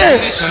 Somebody!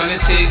 They're trying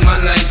to take my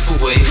life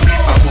away.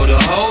 I put a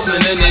hole in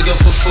a nigga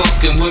for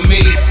fucking with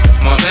me.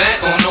 My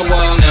back on the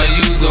wall, now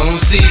you gon'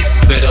 see.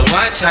 Better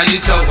watch how you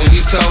talk when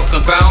you talk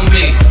about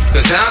me.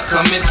 Cause I'll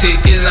come and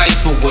take your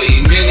life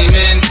away. Many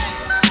men.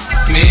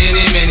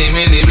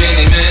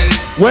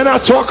 When I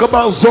talk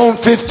about zone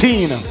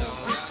 15,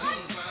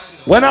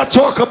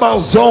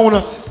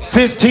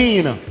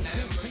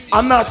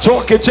 I'm not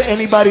talking to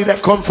anybody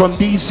that come from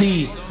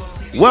DC.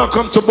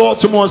 Welcome to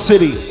Baltimore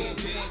City.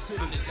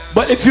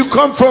 But if you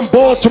come from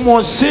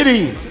Baltimore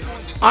City,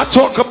 I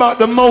talk about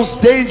the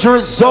most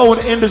dangerous zone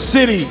in the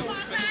city.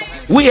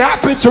 We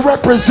happen to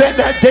represent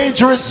that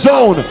dangerous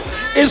zone.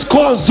 It's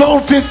called Zone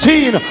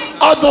 15,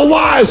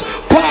 otherwise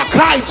Park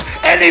Heights.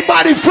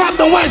 Anybody from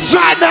the west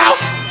side now?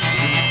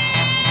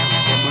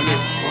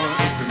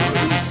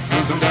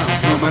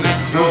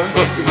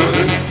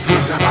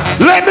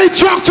 Let me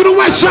talk to the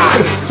west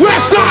side,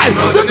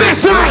 the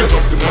best side.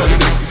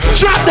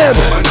 Drop them.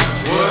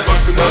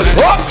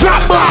 Up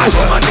top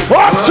boss.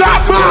 Up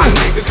top boss.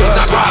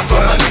 I ride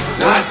for my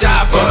niggas, I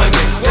die for my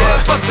niggas.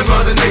 Yeah, fuck them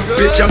other niggas.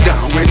 Bitch, I'm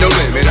down with no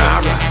limit. I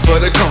ride for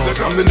the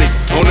cause. I'm the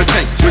nigga on the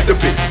tank with the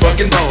big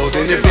fucking balls.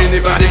 And if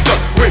anybody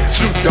fuck with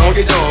Snoop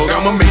Doggy Dogg,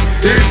 I'ma make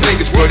his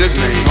niggas put his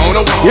name on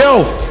the wall.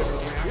 Yo,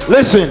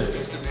 listen,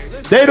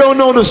 they don't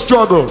know the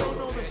struggle.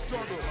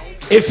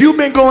 If you've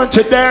been going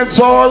to dance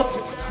hall,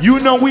 you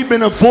know we've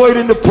been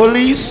avoiding the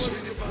police.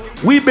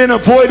 We've been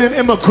avoiding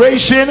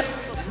immigration.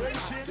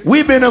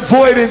 We've been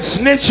avoiding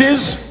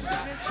snitches.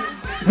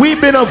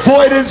 We've been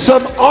avoiding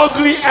some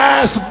ugly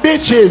ass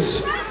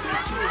bitches.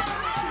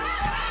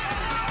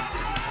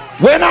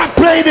 When I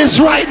play this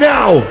right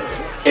now,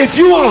 if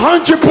you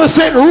 100%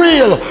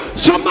 real,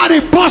 somebody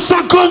bust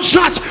a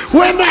gunshot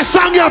when that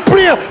song you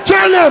play,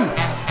 tell them.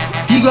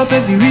 Dig up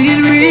every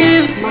real.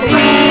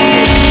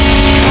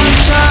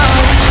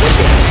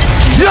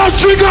 Yo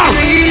trigger,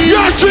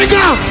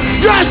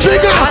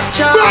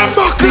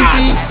 Bumbo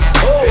class.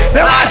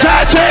 They want to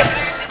touch it.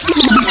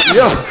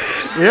 Yo.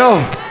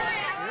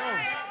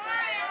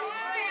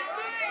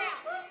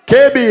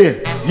 KB,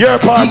 your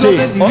party.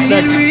 Up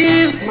next.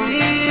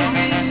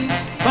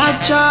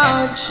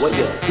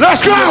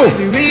 Let's go.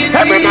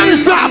 Everybody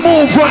start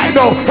move right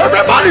now.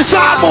 Everybody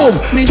start move.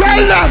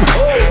 Tell them.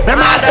 They're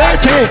not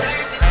dirty.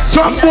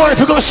 Some boy if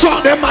you go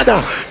suck them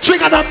mother.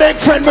 Trigger the big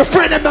friend, my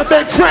friend and my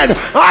big friend.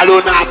 I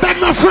do not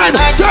beg my friend.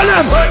 Tell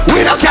them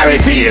we don't carry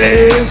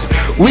feelings.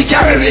 We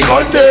carry me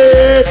gun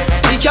them.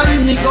 We carry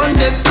me gun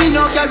them. We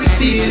don't carry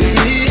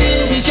feelings.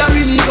 We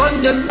carry me gun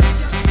them.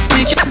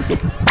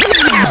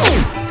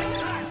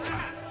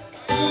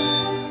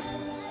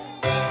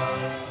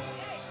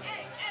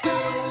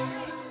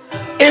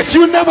 If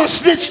you never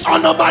snitched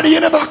on nobody, you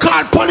never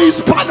called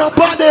police on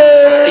nobody.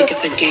 Think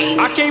it's a game.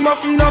 I came up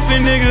from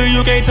nothing, nigga.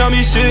 You can't tell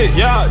me shit.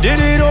 Yeah, did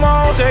it on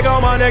my own. Take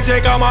out my neck,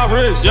 take out my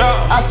wrist.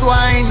 Yeah. I swear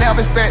I ain't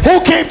never spent. Who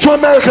came to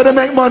America to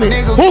make money?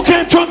 Nigga, who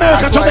came to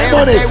America to make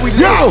money?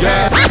 Yo.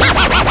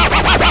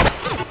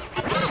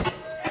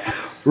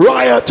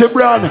 Riot to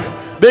Brown.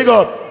 Big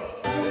up.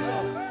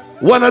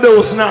 One of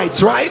those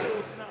nights, right?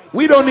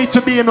 We don't need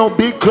to be in no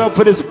big club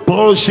for this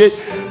bullshit.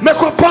 Make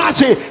a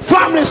party,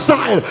 family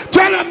style.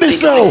 Tell them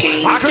this now.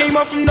 I came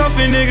up from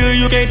nothing, nigga.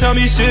 You can't tell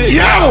me shit.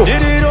 Yo!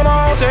 Did it on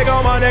my own. Take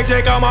out my neck,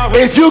 take out my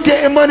wrist. If you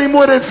getting money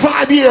more than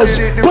 5 years,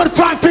 put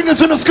 5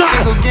 fingers in the sky.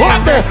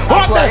 Up there.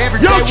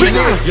 Yo,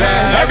 trigger.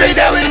 Yeah. Every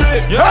day we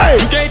lit. Yeah. Hey.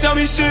 You can't tell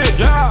me shit.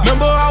 Yeah.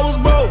 Remember I was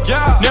broke.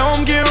 Yeah. Now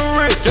I'm getting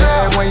rich.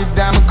 Yeah. When you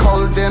diamond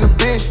colder than a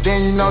bitch,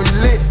 then you know you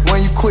lit.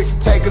 When you quit,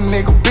 take a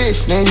nigga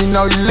bitch, then you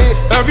know you lit.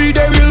 Every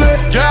day we lit.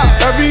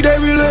 Yeah. Every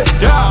day we lit.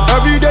 Yeah.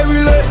 Every day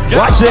we lit.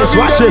 Yeah. Watch this.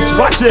 Watch this.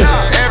 Watch this.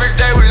 Every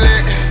day we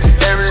lit.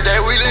 Every day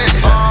we lit.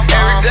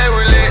 Every day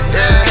we lit.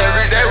 Yeah.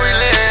 Every day we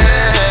lit.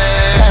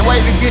 Can't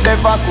wait to get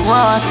that vodka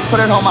run. Put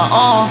it on my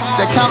arm.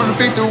 Just counted the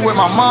 50 with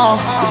my mom.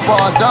 The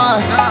ball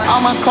done. All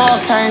my car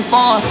came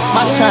from.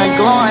 My chain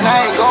glowing.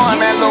 I ain't going,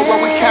 man. Look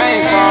where we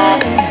came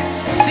from.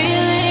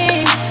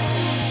 Feelings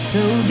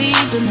so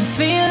deep in the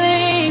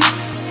feelings.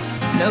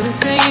 Notice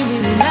they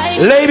really like.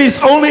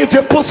 Ladies, only if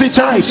your pussy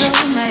tight.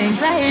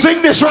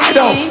 Sing this right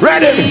now.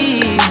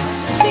 Ready?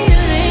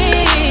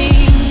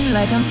 Feeling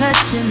like I'm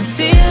touching the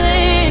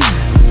ceiling.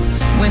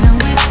 When I'm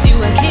with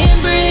you, I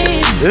can't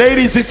breathe.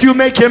 Ladies, if you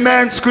make your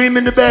man scream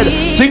in the bed,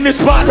 sing this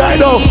part right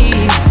now.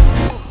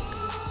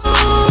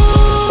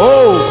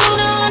 Oh.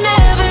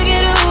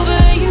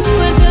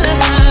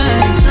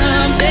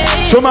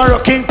 Tomorrow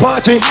King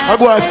Party, I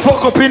go and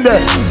fuck up in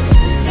there.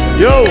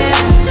 Yo.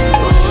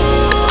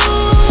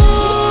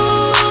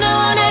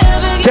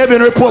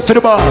 Kevin, report to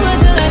the bar.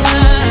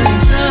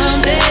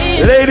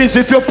 Ladies,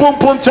 if you're pum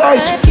pum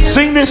tight,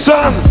 sing this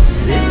song.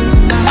 Listen to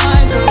my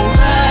heart go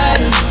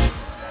wild.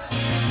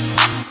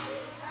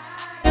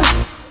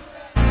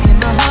 Can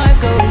my heart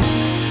go?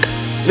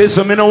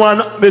 Listen, me no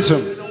want,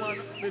 listen.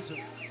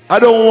 I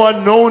don't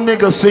want no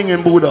nigga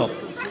singing Buddha.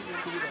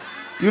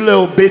 You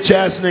little bitch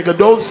ass nigga,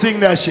 don't sing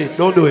that shit.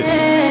 Don't do it.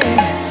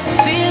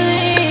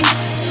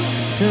 Feelings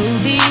so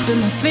deep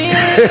in my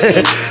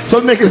feelings.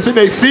 Some niggas in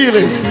their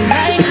feelings.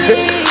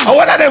 I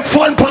want them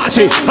fun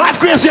party. Life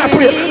crazy I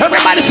play.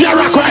 Everybody feel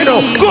rock right now.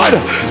 Good.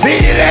 See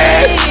it.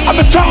 I'm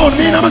a town,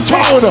 man. I'm a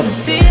town.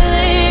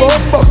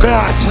 Bumbo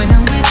clot.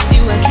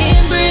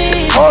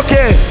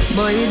 Okay.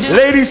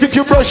 Ladies, if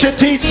you brush your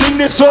teeth, sing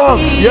this song.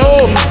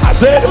 Yo, I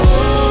said.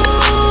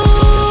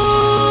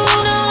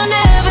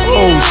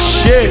 Oh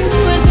shit.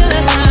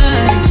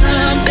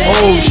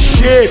 Oh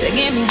shit.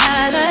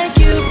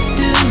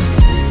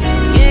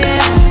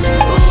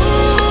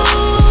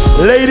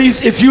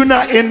 Ladies, if you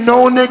not in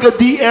no nigga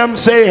DM,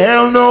 say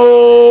hell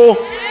no.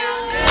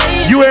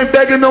 You ain't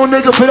begging no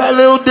nigga for that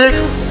little dick.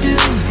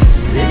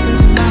 Listen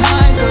to my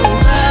heart go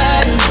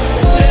wild.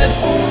 Boot up,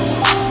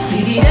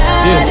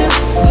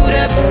 boot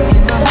up,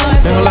 in my heart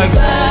go wild.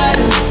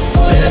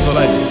 Boot up,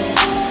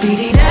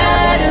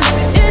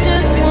 it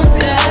just won't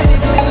stop.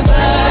 It goes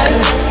wild.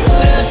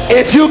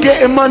 If you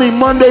getting money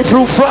Monday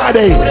through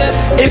Friday,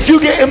 if you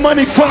getting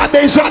money 5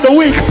 days out the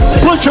week,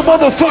 put your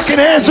motherfucking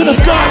hands in the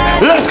sky.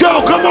 Let's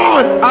go, come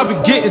on. I be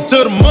getting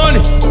to the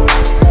money.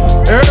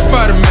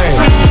 Everybody, man.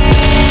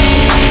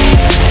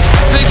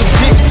 Think I'm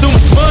getting too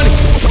much money.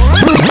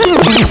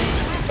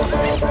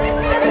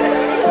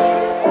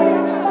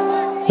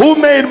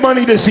 Who made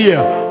money this year?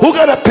 Who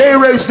got a pay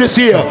raise this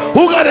year?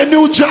 Who got a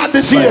new job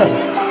this year?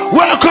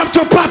 Welcome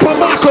to Papa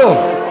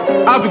Marco.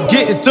 I be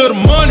getting to the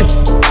money.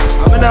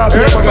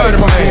 Everybody,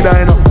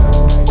 man.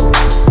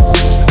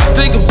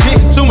 Think I'm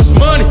getting too much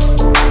money.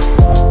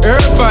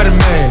 Everybody,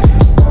 man.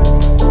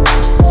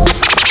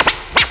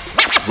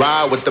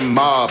 Ride with the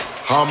mob,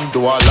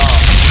 hamdulillah.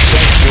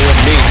 Check you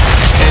and me.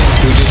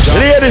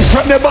 Ladies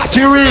from the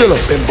body real.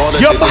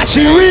 Your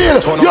body real.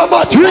 Your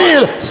body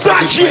real.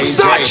 Start cheap,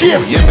 start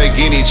cheap.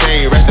 Yamagini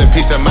chain, rest in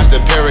peace to my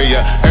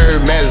superior.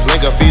 Hermes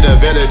link a feed a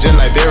village in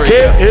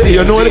Liberia. Hey,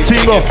 you know the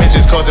thing go.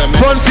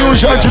 Front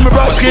fusion, Jimmy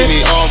Basket.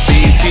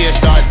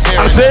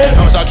 I said,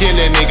 I'm start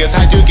killing niggas.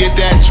 How'd you get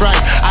that tripe?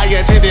 I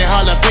attended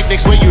Harlem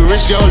picnics where you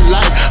risk your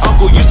life.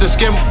 Uncle used to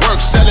skim work,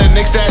 selling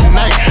nicks at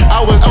night.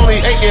 I was only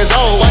 8 years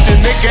old,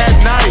 watching Nick at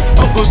night.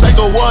 Uncle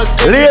Psycho was.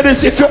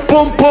 Ladies, if you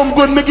pum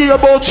good, me give you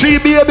about 3,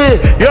 baby.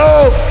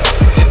 Yo.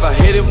 If I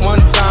hit it one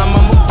time,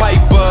 I'm a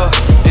piper.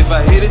 If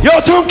I hit it, yo,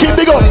 Tonky,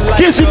 big up.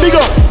 Kissy, big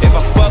up. If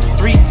I fuck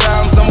 3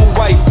 times, I'm a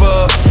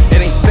wifer.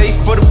 It ain't safe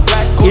for the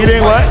black or it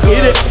ain't what?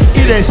 It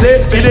ain't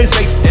safe. It ain't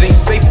safe. It ain't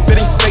safe. It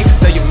ain't safe.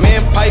 Tell your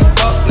man pipe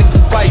up, nigga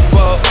pipe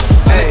up.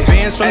 Hey,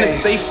 bands from the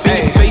safe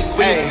in your face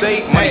when you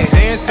say money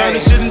dance, turn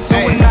this shit into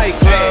a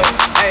nightclub.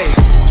 Hey,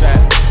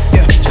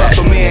 fuck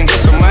with me and get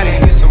some money.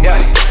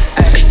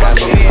 Fuck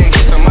with me and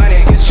get some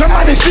money.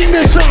 Somebody sing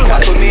this song.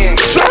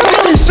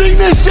 Somebody sing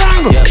this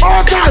song.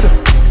 Oh God.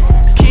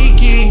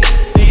 Kiki,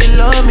 do you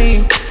love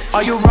me?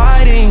 Are you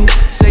riding?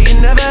 Say you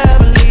never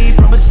ever leave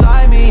from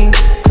beside me.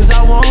 Cause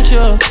I want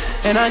you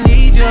and I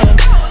need you.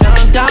 And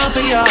I'm down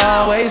for you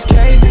always,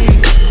 KB.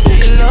 Do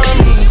you love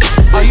me?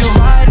 Are you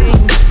riding?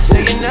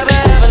 Say you never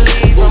ever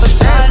leave from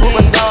beside me.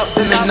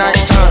 In the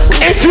nighttime.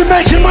 If you're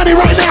making money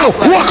right now,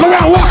 walk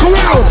around, walk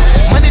around.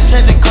 Money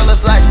changing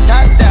colors like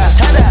tie-dye.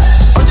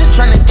 I'm just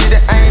trying to get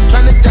it, I ain't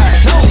trying to die.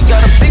 She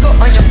got a big ol'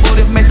 on your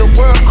booty, make the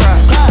world cry.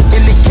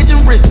 In the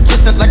kitchen, wrist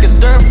twisted like it's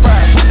stir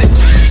fry.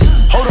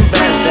 Hold them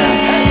bands down,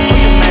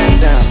 hold your man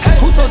down.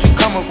 Who told you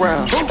come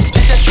around?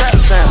 It's that trap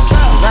sound.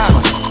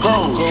 Designer,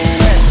 gold,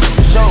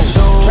 show,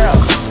 trap,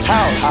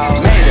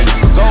 house, made it,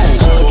 gold.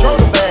 Control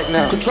the bag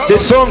now.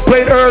 This song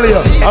played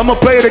earlier. I'ma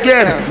play it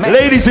again.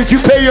 Ladies, if you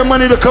pay your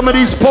money to come to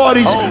these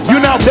parties,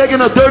 you're not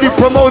begging a dirty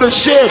promoter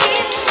shit.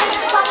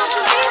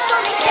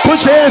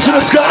 Put your hands in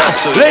the sky.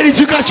 Ladies,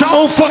 you got your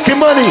own fucking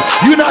money.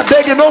 You're not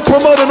begging no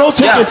promoter, no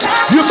tickets.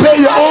 You pay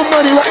your own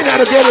money right now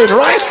to get in,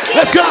 right?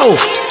 Let's go.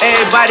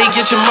 Everybody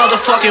get your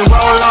motherfucking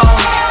roll on.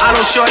 I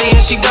know shorty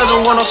and she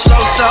doesn't want no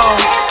slow song.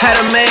 Had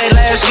a man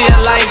last year,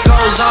 life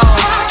goes on.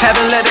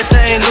 Haven't let the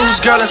thing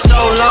loose, girl, in so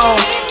long.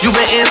 You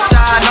been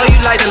inside, know you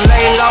like to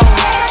lay low.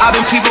 I've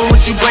been peeping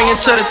what you bringing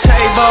to the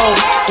table.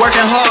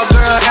 Working hard,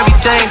 girl,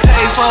 everything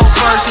paid for.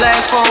 First,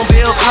 last phone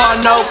bill, car,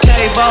 no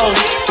cable.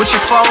 With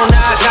your phone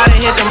out, gotta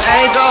hit them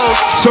angles.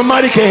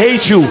 Somebody can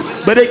hate you,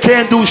 but they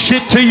can't do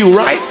shit to you,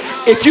 right?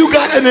 If you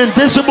got an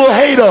invisible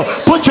hater,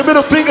 put your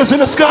middle fingers in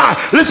the sky.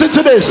 Listen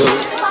to this.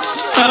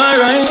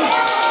 Alright,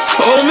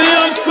 hold me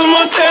up so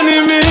much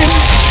enemy.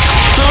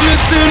 I'm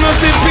still not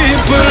see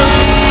people.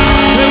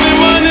 Every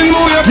morning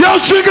move your yo,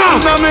 Trigger.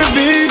 I'm a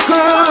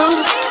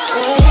vehicle.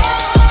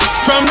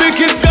 From the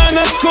kids gone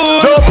to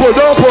school. Don't pull.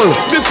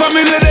 The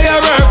family they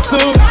are up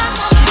to.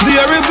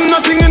 There is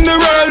nothing in the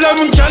world that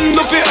can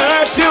do for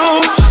hurt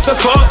you. So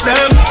fuck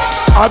them.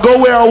 I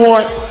go where I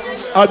want.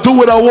 I do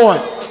what I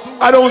want.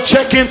 I don't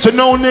check into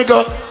no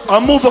nigga. I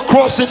move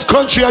across this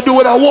country. I do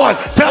what I want.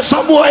 Tell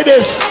some boy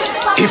this.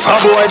 If a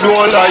boy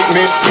don't like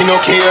me no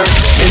care.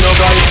 Me no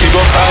guy fi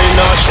go cry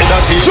no shed a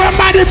tear.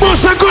 Somebody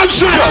bust a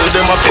gunshot. Tell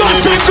them a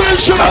enemy. Bust a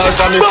gunshot.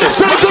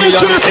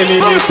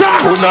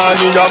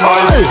 Punani a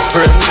my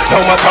friend. No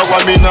matter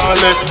what me nah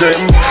left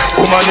them.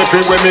 Woman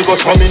everywhere me go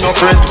so me no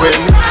fret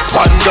when.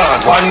 One gun,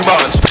 one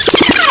band.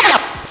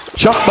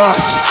 Chop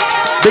boss.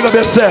 Big up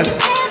yourself.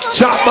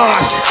 Chop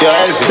boss.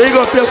 Big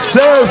up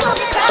yourself.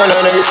 No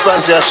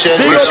response to shit.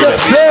 Big up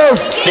yourself.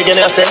 Nigga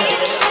now say.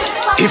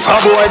 If a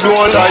boy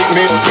don't like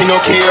me no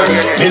care.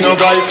 Me no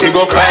guy fi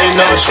go cry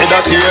no shed a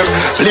tear.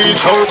 Bleach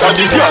out of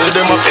the girl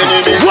them a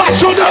enemy. Watch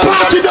how the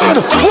party done.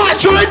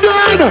 Watch how it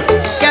done.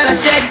 Girl, I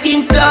said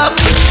it tough.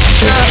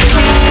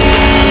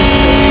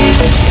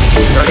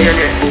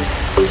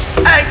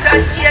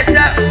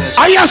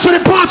 I asked for the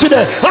party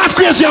there. Half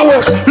crazy at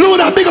work.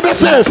 Luna, big up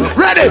yourself.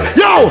 Ready?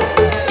 Yo.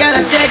 Girl,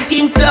 I said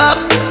it tough.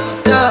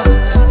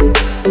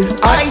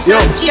 I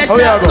said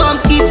chaser, come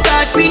keep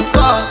that ring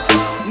for.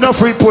 No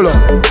free puller.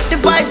 The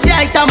vibes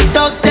right, I'm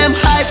thugs, them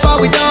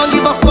hyper, we don't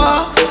give a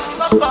fuck.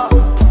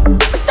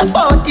 Step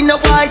out in the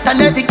white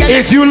and every girl.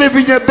 If you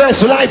living your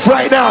best life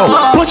right now,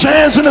 put your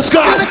hands in the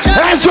sky.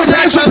 Hands up,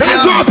 hands up,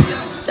 hands up.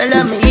 Tell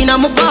them in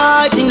my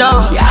vibes, you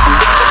know.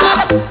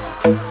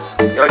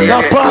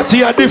 The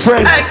party are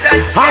different.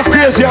 Half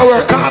crazy I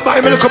work. Can't buy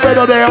me the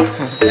brother there.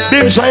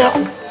 Dim Shire.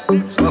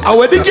 And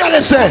what the girl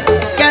say?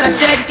 Girl, I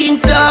said it in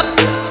tough.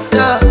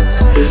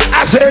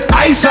 I said,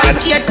 I said,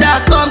 yes, I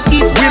come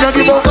keep we don't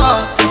give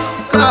up.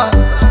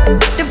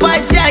 The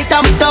vibes right,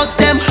 I'm thugs,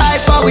 them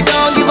hype, but we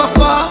don't give a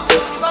fuck.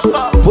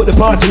 Put the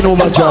party in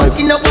overdrive.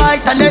 In the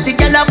white and every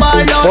girl a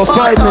ball For up.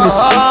 5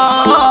 minutes.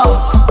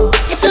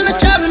 If you not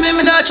trouble me,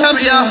 me not trouble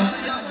you.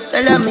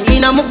 Tell them me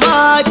in my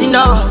vibes, you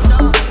know.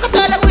 I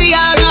tell them we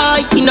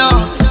alright, you know.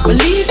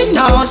 Believe it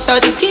now,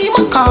 so the team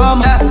will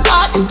come.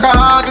 Out the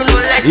crowd, you know,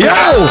 let me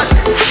out.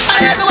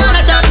 I never wanna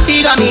try to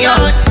figure me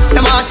out.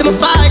 Them all see me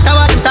fight, I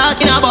what I'm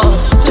talking about.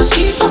 Just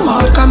keep them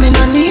all coming,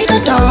 I need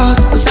a dog.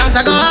 The songs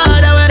I go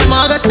harder when them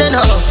all go stand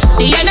up.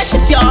 The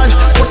energy pure,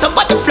 post up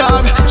on the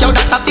floor. Yo,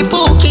 that have the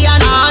bookie and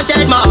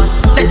 100 more.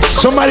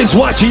 Somebody's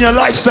watching your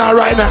lifestyle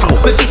right now.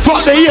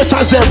 Fuck the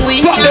haters them.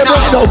 Fuck them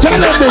right now. Tell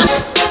them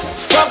this.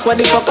 Fuck what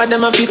the fuck are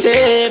them if you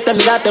safe. Them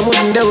that them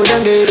wouldn't do with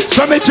them day.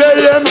 So me tell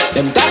them.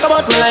 Them talk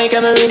about me like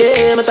every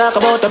day. Me talk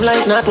about them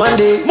like not one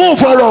day.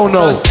 Move around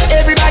now.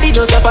 Everybody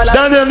just a follow.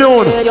 Daniel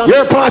Noon,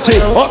 your party.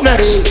 Up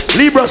next,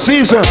 Libra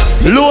season.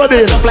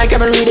 Loading. Like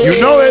every day. You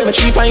know it. My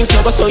 3 pints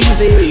not go so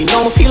easy.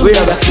 Now me feel we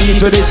are the key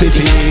to the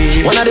city.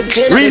 One of the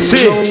Reese,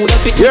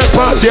 your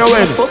party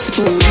when?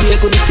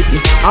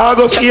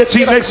 August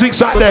 18th next week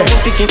Saturday.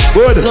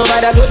 Good.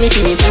 Nobody told me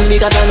feel things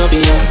because I know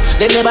you.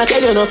 They never tell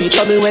you no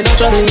trouble when I'm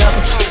troubling you.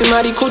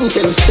 Somebody couldn't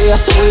tell us, say I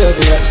saw your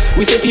verse.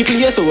 We say people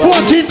here, so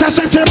 14th of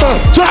September,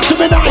 talk to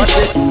me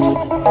nice.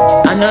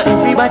 I know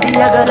everybody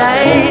I go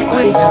like,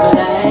 we I go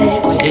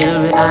like.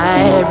 Still we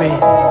irie.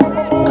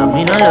 Come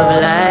in a love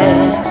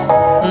likes.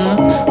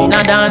 In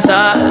a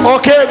dancer.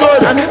 Okay,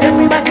 good. I know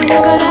everybody I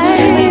go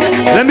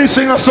like. Let me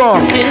sing a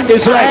song.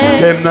 It's like,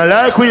 them not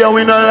like we and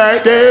we not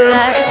like them.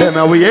 Them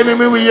are we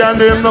enemy, we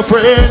and them no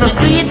friend. Do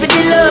it for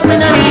the love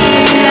and I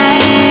real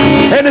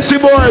life. Hennessy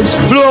boys,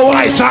 blue and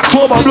white,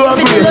 October, blue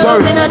and green,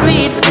 sorry.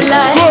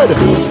 Good.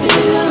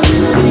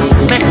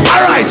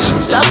 Alright.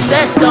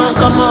 Success don't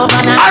come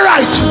overnight.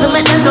 Alright. No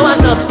make them know a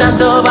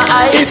substance over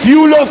I. If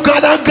you love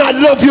God and God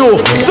love you,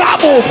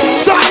 stop move,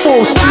 stop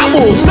move, stop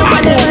move,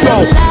 stop move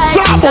now.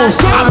 Stop move,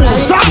 stop move,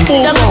 stop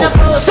move now.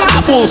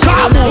 Stop move,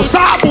 stop move,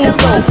 stop move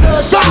now.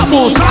 Stop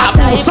move, stop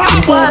move, stop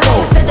move now.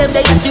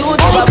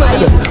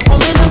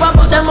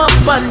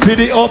 To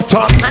the up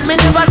top. And me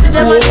never see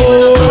them for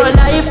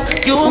life.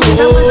 You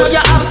miss out when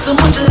you have so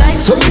much life.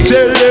 So me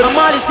tell them. I'm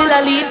always still a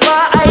lead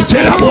by I.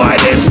 Tell them why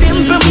this.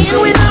 Simple me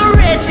we not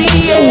ready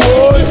yet.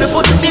 We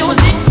put the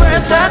music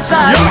first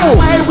outside.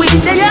 While we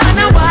there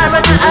on a war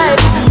and a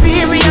hype.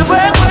 Free me and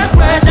work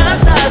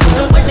outside.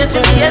 When you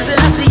see me yes and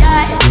I see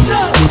I.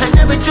 And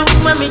every truth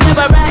when me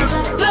never right.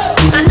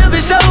 And every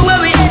show where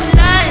we at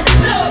night.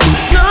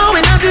 No,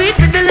 we not do it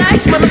for the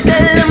likes, but we tell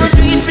them we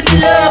do it for the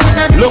love.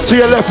 Look to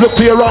your left, look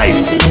to your right.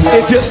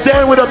 If you're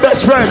standing with a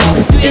best friend,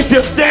 if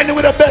you're standing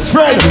with a best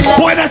friend,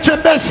 point at your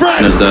best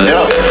friend.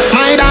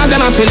 My dog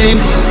them a feeling.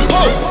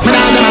 My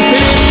dog them a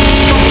feeling.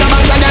 Fuck the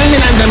bags of girl in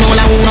them all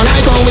I who no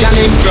like how we a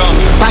live.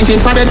 Punching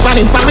for bed,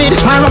 panning for it.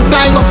 My rough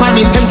flying go for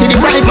it. Empty the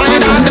bright. My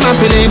dog them a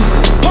feeling.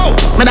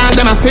 My dog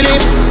them a feeling.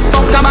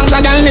 Fuck the bags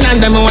of girl in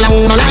them all I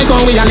who no like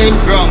how we a live.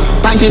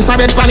 Punching for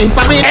bed, panning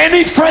for it.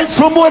 Any friends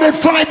for more than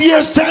 5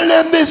 years, tell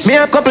them this.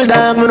 Me a couple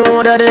dog, me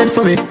know that did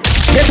for me.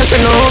 Get us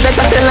a no, get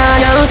us a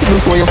loyalty.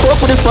 Before you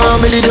fuck with the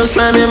family, just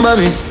remember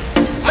me.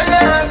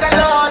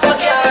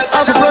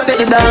 I have to protect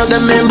the dog,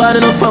 them member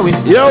enough for it.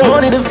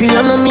 Money the fee,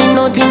 I'm not mean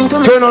nothing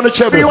to me. Turn on the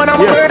treble. Everyone I'm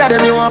a bird,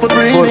 them you want for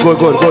free.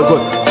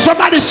 Good.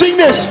 Somebody sing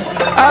this.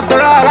 After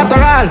all,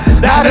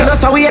 that is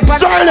us a wait.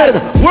 Started,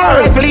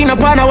 word. Rifle in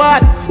upon a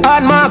wall,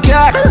 hard mark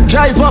yard.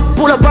 Drive up,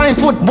 pull up on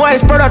foot,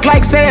 boys, product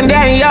like saying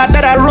damn yard.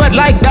 That I road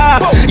like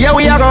that. Yeah,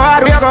 we a go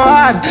hard.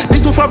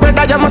 This one for bread,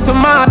 I just must be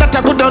mad. That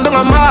I could down a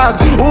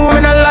mark. Who me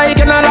not like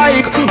and I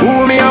like.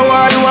 Who me a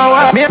war, you a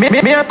war.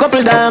 Me have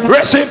couple damn.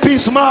 Rest in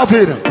peace,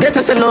 Marvin. Get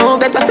us a love,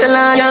 get us a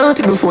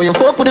loyalty. Before you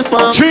fuck with the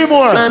farm. 3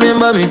 more.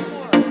 Remember me.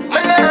 I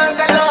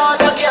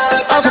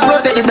have to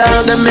protect the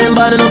dog, them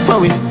member enough for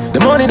it. The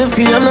money, the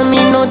fee, I'm not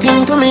mean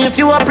nothing to me. If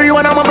you are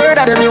pre-one, I'm a bird,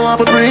 then you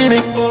want for free me.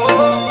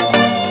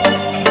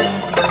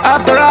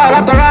 After all,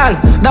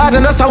 dog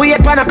and us a wait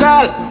pan a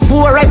call.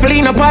 4 rifle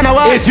in upon a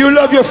wall. If you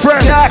love your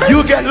friend,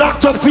 you get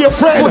locked up for your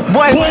friend.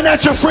 Point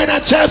at your friend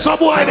and tell some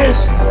boy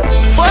this.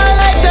 Boy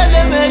like that,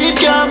 they made it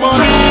come on.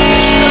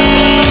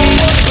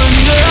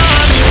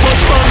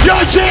 Yo,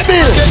 JB.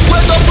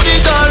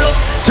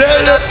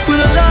 Tell them. We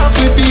don't laugh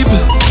with people.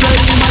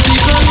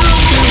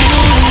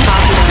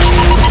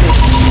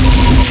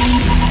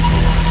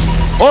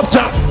 Up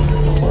top.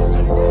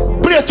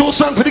 Play 2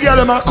 songs for the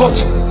girl in my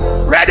cut.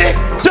 Ready?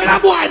 Tell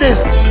them why this.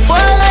 Boy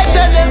like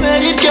that, they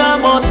made it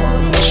come on.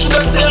 Should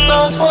I say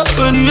sounds for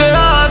when you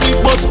hear the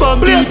bus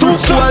pump? Play 2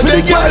 songs for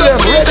the girl in.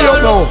 Ready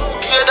up now.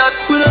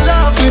 We don't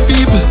laugh with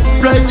people.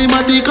 Rise him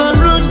and they can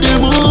run the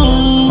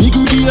moon. He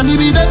could be a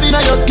be that in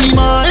your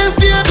schema.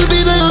 Empty to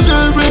be your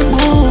girlfriend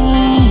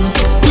moon.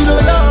 We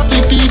don't laugh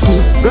with people.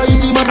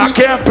 Rise him and they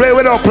can't play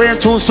without playing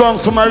 2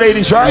 songs for my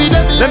ladies, right?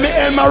 Let me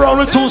end my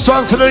round with 2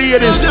 songs for the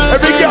ladies.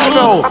 Every girl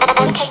know.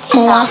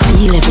 I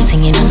feel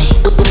everything in me.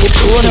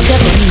 Hold up your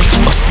bed, make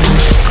it bust in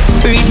me.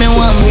 Read me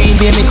one, read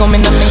baby, come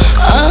in me.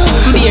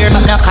 Beer,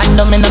 but no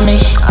condom in me.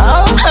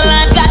 Oh,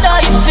 like God,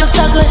 oh, you feel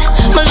so good.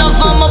 My love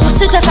for my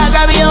pussy, just I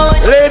grab you.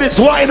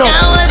 Ladies, wine up.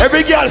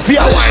 Every girl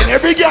feel wine.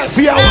 Every girl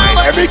feel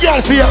wine. Every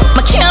girl feel.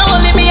 I can't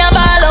hold me a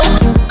ball out.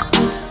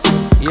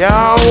 Yo.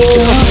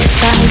 Don't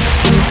stop.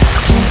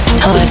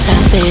 What a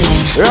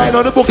feeling. Right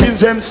now the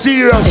bookings them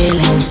serious.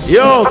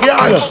 Yo,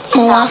 girl.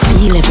 I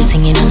feel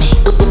everything in me.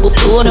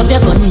 Hold up your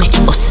gun, make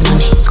it bust in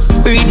me.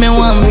 Read me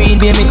one, read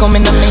baby, come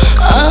in me.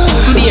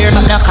 Beer,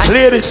 but no condom.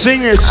 Ladies,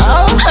 sing it.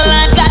 Oh,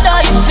 like God,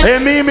 oh, you feel. Hey,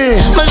 Mimi.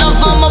 My love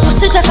for my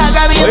pussy, just I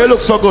grab you. Oh, you look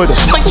so good.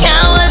 I can't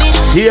hold it.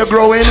 Hair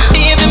growing,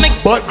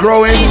 butt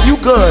growing, you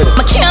good.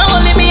 I can't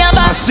hold me a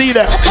ball. I see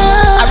that.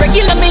 I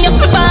regular me up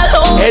a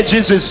ball.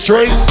 Edges is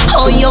straight.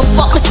 Oh, you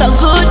fuck me so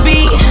good,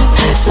 B.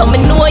 So me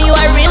know you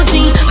are real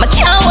G. I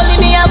can't hold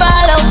me a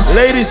ball.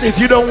 Ladies, if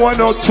you don't want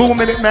no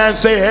 2-minute man,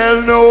 say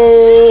hell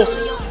no.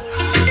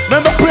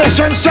 Remember, play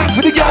some song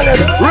for the girl.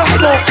 Right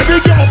now,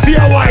 every girl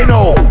feel why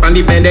now. On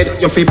the bed,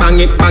 you feel bang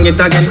it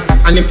again.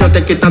 And if you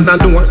take it as a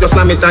door, you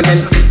slam it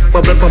again.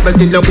 Bubble, bubble,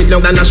 till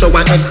long, and I show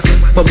one head.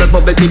 Bubble,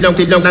 bubble, till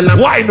long, and I.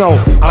 Why now?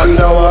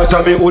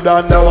 Underwater, me hood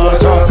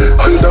underwater.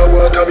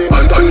 Underwater, me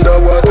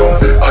underwater.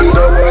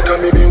 Underwater,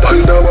 me be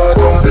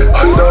underwater.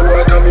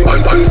 Underwater, me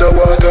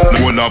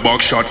underwater. One a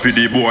back shot for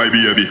the boy,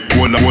 baby.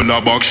 One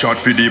a back shot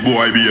for the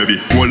boy,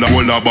 baby. One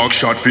a back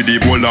shot for the.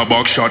 One a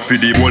back shot for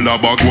the. One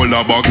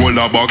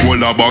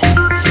a back.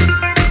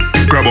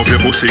 Grab up your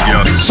pussy,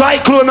 girl.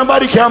 Cyclone,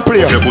 nobody can play.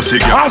 Your pussy,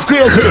 girl. Half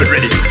crazy.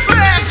 Ready.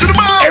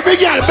 Every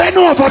girl, bend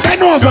over.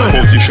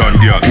 Position,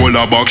 girl. One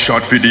a back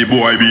shot for the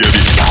boy, baby.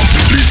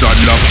 Blizzard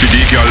lock for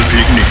the girl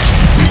picnic.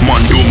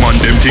 Man to man,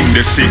 them thing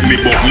they sick me,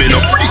 but me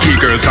no freaky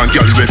girls and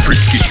girls be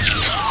frisky.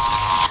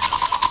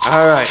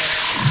 Alright.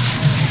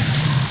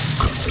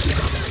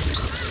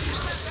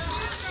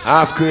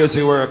 Half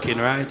crazy working,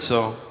 right?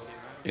 So,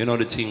 you know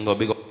the thing go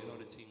big up.